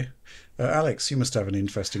 Okay. Alex, you must have an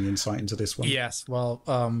interesting insight into this one. Yes. Well,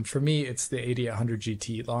 for me, it's the 8800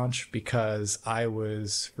 GT launch, because I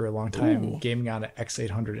was for a long time gaming on an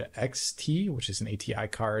X800 XT, which is an ATI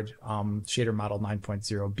card, shader model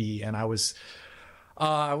 9.0B, and I was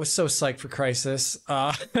so psyched for Crysis.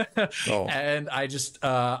 And I just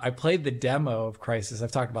I played the demo of Crysis.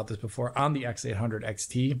 I've talked about this before on the X800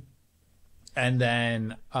 XT. And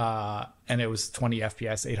then and it was 20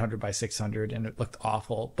 FPS, 800 by 600, and it looked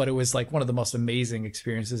awful, but it was like one of the most amazing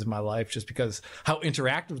experiences of my life, just because how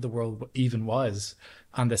interactive the world even was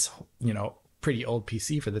on this, you know, pretty old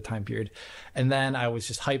PC for the time period. And then I was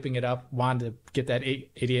just hyping it up, wanted to get that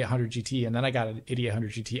 8800 GT, and then I got an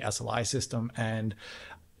 8800 GT SLI system, and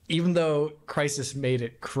even though Crysis made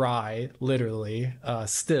it cry, literally,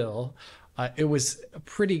 still, it was a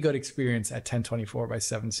pretty good experience at 1024 by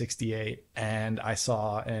 768, and I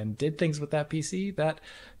saw and did things with that PC that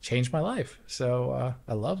changed my life. So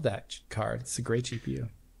I love that card. It's a great GPU.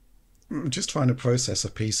 I'm just trying to process a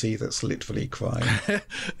PC that's literally crying.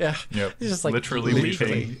 Yeah, yep. It's just like literally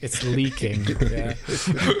leaking. It's leaking. Yeah.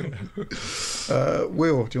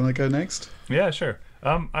 Will, do you want to go next? Yeah, sure.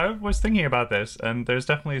 I was thinking about this, and there's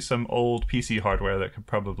definitely some old PC hardware that could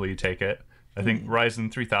probably take it. I think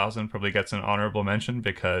Ryzen 3000 probably gets an honorable mention,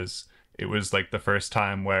 because it was like the first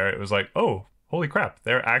time where it was like, oh, holy crap,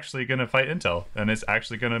 they're actually going to fight Intel, and it's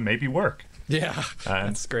actually going to maybe work. Yeah, and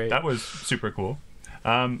that's great. That was super cool.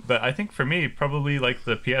 But I think for me, probably like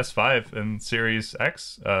the PS5 and Series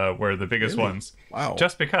X were the biggest ones. Wow.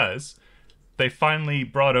 Just because they finally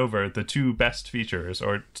brought over the two best features,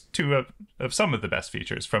 or two of some of the best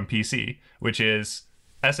features from PC, which is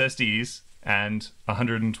SSDs and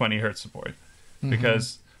 120 hertz support.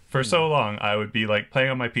 Because for so long I would be like playing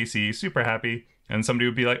on my PC, super happy, and somebody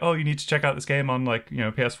would be like, oh, you need to check out this game on, like, you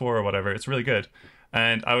know, PS4 or whatever, it's really good.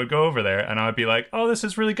 And I would go over there and I would be like, oh, this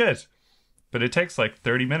is really good, but it takes like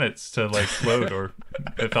 30 minutes to like load, or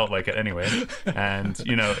it felt like it anyway. And,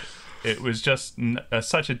 you know, it was just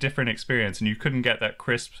such a different experience, and you couldn't get that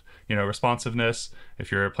crisp, you know, responsiveness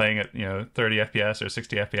if you're playing at, you know, 30 FPS or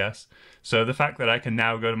 60 FPS. So the fact that I can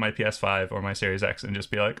now go to my PS5 or my Series X and just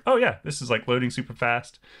be like, oh yeah, this is like loading super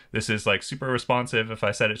fast, this is like super responsive if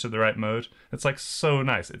I set it to the right mode, it's like so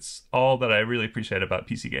nice. It's all that I really appreciate about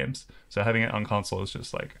PC games. So having it on console is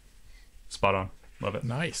just like spot on. Love it.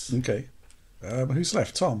 Nice. Okay. Who's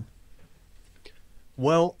left? Tom?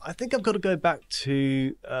 Well, I think I've got to go back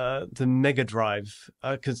to the Mega Drive,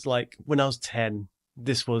 because like when I was 10,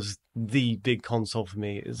 this was the big console for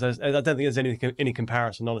me. I don't think there's any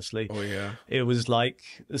comparison, honestly. Oh yeah. It was like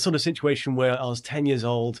the sort of situation where I was 10 years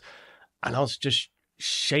old and I was just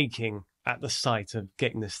shaking at the sight of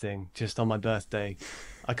getting this thing just on my birthday.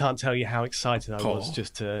 I can't tell you how excited I was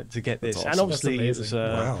just to get this. Awesome. And obviously it was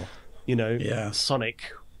you know,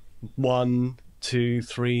 Sonic 1, 2,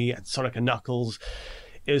 3, and Sonic and Knuckles.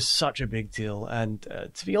 It was such a big deal, and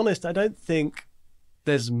to be honest, I don't think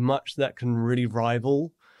there's much that can really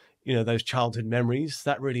rival, you know, those childhood memories.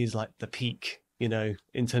 That really is like the peak, you know,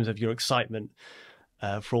 in terms of your excitement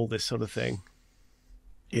for all this sort of thing.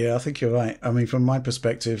 Yeah, I think you're right. I mean, from my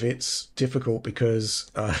perspective, it's difficult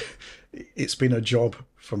because it's been a job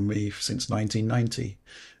for me since 1990.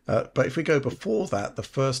 But if we go before that, the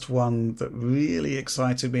first one that really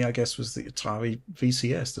excited me, I guess, was the Atari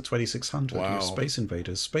VCS, the 2600. Wow. Space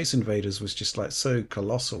Invaders. Space Invaders was just like so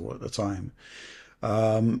colossal at the time.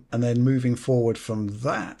 And then moving forward from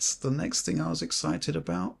that, the next thing I was excited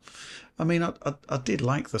about, I mean, I did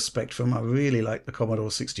like the Spectrum. I really liked the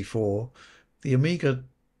Commodore 64. The Amiga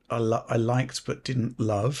I liked but didn't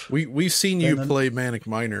love. We've seen you play Manic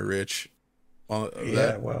Miner, Rich.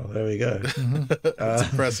 Yeah, well, there we go.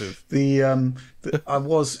 It's impressive.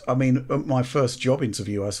 I mean, at my first job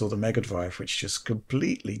interview, I saw the Mega Drive, which just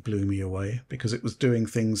completely blew me away because it was doing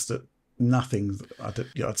things that nothing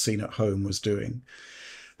I'd seen at home was doing.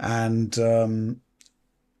 And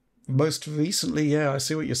Most recently, yeah, I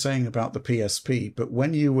see what you're saying about the PSP, but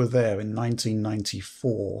when you were there in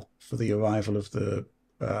 1994 for the arrival of the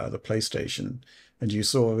PlayStation and you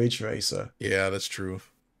saw Ridge Racer, Yeah, that's true.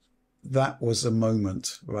 that was a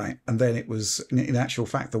moment, right? And then it was, in actual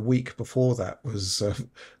fact, the week before that was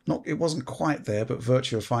not. It wasn't quite there, but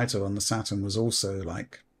Virtua Fighter on the Saturn was also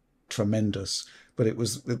like tremendous. But it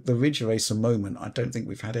was the Ridge Racer moment. I don't think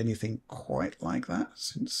we've had anything quite like that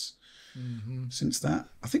since that.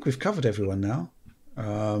 I think we've covered everyone now.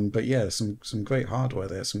 But yeah, some great hardware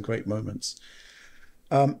there, some great moments.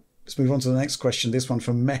 Let's move on to the next question. This one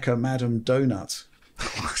from Mecha Madam Donut.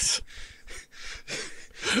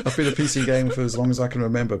 I've been a PC gamer for as long as I can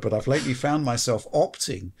remember, but I've lately found myself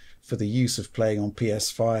opting for the use of playing on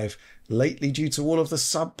PS5, lately due to all of the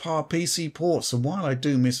subpar PC ports. And while I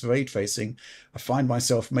do miss ray tracing, I find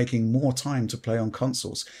myself making more time to play on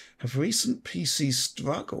consoles. Have recent PC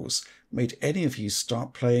struggles made any of you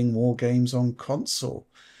start playing more games on console?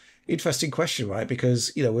 Interesting question, right?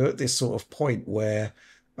 Because, we're at this sort of point where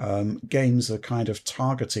games are kind of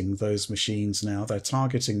targeting those machines now. They're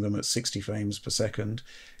targeting them at 60 frames per second.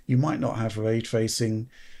 You might not have ray tracing.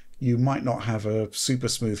 You might not have a super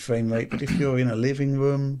smooth frame rate, but if you're in a living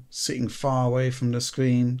room, sitting far away from the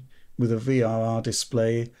screen with a VRR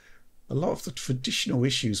display, a lot of the traditional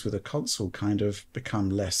issues with a console kind of become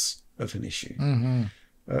less of an issue.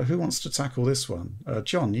 Who wants to tackle this one?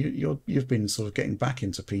 John, you've been sort of getting back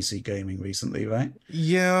into PC gaming recently, right?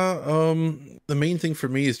 Yeah, the main thing for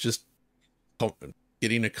me is just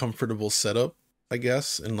getting a comfortable setup, I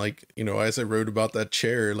guess. And as I wrote about that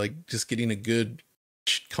chair, just getting a good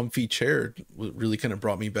comfy chair really kind of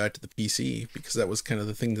brought me back to the PC, because that was kind of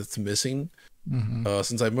the thing that's missing.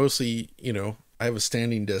 Since I mostly, I have a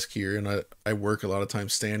standing desk here and I work a lot of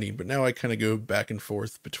times standing, but now I kind of go back and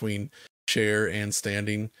forth between chair and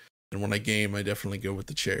standing, and when I game I definitely go with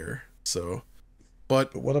the chair.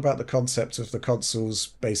 But what about the concept of the consoles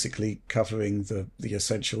basically covering the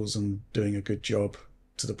essentials and doing a good job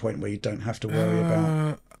to the point where you don't have to worry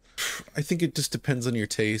about? I think it just depends on your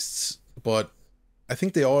tastes, but I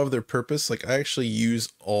think they all have their purpose. I actually use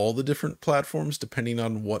all the different platforms depending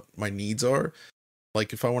on what my needs are.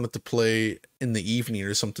 If I wanted to play in the evening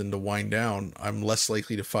or something to wind down, I'm less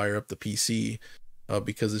likely to fire up the PC,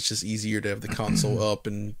 because it's just easier to have the console up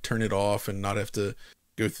and turn it off and not have to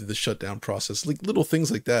go through the shutdown process. Little things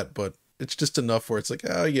like that, but it's just enough where it's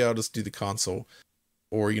oh yeah, I'll just do the console.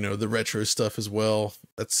 Or, the retro stuff as well.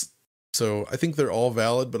 So I think they're all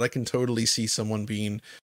valid, but I can totally see someone being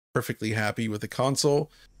perfectly happy with the console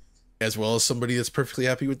as well as somebody that's perfectly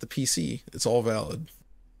happy with the PC. It's all valid.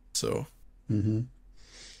 So.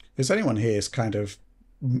 Is anyone here is kind of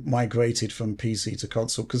migrated from PC to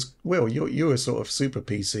console? Because Will, you were sort of super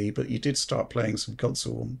PC, but you did start playing some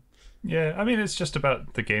console. Yeah, I mean, it's just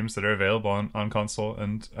about the games that are available on console,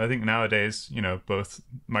 and I think nowadays, both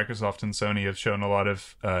Microsoft and Sony have shown a lot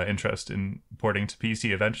of interest in porting to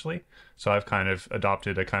PC eventually. So I've kind of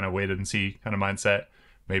adopted a kind of wait and see kind of mindset.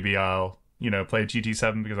 Maybe I'll play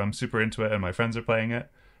GT7 because I'm super into it and my friends are playing it.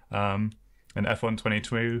 And F1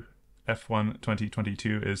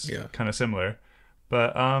 2022 is kind of similar.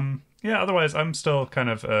 But otherwise, I'm still kind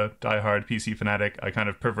of a diehard PC fanatic. I kind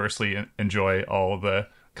of perversely enjoy all the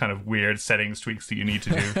kind of weird settings tweaks that you need to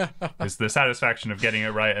do. Is the satisfaction of getting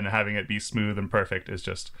it right and having it be smooth and perfect is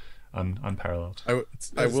just unparalleled.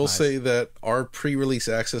 I will say that our pre-release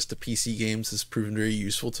access to PC games has proven very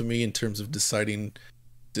useful to me in terms of deciding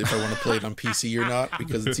if I want to play it on PC or not,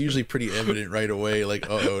 because it's usually pretty evident right away.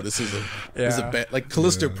 This is a bad,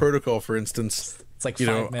 Callisto Protocol, for instance. It's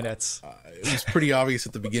 5 minutes. It was pretty obvious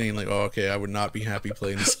at the beginning, okay, I would not be happy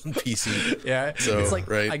playing this on PC. Yeah, so it's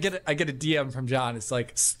right. I get a DM from John. It's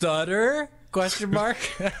stutter ? I'm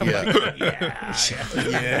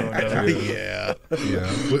Yeah.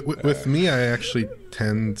 With me, I actually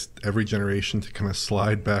tend every generation to kind of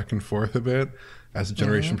slide back and forth a bit. As the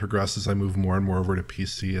generation progresses, I move more and more over to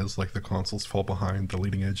PC as the consoles fall behind the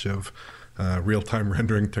leading edge of real-time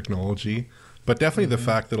rendering technology. But definitely the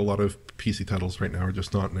fact that a lot of PC titles right now are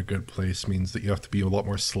just not in a good place means that you have to be a lot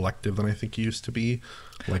more selective than I think you used to be.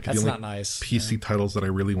 That's the only not nice. PC titles that I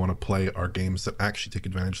really want to play are games that actually take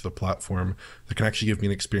advantage of the platform, that can actually give me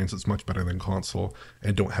an experience that's much better than console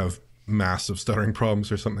and don't have massive stuttering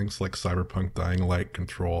problems or something. So Cyberpunk, Dying Light,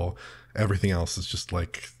 Control, everything else is just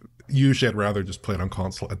usually I'd rather just play it on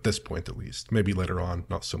console at this point, at least. Maybe later on,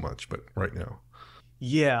 not so much, but right now.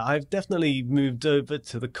 Yeah, I've definitely moved over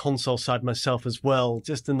to the console side myself as well,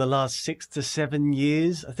 just in the last 6 to 7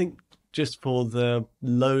 years. I think just for the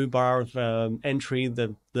low bar of entry,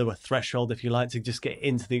 the threshold, if you like, to just get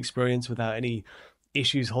into the experience without any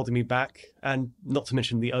issues holding me back, and not to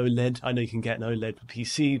mention the OLED. I know you can get an OLED for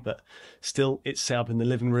PC, but still, it's set up in the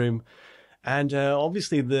living room. And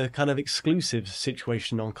obviously, the kind of exclusive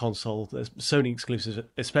situation on console, the Sony exclusives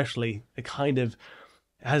especially, it kind of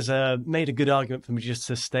has made a good argument for me just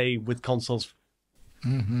to stay with consoles.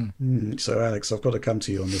 So, Alex, I've got to come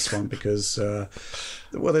to you on this one because,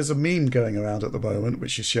 well, there's a meme going around at the moment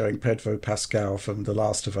which is showing Pedro Pascal from The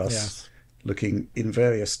Last of Us looking in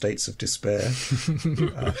various states of despair,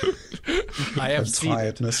 I have and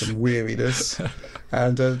tiredness and weariness.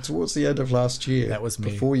 And towards the end of last year, that was me.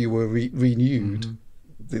 Before you were renewed,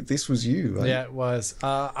 this was you, right? Yeah, it was.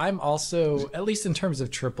 I'm also, at least in terms of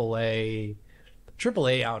AAA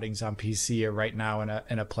outings on PC are right now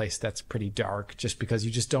in a place that's pretty dark, just because you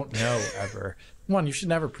just don't know ever. One, you should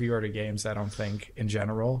never pre-order games, I don't think, in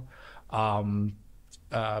general,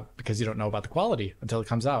 because you don't know about the quality until it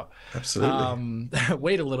comes out. Absolutely.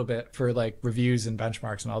 Wait a little bit for like reviews and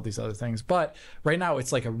benchmarks and all these other things. But right now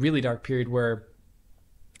it's like a really dark period where,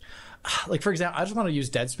 like, for example, I just want to use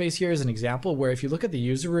Dead Space here as an example, where if you look at the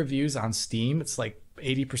user reviews on Steam, it's like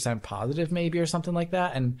 80% positive maybe or something like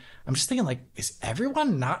that. And I'm just thinking, like, is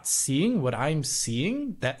everyone not seeing what I'm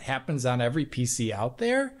seeing that happens on every PC out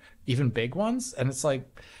there, even big ones? And it's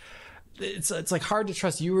like, it's like hard to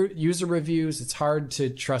trust user reviews. It's hard to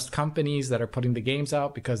trust companies that are putting the games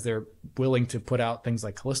out because they're willing to put out things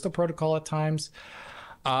like Callisto Protocol at times.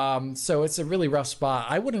 So it's a really rough spot.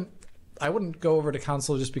 I wouldn't go over to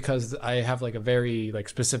console just because I have like a very like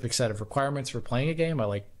specific set of requirements for playing a game. I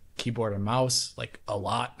like keyboard and mouse like a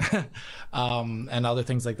lot, and other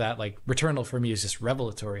things like that. Like Returnal for me is just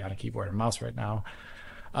revelatory on a keyboard and mouse right now.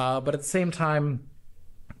 But at the same time,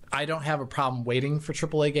 I don't have a problem waiting for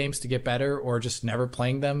AAA games to get better or just never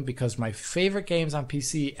playing them, because my favorite games on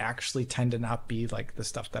PC actually tend to not be like the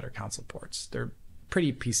stuff that are console ports. They're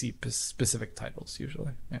pretty PC specific titles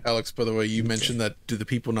usually. Yeah. Alex, by the way, you mentioned that do the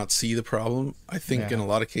people not see the problem? I think in a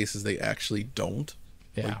lot of cases they actually don't.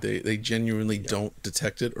 Yeah. Like they genuinely don't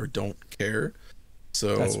detect it or don't care.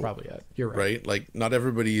 So that's probably it. You're right. Like not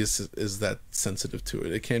everybody is that sensitive to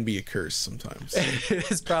it. It can be a curse sometimes.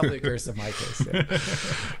 It's probably a curse in my case.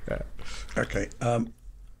 Yeah. Okay.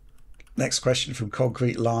 Next question from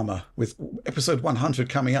Concrete Llama. With episode 100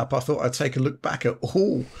 coming up, I thought I'd take a look back at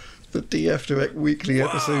all the DF Direct weekly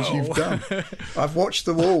episodes you've done. I've watched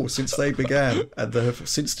them all since they began, and have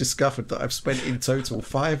since discovered that I've spent in total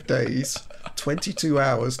 5 days, 22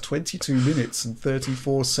 hours, 22 minutes and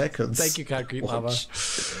 34 seconds. Thank you, Concrete Lava.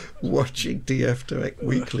 Watching DF Direct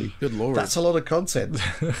weekly. Good lord. That's a lot of content.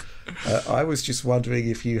 I was just wondering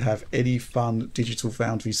if you have any fun Digital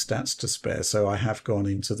Foundry stats to spare. So I have gone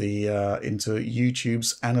into into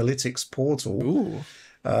YouTube's analytics portal. Ooh.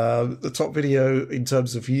 The top video in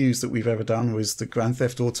terms of views that we've ever done was the Grand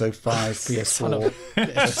Theft Auto 5 PS4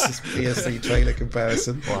 versus PS3 trailer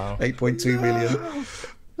comparison. Wow. 8.2 million.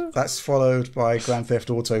 That's followed by Grand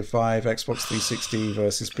Theft Auto 5 Xbox 360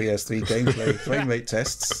 versus PS3 gameplay frame rate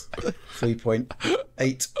tests,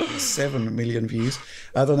 3.87 million views.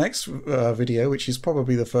 The next video, which is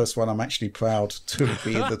probably the first one I'm actually proud to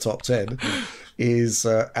be in the top 10, is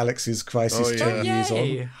Alex's Crisis 10 years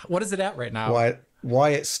on. What is it at right now? Why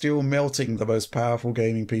it's still melting the most powerful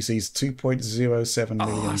gaming PCs, 2.07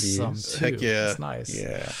 million views. Heck yeah. That's nice.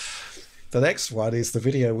 Yeah. The next one is the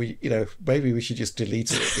video maybe we should just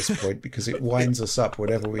delete it at this point because it winds us up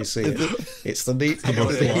whenever we see it. It's the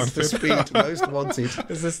speed most wanted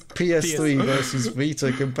Is this PS3 versus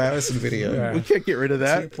Vita comparison video. Yeah. We can't get rid of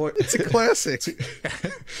that. It's a classic.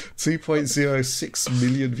 2.06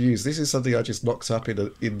 million views. This is something I just knocked up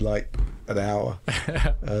in like an hour.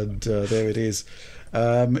 And there it is.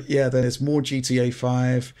 Then there's more GTA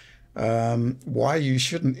 5. Why you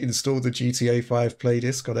shouldn't install the GTA 5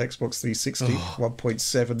 playdisc on Xbox 360,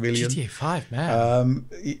 1.7 million. GTA 5, man.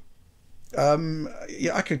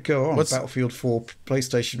 I could go on. Battlefield 4,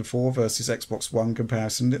 PlayStation 4 versus Xbox One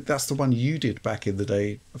comparison. That's the one you did back in the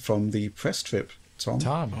day from the press trip,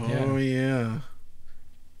 Tom. Oh yeah.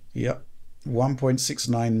 Yep.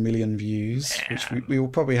 1.69 million views, which we will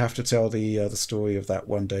probably have to tell the story of that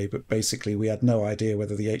one day, but basically we had no idea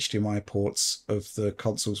whether the HDMI ports of the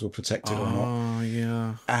consoles were protected or not. Oh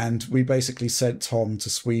yeah. And we basically sent Tom to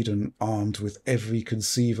Sweden armed with every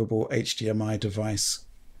conceivable HDMI device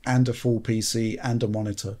and a full PC and a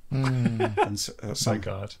monitor. And My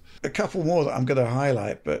God. a couple more that I'm going to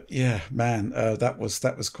highlight, but yeah, man, that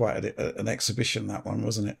was quite an exhibition, that one,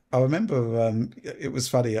 wasn't it? I remember it was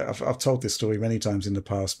funny. I've told this story many times in the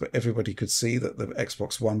past, but everybody could see that the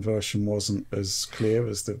Xbox One version wasn't as clear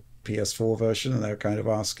as the PS4 version, and they were kind of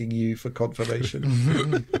asking you for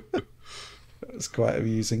confirmation. That was quite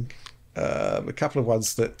amusing. a couple of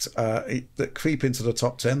ones that that creep into the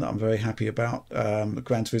top 10 that I'm very happy about.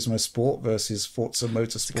 Gran Turismo Sport versus Forza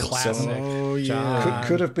Motorsport. Classic. Oh yeah.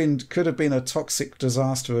 Could have been a toxic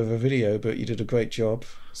disaster of a video, but you did a great job.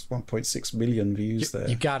 It's 1.6 million views there.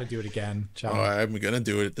 You got to do it again, John. Oh, I'm gonna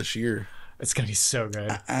do it this year. It's gonna be so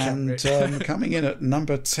good. And coming in at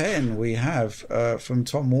number 10, we have from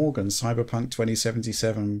Tom Morgan, Cyberpunk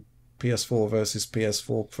 2077, PS4 versus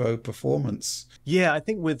PS4 Pro performance. Yeah, I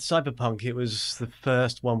think with Cyberpunk, it was the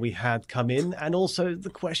first one we had come in, and also the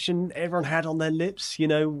question everyone had on their lips, you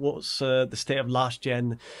know, what's the state of last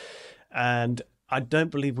gen? And I don't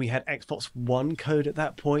believe we had Xbox One code at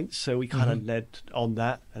that point, so we kind of led on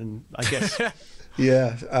that, and I guess...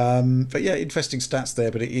 Yeah, but yeah, interesting stats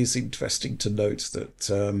there, but it is interesting to note that,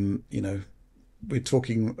 you know, we're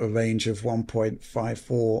talking a range of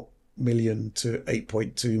 1.54 million to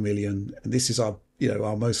 8.2 million. And this is our, you know,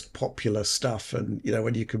 our most popular stuff. And, you know,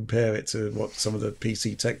 when you compare it to what some of the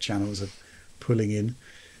PC tech channels are pulling in,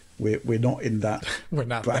 we're not in that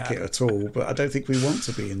bracket at all. But I don't think we want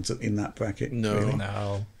to be in that bracket. No. Really.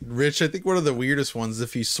 No. Rich, I think one of the weirdest ones,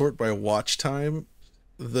 if you sort by watch time,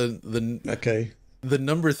 the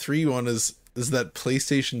number 3 one is that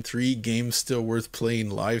PlayStation 3 Game Still Worth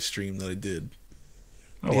Playing live stream that I did.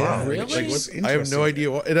 Oh wow! Really? Like, I have no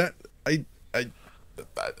idea what. And I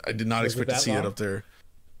did not expect to see it up there.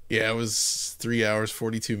 Yeah, it was 3 hours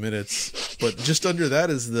 42 minutes, but just under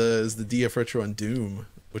that is the DF Retro on Doom,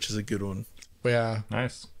 which is a good one. Yeah,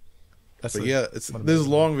 Nice. that's But yeah, it's those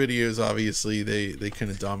long videos. Obviously, they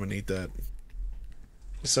kind of dominate that.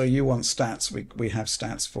 So you want stats? We have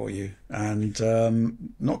stats for you, and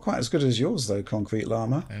not quite as good as yours though, Concrete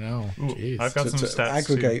Llama. I know. Ooh, I've got some To stats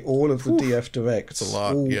aggregate too. all of the DF Directs, It's a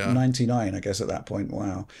lot, all yeah. 99, I guess, at that point.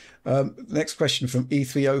 Wow. Next question from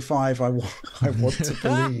E305. I want to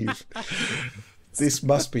believe this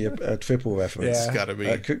must be a triple reference. Yeah. It's gotta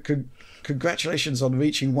be. Congratulations on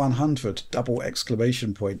reaching 100! Double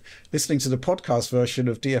exclamation point. Listening to the podcast version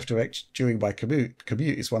of DF Direct during my commute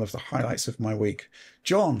is one of the highlights of my week.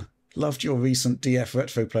 John, loved your recent DF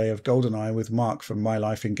retro play of GoldenEye with Mark from My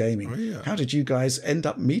Life in Gaming. Oh, yeah. How did you guys end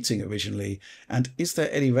up meeting originally? And is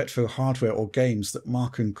there any retro hardware or games that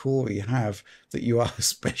Mark and Corey have that you are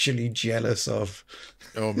especially jealous of?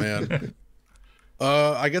 Oh man.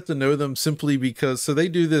 I get to know them simply because they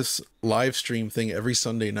do this live stream thing every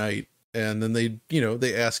Sunday night, and then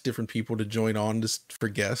they ask different people to join on just for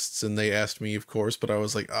guests, and they asked me, of course, but I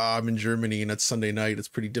was like, I'm in Germany and it's Sunday night, it's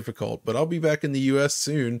pretty difficult, but I'll be back in the US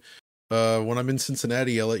soon. When I'm in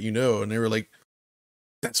Cincinnati, I'll let you know. And they were like,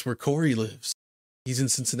 that's where Corey lives. He's in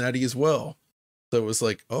Cincinnati as well. So it was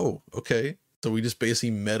like, oh, okay. So we just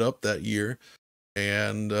basically met up that year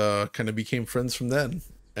and kind of became friends from then.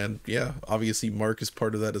 And yeah, obviously Mark is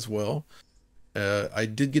part of that as well. I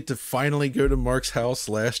did get to finally go to Mark's house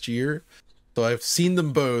last year, so I've seen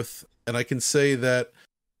them both, and I can say that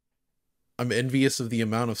I'm envious of the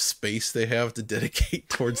amount of space they have to dedicate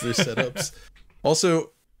towards their setups.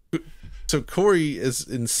 Also, so Corey is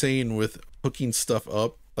insane with hooking stuff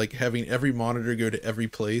up, like having every monitor go to every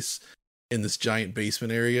place in this giant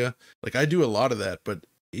basement area. Like I do a lot of that, but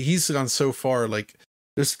he's gone so far, like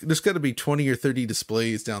there's got to be 20 or 30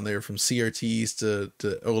 displays down there, from CRTs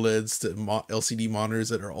to OLEDs to LCD monitors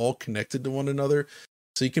that are all connected to one another.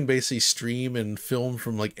 So you can basically stream and film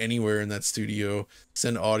from like anywhere in that studio,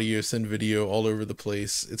 send audio, send video all over the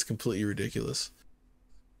place. It's completely ridiculous.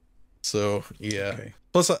 So yeah. Okay.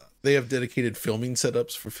 Plus they have dedicated filming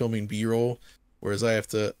setups for filming B-roll, whereas I have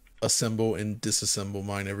to assemble and disassemble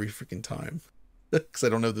mine every freaking time. Because I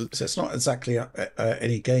don't know So it's not exactly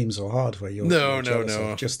any games or hardware you're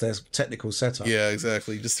no. Just their technical setup. Yeah,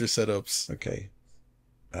 exactly. Just their setups. Okay.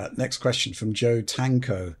 Next question from Joe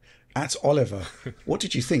Tanko. At Oliver, what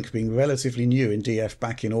did you think, being relatively new in DF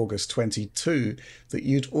back in August 22, that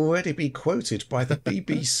you'd already be quoted by the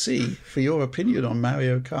BBC for your opinion on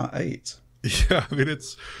Mario Kart 8? Yeah, I mean,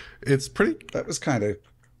 it's pretty... That was kind of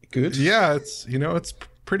good. Yeah, it's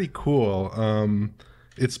pretty cool.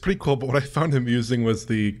 It's pretty cool, but what I found amusing was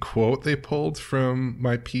the quote they pulled from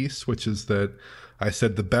my piece, which is that I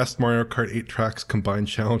said the best Mario Kart 8 tracks combine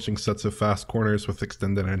challenging sets of fast corners with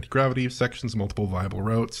extended anti-gravity sections, multiple viable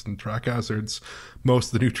routes, and track hazards. Most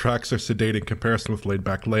of the new tracks are sedate in comparison with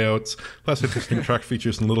laid-back layouts, less interesting track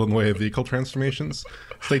features, and little in the way of vehicle transformations.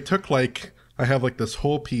 So they took, like, I have, like, this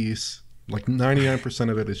whole piece, like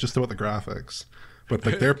 99% of it is just about the graphics. But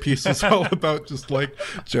like their piece is all about just like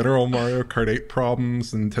general Mario Kart 8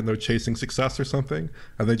 problems and Nintendo chasing success or something.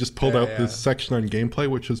 And they just pulled out this section on gameplay,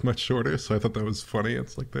 which was much shorter. So I thought that was funny.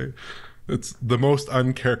 It's like It's the most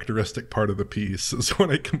uncharacteristic part of the piece is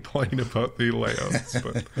when I complain about the layouts.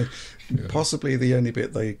 But yeah. Possibly the only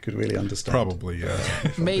bit they could really understand. Probably, yeah.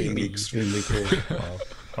 Maybe. Being extremely cool. Wow.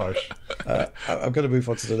 Harsh. I'm going to move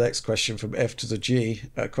on to the next question from F to the G.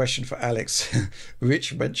 A question for Alex.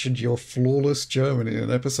 Rich mentioned your flawless German in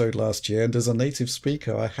an episode last year, and as a native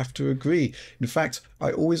speaker, I have to agree. In fact,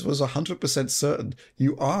 I always was 100% certain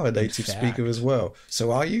you are a native speaker as well.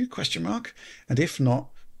 So are you? ? And if not,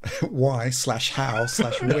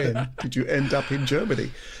 why/how/when did you end up in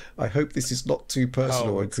Germany? I hope this is not too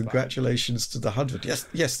personal, and congratulations to the 100th.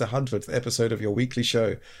 Yes, the 100th episode of your weekly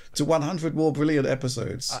show. To 100 more brilliant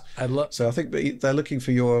episodes. So I think they're looking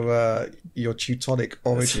for your Teutonic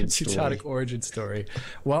origin story. Teutonic origin story.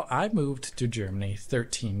 Well, I moved to Germany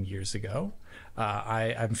 13 years ago.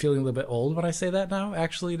 I'm feeling a little bit old when I say that now,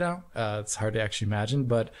 it's hard to actually imagine,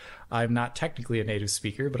 but I'm not technically a native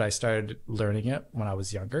speaker, but I started learning it when I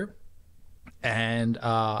was younger. And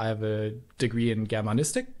I have a degree in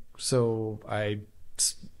Germanistic, so I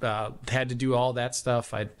had to do all that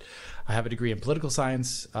stuff. I have a degree in political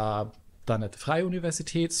science done at the Freie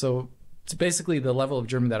Universität, so it's basically the level of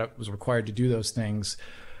German that was required to do those things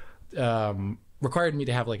required me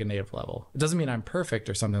to have like a native level. It doesn't mean I'm perfect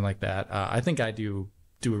or something like that. I think I do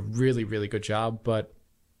a really, really good job, but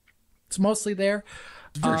it's mostly there.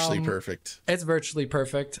 It's virtually perfect. It's virtually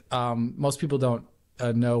perfect. Most people don't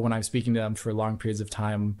know when I'm speaking to them for long periods of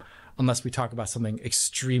time, unless we talk about something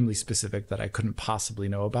extremely specific that I couldn't possibly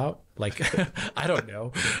know about. Like, I don't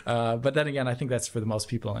know. But then again, I think that's for the most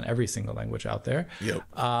people in every single language out there. Yep.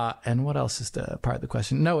 And what else is the part of the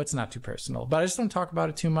question? No, it's not too personal, but I just don't talk about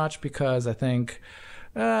it too much because I think,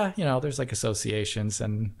 there's like associations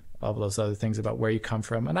and all those other things about where you come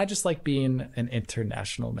from. And I just like being an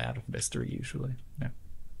international man of mystery usually. Yeah.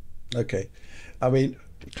 Okay. I mean,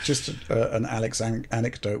 just an Alex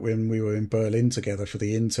anecdote when we were in Berlin together for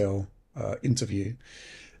the Intel interview.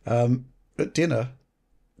 At dinner,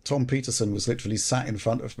 Tom Peterson was literally sat in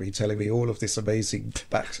front of me telling me all of this amazing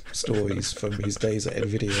backstories from his days at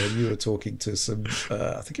Nvidia, and you were talking to some,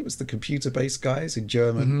 I think it was the computer-based guys in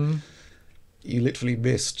German. Mm-hmm. You literally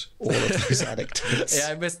missed all of those anecdotes. Yeah,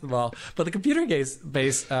 I missed them all. But the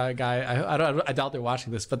computer-based guy, I doubt they're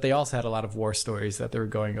watching this, but they also had a lot of war stories that they were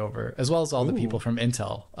going over, as well as all the people from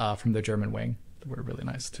Intel, from the German wing, that were really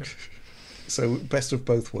nice too. So best of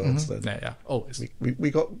both worlds, then. Yeah, always.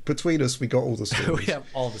 We got, between us, we got all the stories. We have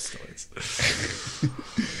all the stories.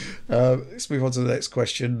 Let's move on to the next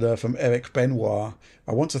question from Eric Benoit.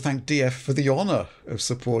 I want to thank DF for the honour of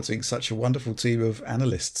supporting such a wonderful team of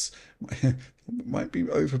analysts. Might be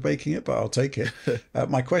overbaking it, but I'll take it.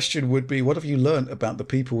 My question would be, what have you learnt about the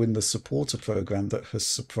people in the supporter program that has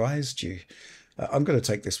surprised you? I'm going to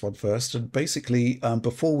take this one first. And basically,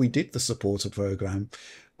 before we did the supporter program,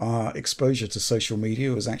 our exposure to social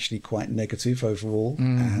media was actually quite negative overall.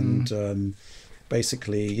 Mm-hmm. And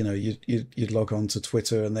basically, you'd log on to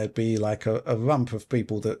Twitter and there'd be like a rump of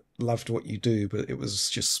people that loved what you do, but it was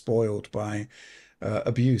just spoiled by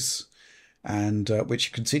abuse. And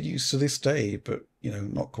which continues to this day, but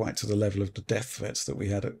not quite to the level of the death threats that we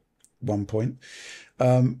had at one point.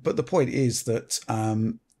 But the point is that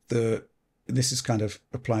this is kind of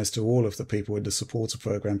applies to all of the people in the supporter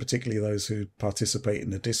program, particularly those who participate in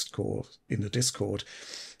the Discord.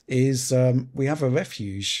 Is we have a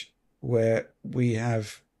refuge where we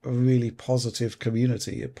have a really positive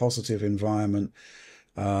community, a positive environment,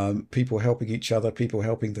 people helping each other, people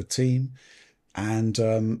helping the team, and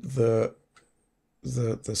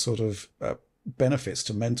the sort of benefits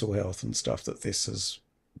to mental health and stuff that this has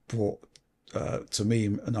brought to me,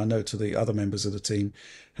 and I know to the other members of the team,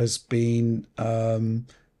 has been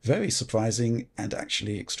very surprising and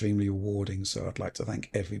actually extremely rewarding. So I'd like to thank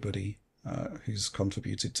everybody who's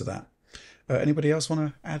contributed to that. Anybody else want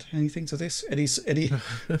to add anything to this? Any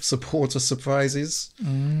supporter surprises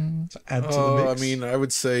to add to the mix? I mean, I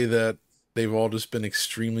would say that they've all just been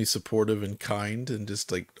extremely supportive and kind and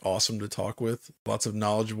just like awesome to talk with. Lots of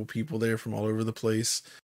knowledgeable people there from all over the place.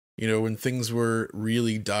 When things were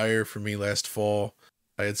really dire for me last fall,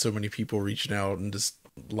 I had so many people reaching out and just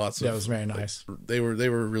lots of... That was very nice. They were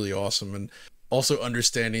really awesome. And also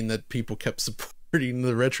understanding that people kept supporting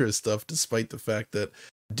the retro stuff despite the fact that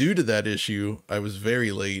due to that issue, I was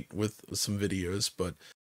very late with some videos, but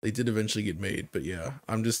they did eventually get made. But yeah,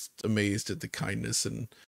 I'm just amazed at the kindness and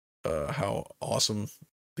how awesome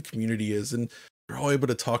the community is. And they're all able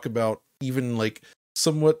to talk about even like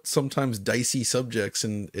somewhat sometimes dicey subjects,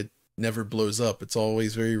 and it never blows up. It's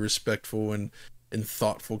always very respectful and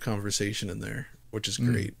thoughtful conversation in there, which is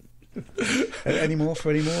great. Any more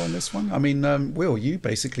on this one? I mean, Will, you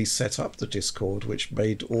basically set up the Discord, which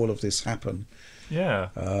made all of this happen. Yeah.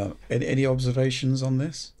 Any observations on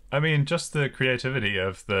this? I mean, just the creativity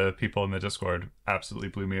of the people in the Discord absolutely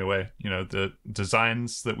blew me away. You know, the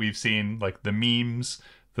designs that we've seen, like the memes,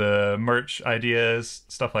 the merch ideas,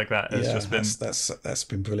 stuff like that has just been that's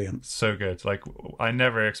been brilliant. So good. Like, I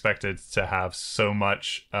never expected to have so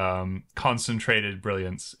much concentrated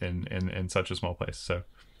brilliance in such a small place. So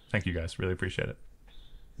thank you guys. Really appreciate it.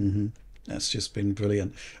 Mm-hmm. That's just been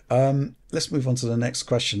brilliant. Let's move on to the next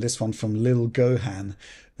question. This one from Lil Gohan.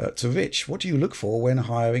 To Rich, what do you look for when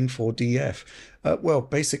hiring for DF? Well,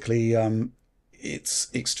 basically, it's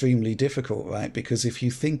extremely difficult, right? Because if you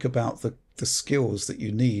think about the skills that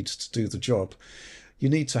you need to do the job, you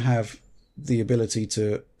need to have the ability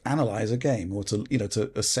to analyze a game, or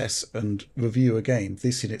to assess and review a game.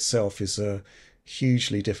 This in itself is a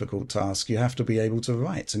hugely difficult task. You have to be able to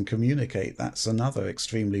write and communicate. That's another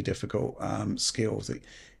extremely difficult skill that,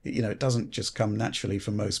 it doesn't just come naturally for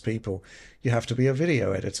most people. You have to be a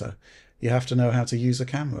video editor. You have to know how to use a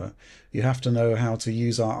camera. You have to know how to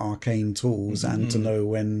use our arcane tools and to know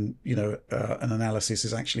when, an analysis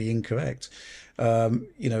is actually incorrect.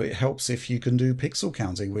 It helps if you can do pixel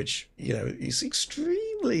counting, which, is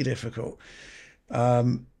extremely difficult.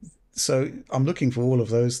 So I'm looking for all of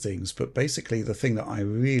those things, but basically the thing that I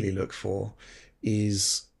really look for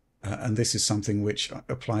is, and this is something which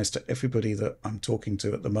applies to everybody that I'm talking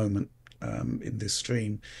to at the moment in this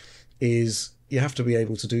stream, is you have to be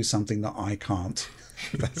able to do something that I can't.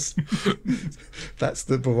 That's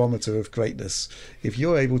the barometer of greatness. If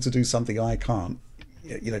you're able to do something I can't,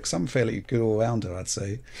 because I'm fairly good all-rounder, I'd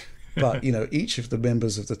say. But, each of the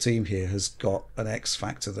members of the team here has got an X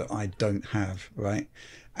factor that I don't have, right?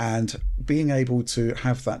 And being able to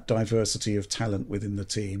have that diversity of talent within the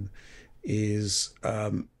team is,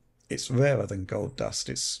 it's rarer than gold dust.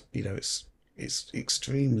 It's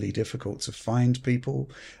extremely difficult to find people.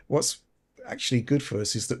 What's actually good for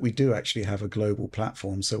us is that we do actually have a global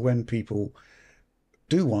platform. So when people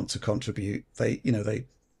do want to contribute, they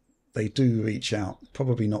do reach out,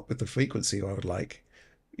 probably not with the frequency I would like,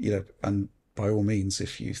 and by all means,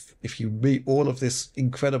 if you meet all of this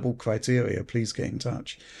incredible criteria, please get in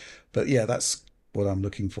touch. But yeah, that's what I'm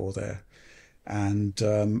looking for there. And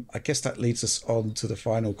I guess that leads us on to the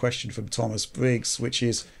final question from Thomas Briggs, which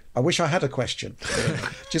is, I wish I had a question.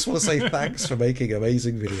 Just want to say thanks for making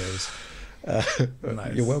amazing videos.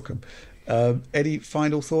 Nice. You're welcome. Any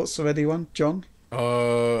final thoughts from anyone? John?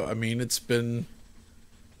 I mean, it's been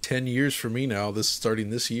 10 years for me now, starting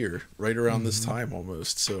this year, right around this time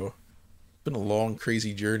almost. So it's been a long,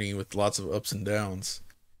 crazy journey with lots of ups and downs.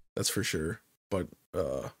 That's for sure. But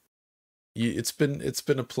it's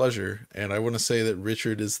been a pleasure, and I want to say that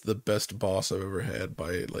Richard is the best boss I've ever had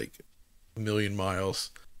by like a million miles.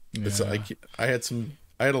 Yeah. I had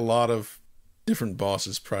a lot of different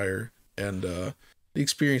bosses prior, and the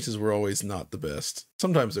experiences were always not the best.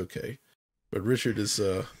 Sometimes okay, but Richard is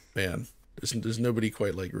man. There's nobody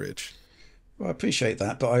quite like Rich. Well, I appreciate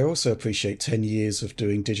that, but I also appreciate 10 years of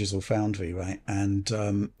doing Digital Foundry, right?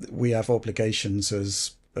 And we have obligations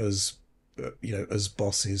as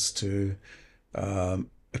bosses to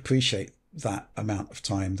appreciate that amount of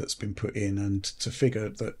time that's been put in, and to figure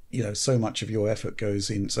that so much of your effort goes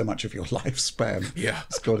in, so much of your lifespan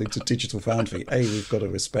has gone into Digital Foundry. A, we've got to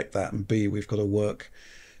respect that, and B, we've got to work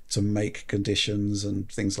to make conditions and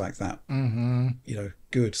things like that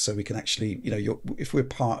good, so we can actually if we're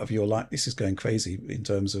part of your life, this is going crazy in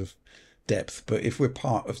terms of depth, but if we're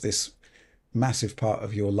part of this massive part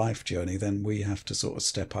of your life journey, then we have to sort of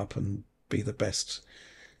step up and be the best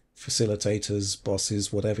facilitators,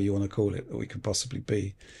 bosses, whatever you want to call it, that we can possibly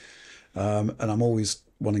be. And I'm always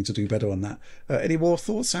wanting to do better on that. Any more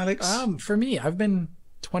thoughts, Alex? For me, I've been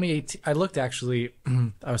 2018. I looked actually.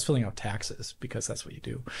 I was filling out taxes because that's what you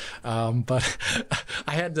do. But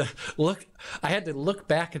I had to look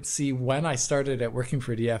back and see when I started at working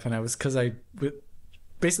for DF, and I was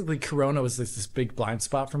basically Corona was this big blind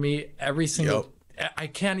spot for me. Every single. I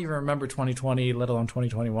can't even remember 2020, let alone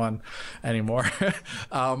 2021 anymore.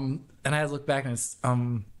 And I had to look back,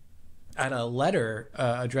 and I had a letter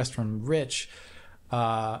addressed from Rich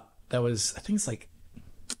that was, I think it's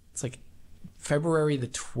like February the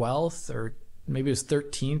 12th, or maybe it was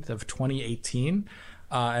 13th of 2018.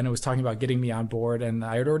 And it was talking about getting me on board. And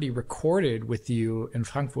I had already recorded with you in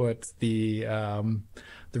Frankfurt the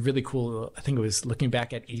really cool, I think it was looking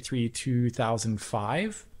back at E3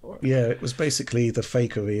 2005. Yeah, it was basically the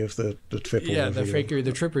fakery of the triple reveal. The fakery,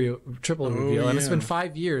 the triple reveal. And it's been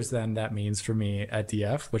 5 years then, that means, for me at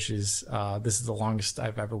DF, which is, this is the longest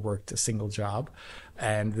I've ever worked a single job.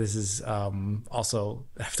 And this is also,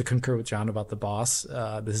 I have to concur with John about the boss.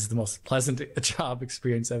 This is the most pleasant job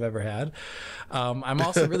experience I've ever had. I'm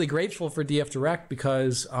also really grateful for DF Direct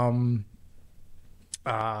because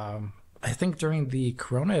I think during the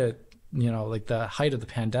Corona, like the height of the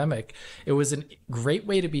pandemic, it was a great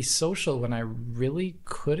way to be social when I really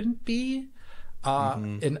couldn't be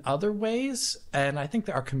in other ways. And I think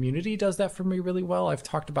that our community does that for me really well. I've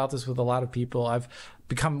talked about this with a lot of people. I've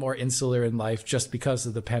become more insular in life just because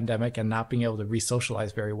of the pandemic and not being able to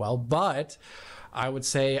re-socialize very well. But I would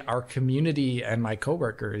say our community and my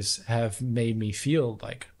coworkers have made me feel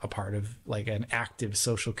like a part of like an active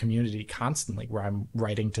social community constantly, where I'm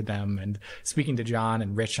writing to them and speaking to John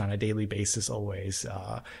and Rich on a daily basis always.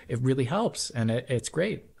 It really helps, and it's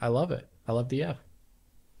great. I love it. I love DF.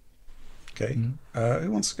 Okay.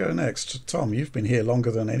 Who wants to go next? Tom, you've been here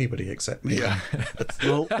longer than anybody except me. Yeah.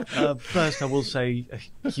 Well, first I will say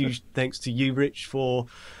a huge thanks to you, Rich, for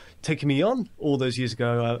taking me on all those years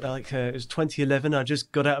ago. It was 2011. I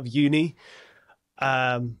just got out of uni,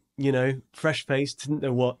 fresh faced, didn't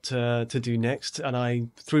know what to do next. And I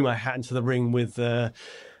threw my hat into the ring with an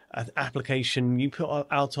application you put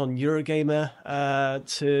out on Eurogamer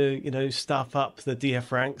to, staff up the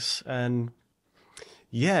DF ranks. And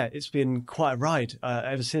yeah, it's been quite a ride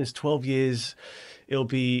ever since. 12 years. It'll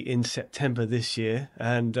be in September this year.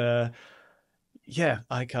 And I'm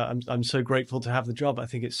so grateful to have the job. I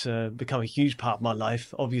think it's become a huge part of my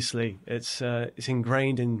life. Obviously, it's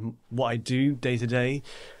ingrained in what I do day to day,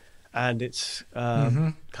 and it's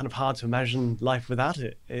kind of hard to imagine life without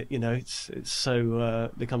it. It's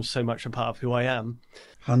so becomes so much a part of who I am.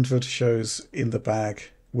 100 shows in the bag.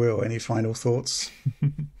 Will, any final thoughts?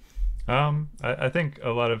 I think a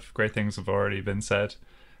lot of great things have already been said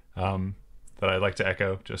that I'd like to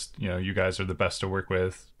echo. Just, you guys are the best to work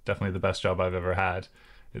with. Definitely the best job I've ever had.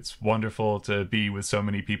 It's wonderful to be with so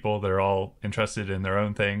many people that are all interested in their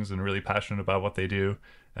own things and really passionate about what they do.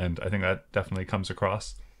 And I think that definitely comes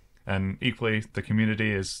across. And equally, the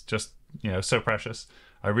community is just, so precious.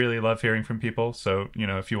 I really love hearing from people. So,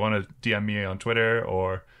 if you want to DM me on Twitter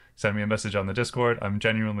or send me a message on the Discord, I'm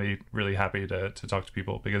genuinely really happy to talk to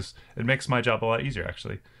people, because it makes my job a lot easier,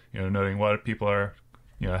 actually. Knowing what people are,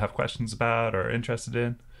 have questions about or interested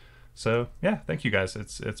in. So yeah, thank you guys.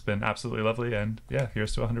 It's been absolutely lovely, and yeah,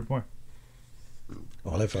 here's to 100 more.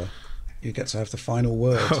 Oliver, you get to have the final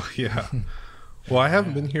word. Oh yeah. Well, I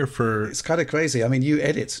haven't been here for. It's kind of crazy. I mean, you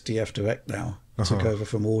edit DF Direct now. Took over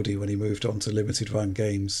from Audi when he moved on to Limited Run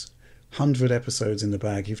Games. 100 episodes in the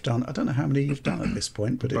bag. You've done. I don't know how many you've done at this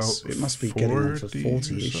point, but it must be getting on for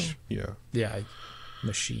 40-ish. So. Yeah.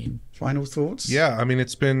 Machine. Final thoughts? Yeah, I mean,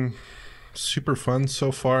 it's been super fun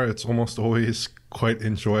so far. It's almost always quite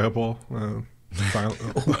enjoyable.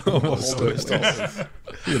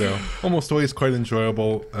 Almost always quite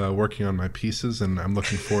enjoyable working on my pieces, and I'm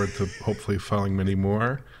looking forward to hopefully filing many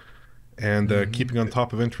more and keeping on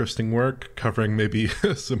top of interesting work, covering maybe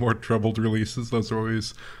some more troubled releases. Those are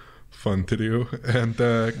always fun to do. And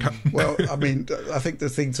well, I mean, I think the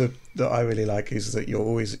thing that I really like is that you're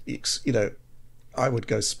always, I would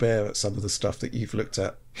go spare at some of the stuff that you've looked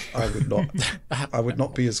at. I would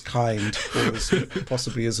not be as kind or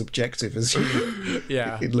possibly as objective as you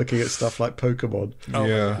in looking at stuff like Pokemon.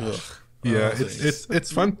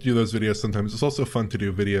 It's fun to do those videos sometimes. It's also fun to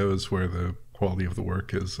do videos where the quality of the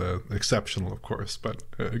work is exceptional, of course, but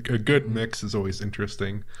a good mix is always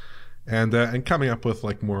interesting. And coming up with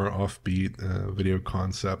like more offbeat video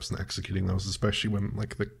concepts and executing those, especially when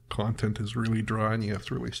like the content is really dry and you have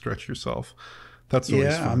to really stretch yourself. That's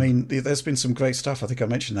always fun. I mean, there's been some great stuff. I think I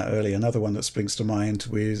mentioned that earlier. Another one that springs to mind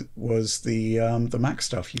was the Mac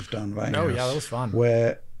stuff you've done, right? Oh yeah, that was fun.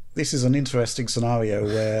 Where this is an interesting scenario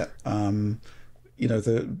where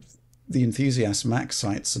the enthusiast Mac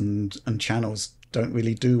sites and channels don't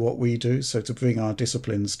really do what we do. So to bring our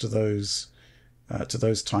disciplines to those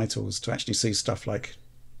titles, to actually see stuff like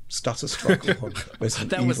Stutter Struggle on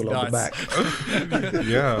Resident Evil on the Mac.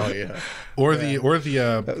 Or the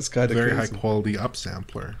that was kind of very high quality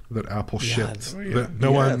upsampler that Apple shipped.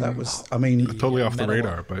 That was, I mean, totally off the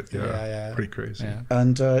radar, but pretty crazy. Yeah.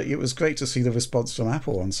 And it was great to see the response from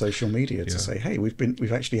Apple on social media to say, hey,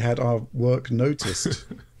 we've actually had our work noticed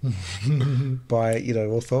by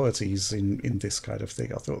authorities in this kind of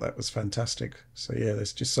thing. I thought that was fantastic. So yeah,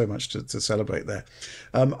 there's just so much to celebrate there.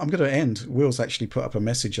 I'm going to end. Will's actually put up a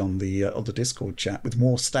message on the Discord chat with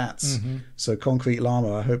more stats.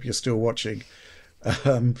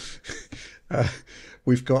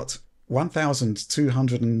 We've got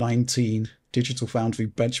 1,219 Digital Foundry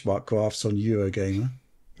benchmark graphs on Eurogamer.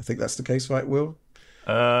 I think that's the case, right, Will?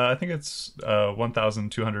 I think it's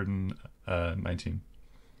 1,219.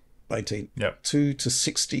 19. Yep. 2 to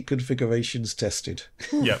 60 configurations tested.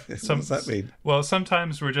 Yep. What does that mean? Well,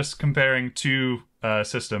 sometimes we're just comparing two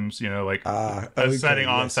systems, like setting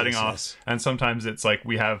on, setting off. Yes. And sometimes it's like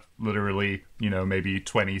we have literally, maybe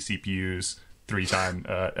 20 CPUs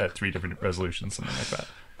at 3 different resolutions, something like that.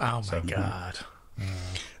 Oh my God.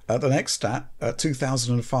 The next stat,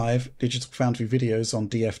 2005 Digital Foundry videos on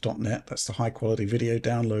df.net. That's the high quality video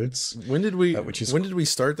downloads. When did we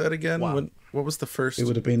start that again? Wow. What was the first? It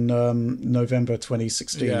would have been November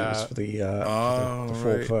 2016. Yeah. It was for the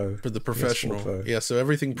 4 Pro. For the professional. Pro. Yeah, so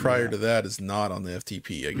everything prior to that is not on the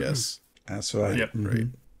FTP, I guess. That's right. Yep. Right.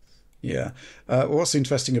 Yeah. What's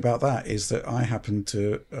interesting about that is that I happen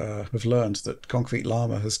to have learned that Concrete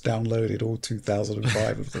Llama has downloaded all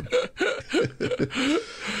 2005 of them.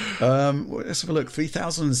 Let's have a look.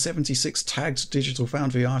 3,076 tagged Digital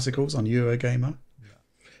Foundry articles on Eurogamer.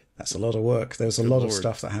 That's a lot of work. There's a lot of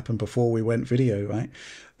stuff that happened before we went video, right?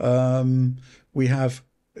 We have,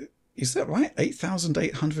 is that right?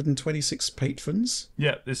 8,826 patrons?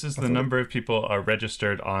 Yeah, this is the number of people are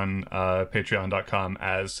registered on patreon.com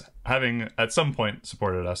as having at some point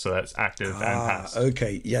supported us. So that's active and past.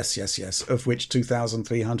 Okay. Yes. Of which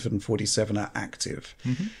 2,347 are active.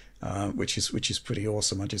 Mm-hmm. Which is pretty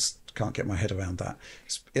awesome. I just can't get my head around that.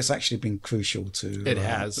 It's actually been crucial to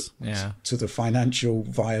to the financial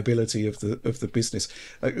viability of the business.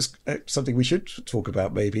 It was, something we should talk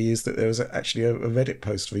about maybe is that there was actually a Reddit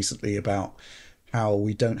post recently about how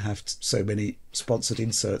we don't have so many sponsored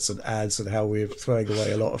inserts and ads and how we're throwing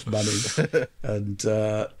away a lot of money. And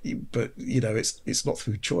but it's not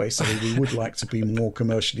through choice. I mean, we would like to be more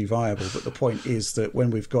commercially viable, but the point is that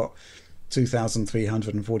when we've got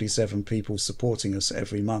 2,347 people supporting us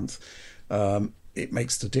every month, it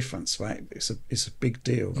makes the difference, right? It's a big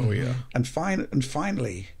deal. Oh yeah. And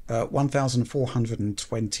finally,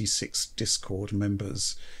 1,426 Discord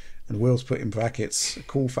members. And Will's put in brackets, a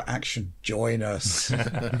call for action. Join us.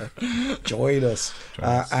 Join us.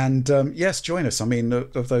 Yes, join us. I mean,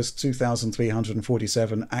 of those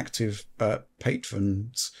 2,347 active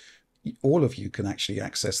patrons, all of you can actually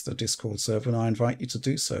access the Discord server, and I invite you to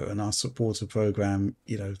do so. And our supporter program,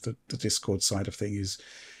 the Discord side of thing is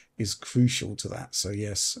crucial to that. So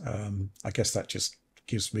yes, I guess that just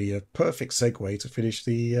gives me a perfect segue to finish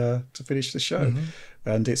the show. Mm-hmm.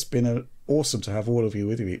 And it's been awesome to have all of you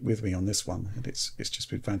with me on this one. And it's just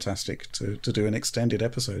been fantastic to do an extended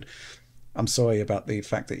episode. I'm sorry about the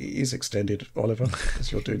fact that it is extended, Oliver,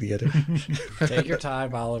 because you're doing the edit. Take your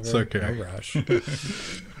time, Oliver. It's okay. No rush.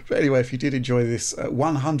 But anyway, if you did enjoy this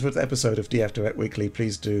 100th episode of DF Direct Weekly,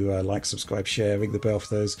 please do like, subscribe, share, ring the bell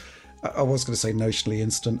for those. I was going to say notionally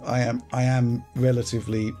instant. I am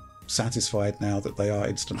relatively satisfied now that they are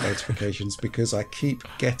instant notifications, because I keep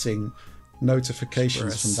getting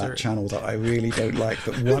notifications from that channel that I really don't like,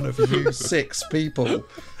 that one of you 6 people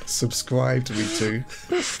subscribed me to.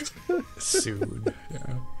 Soon.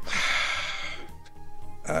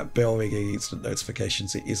 Bell ringing, instant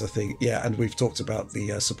notifications, it is a thing. Yeah, and we've talked about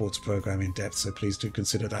the supporter program in depth, so please do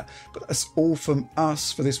consider that. But that's all from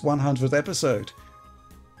us for this 100th episode.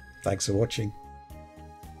 Thanks for watching.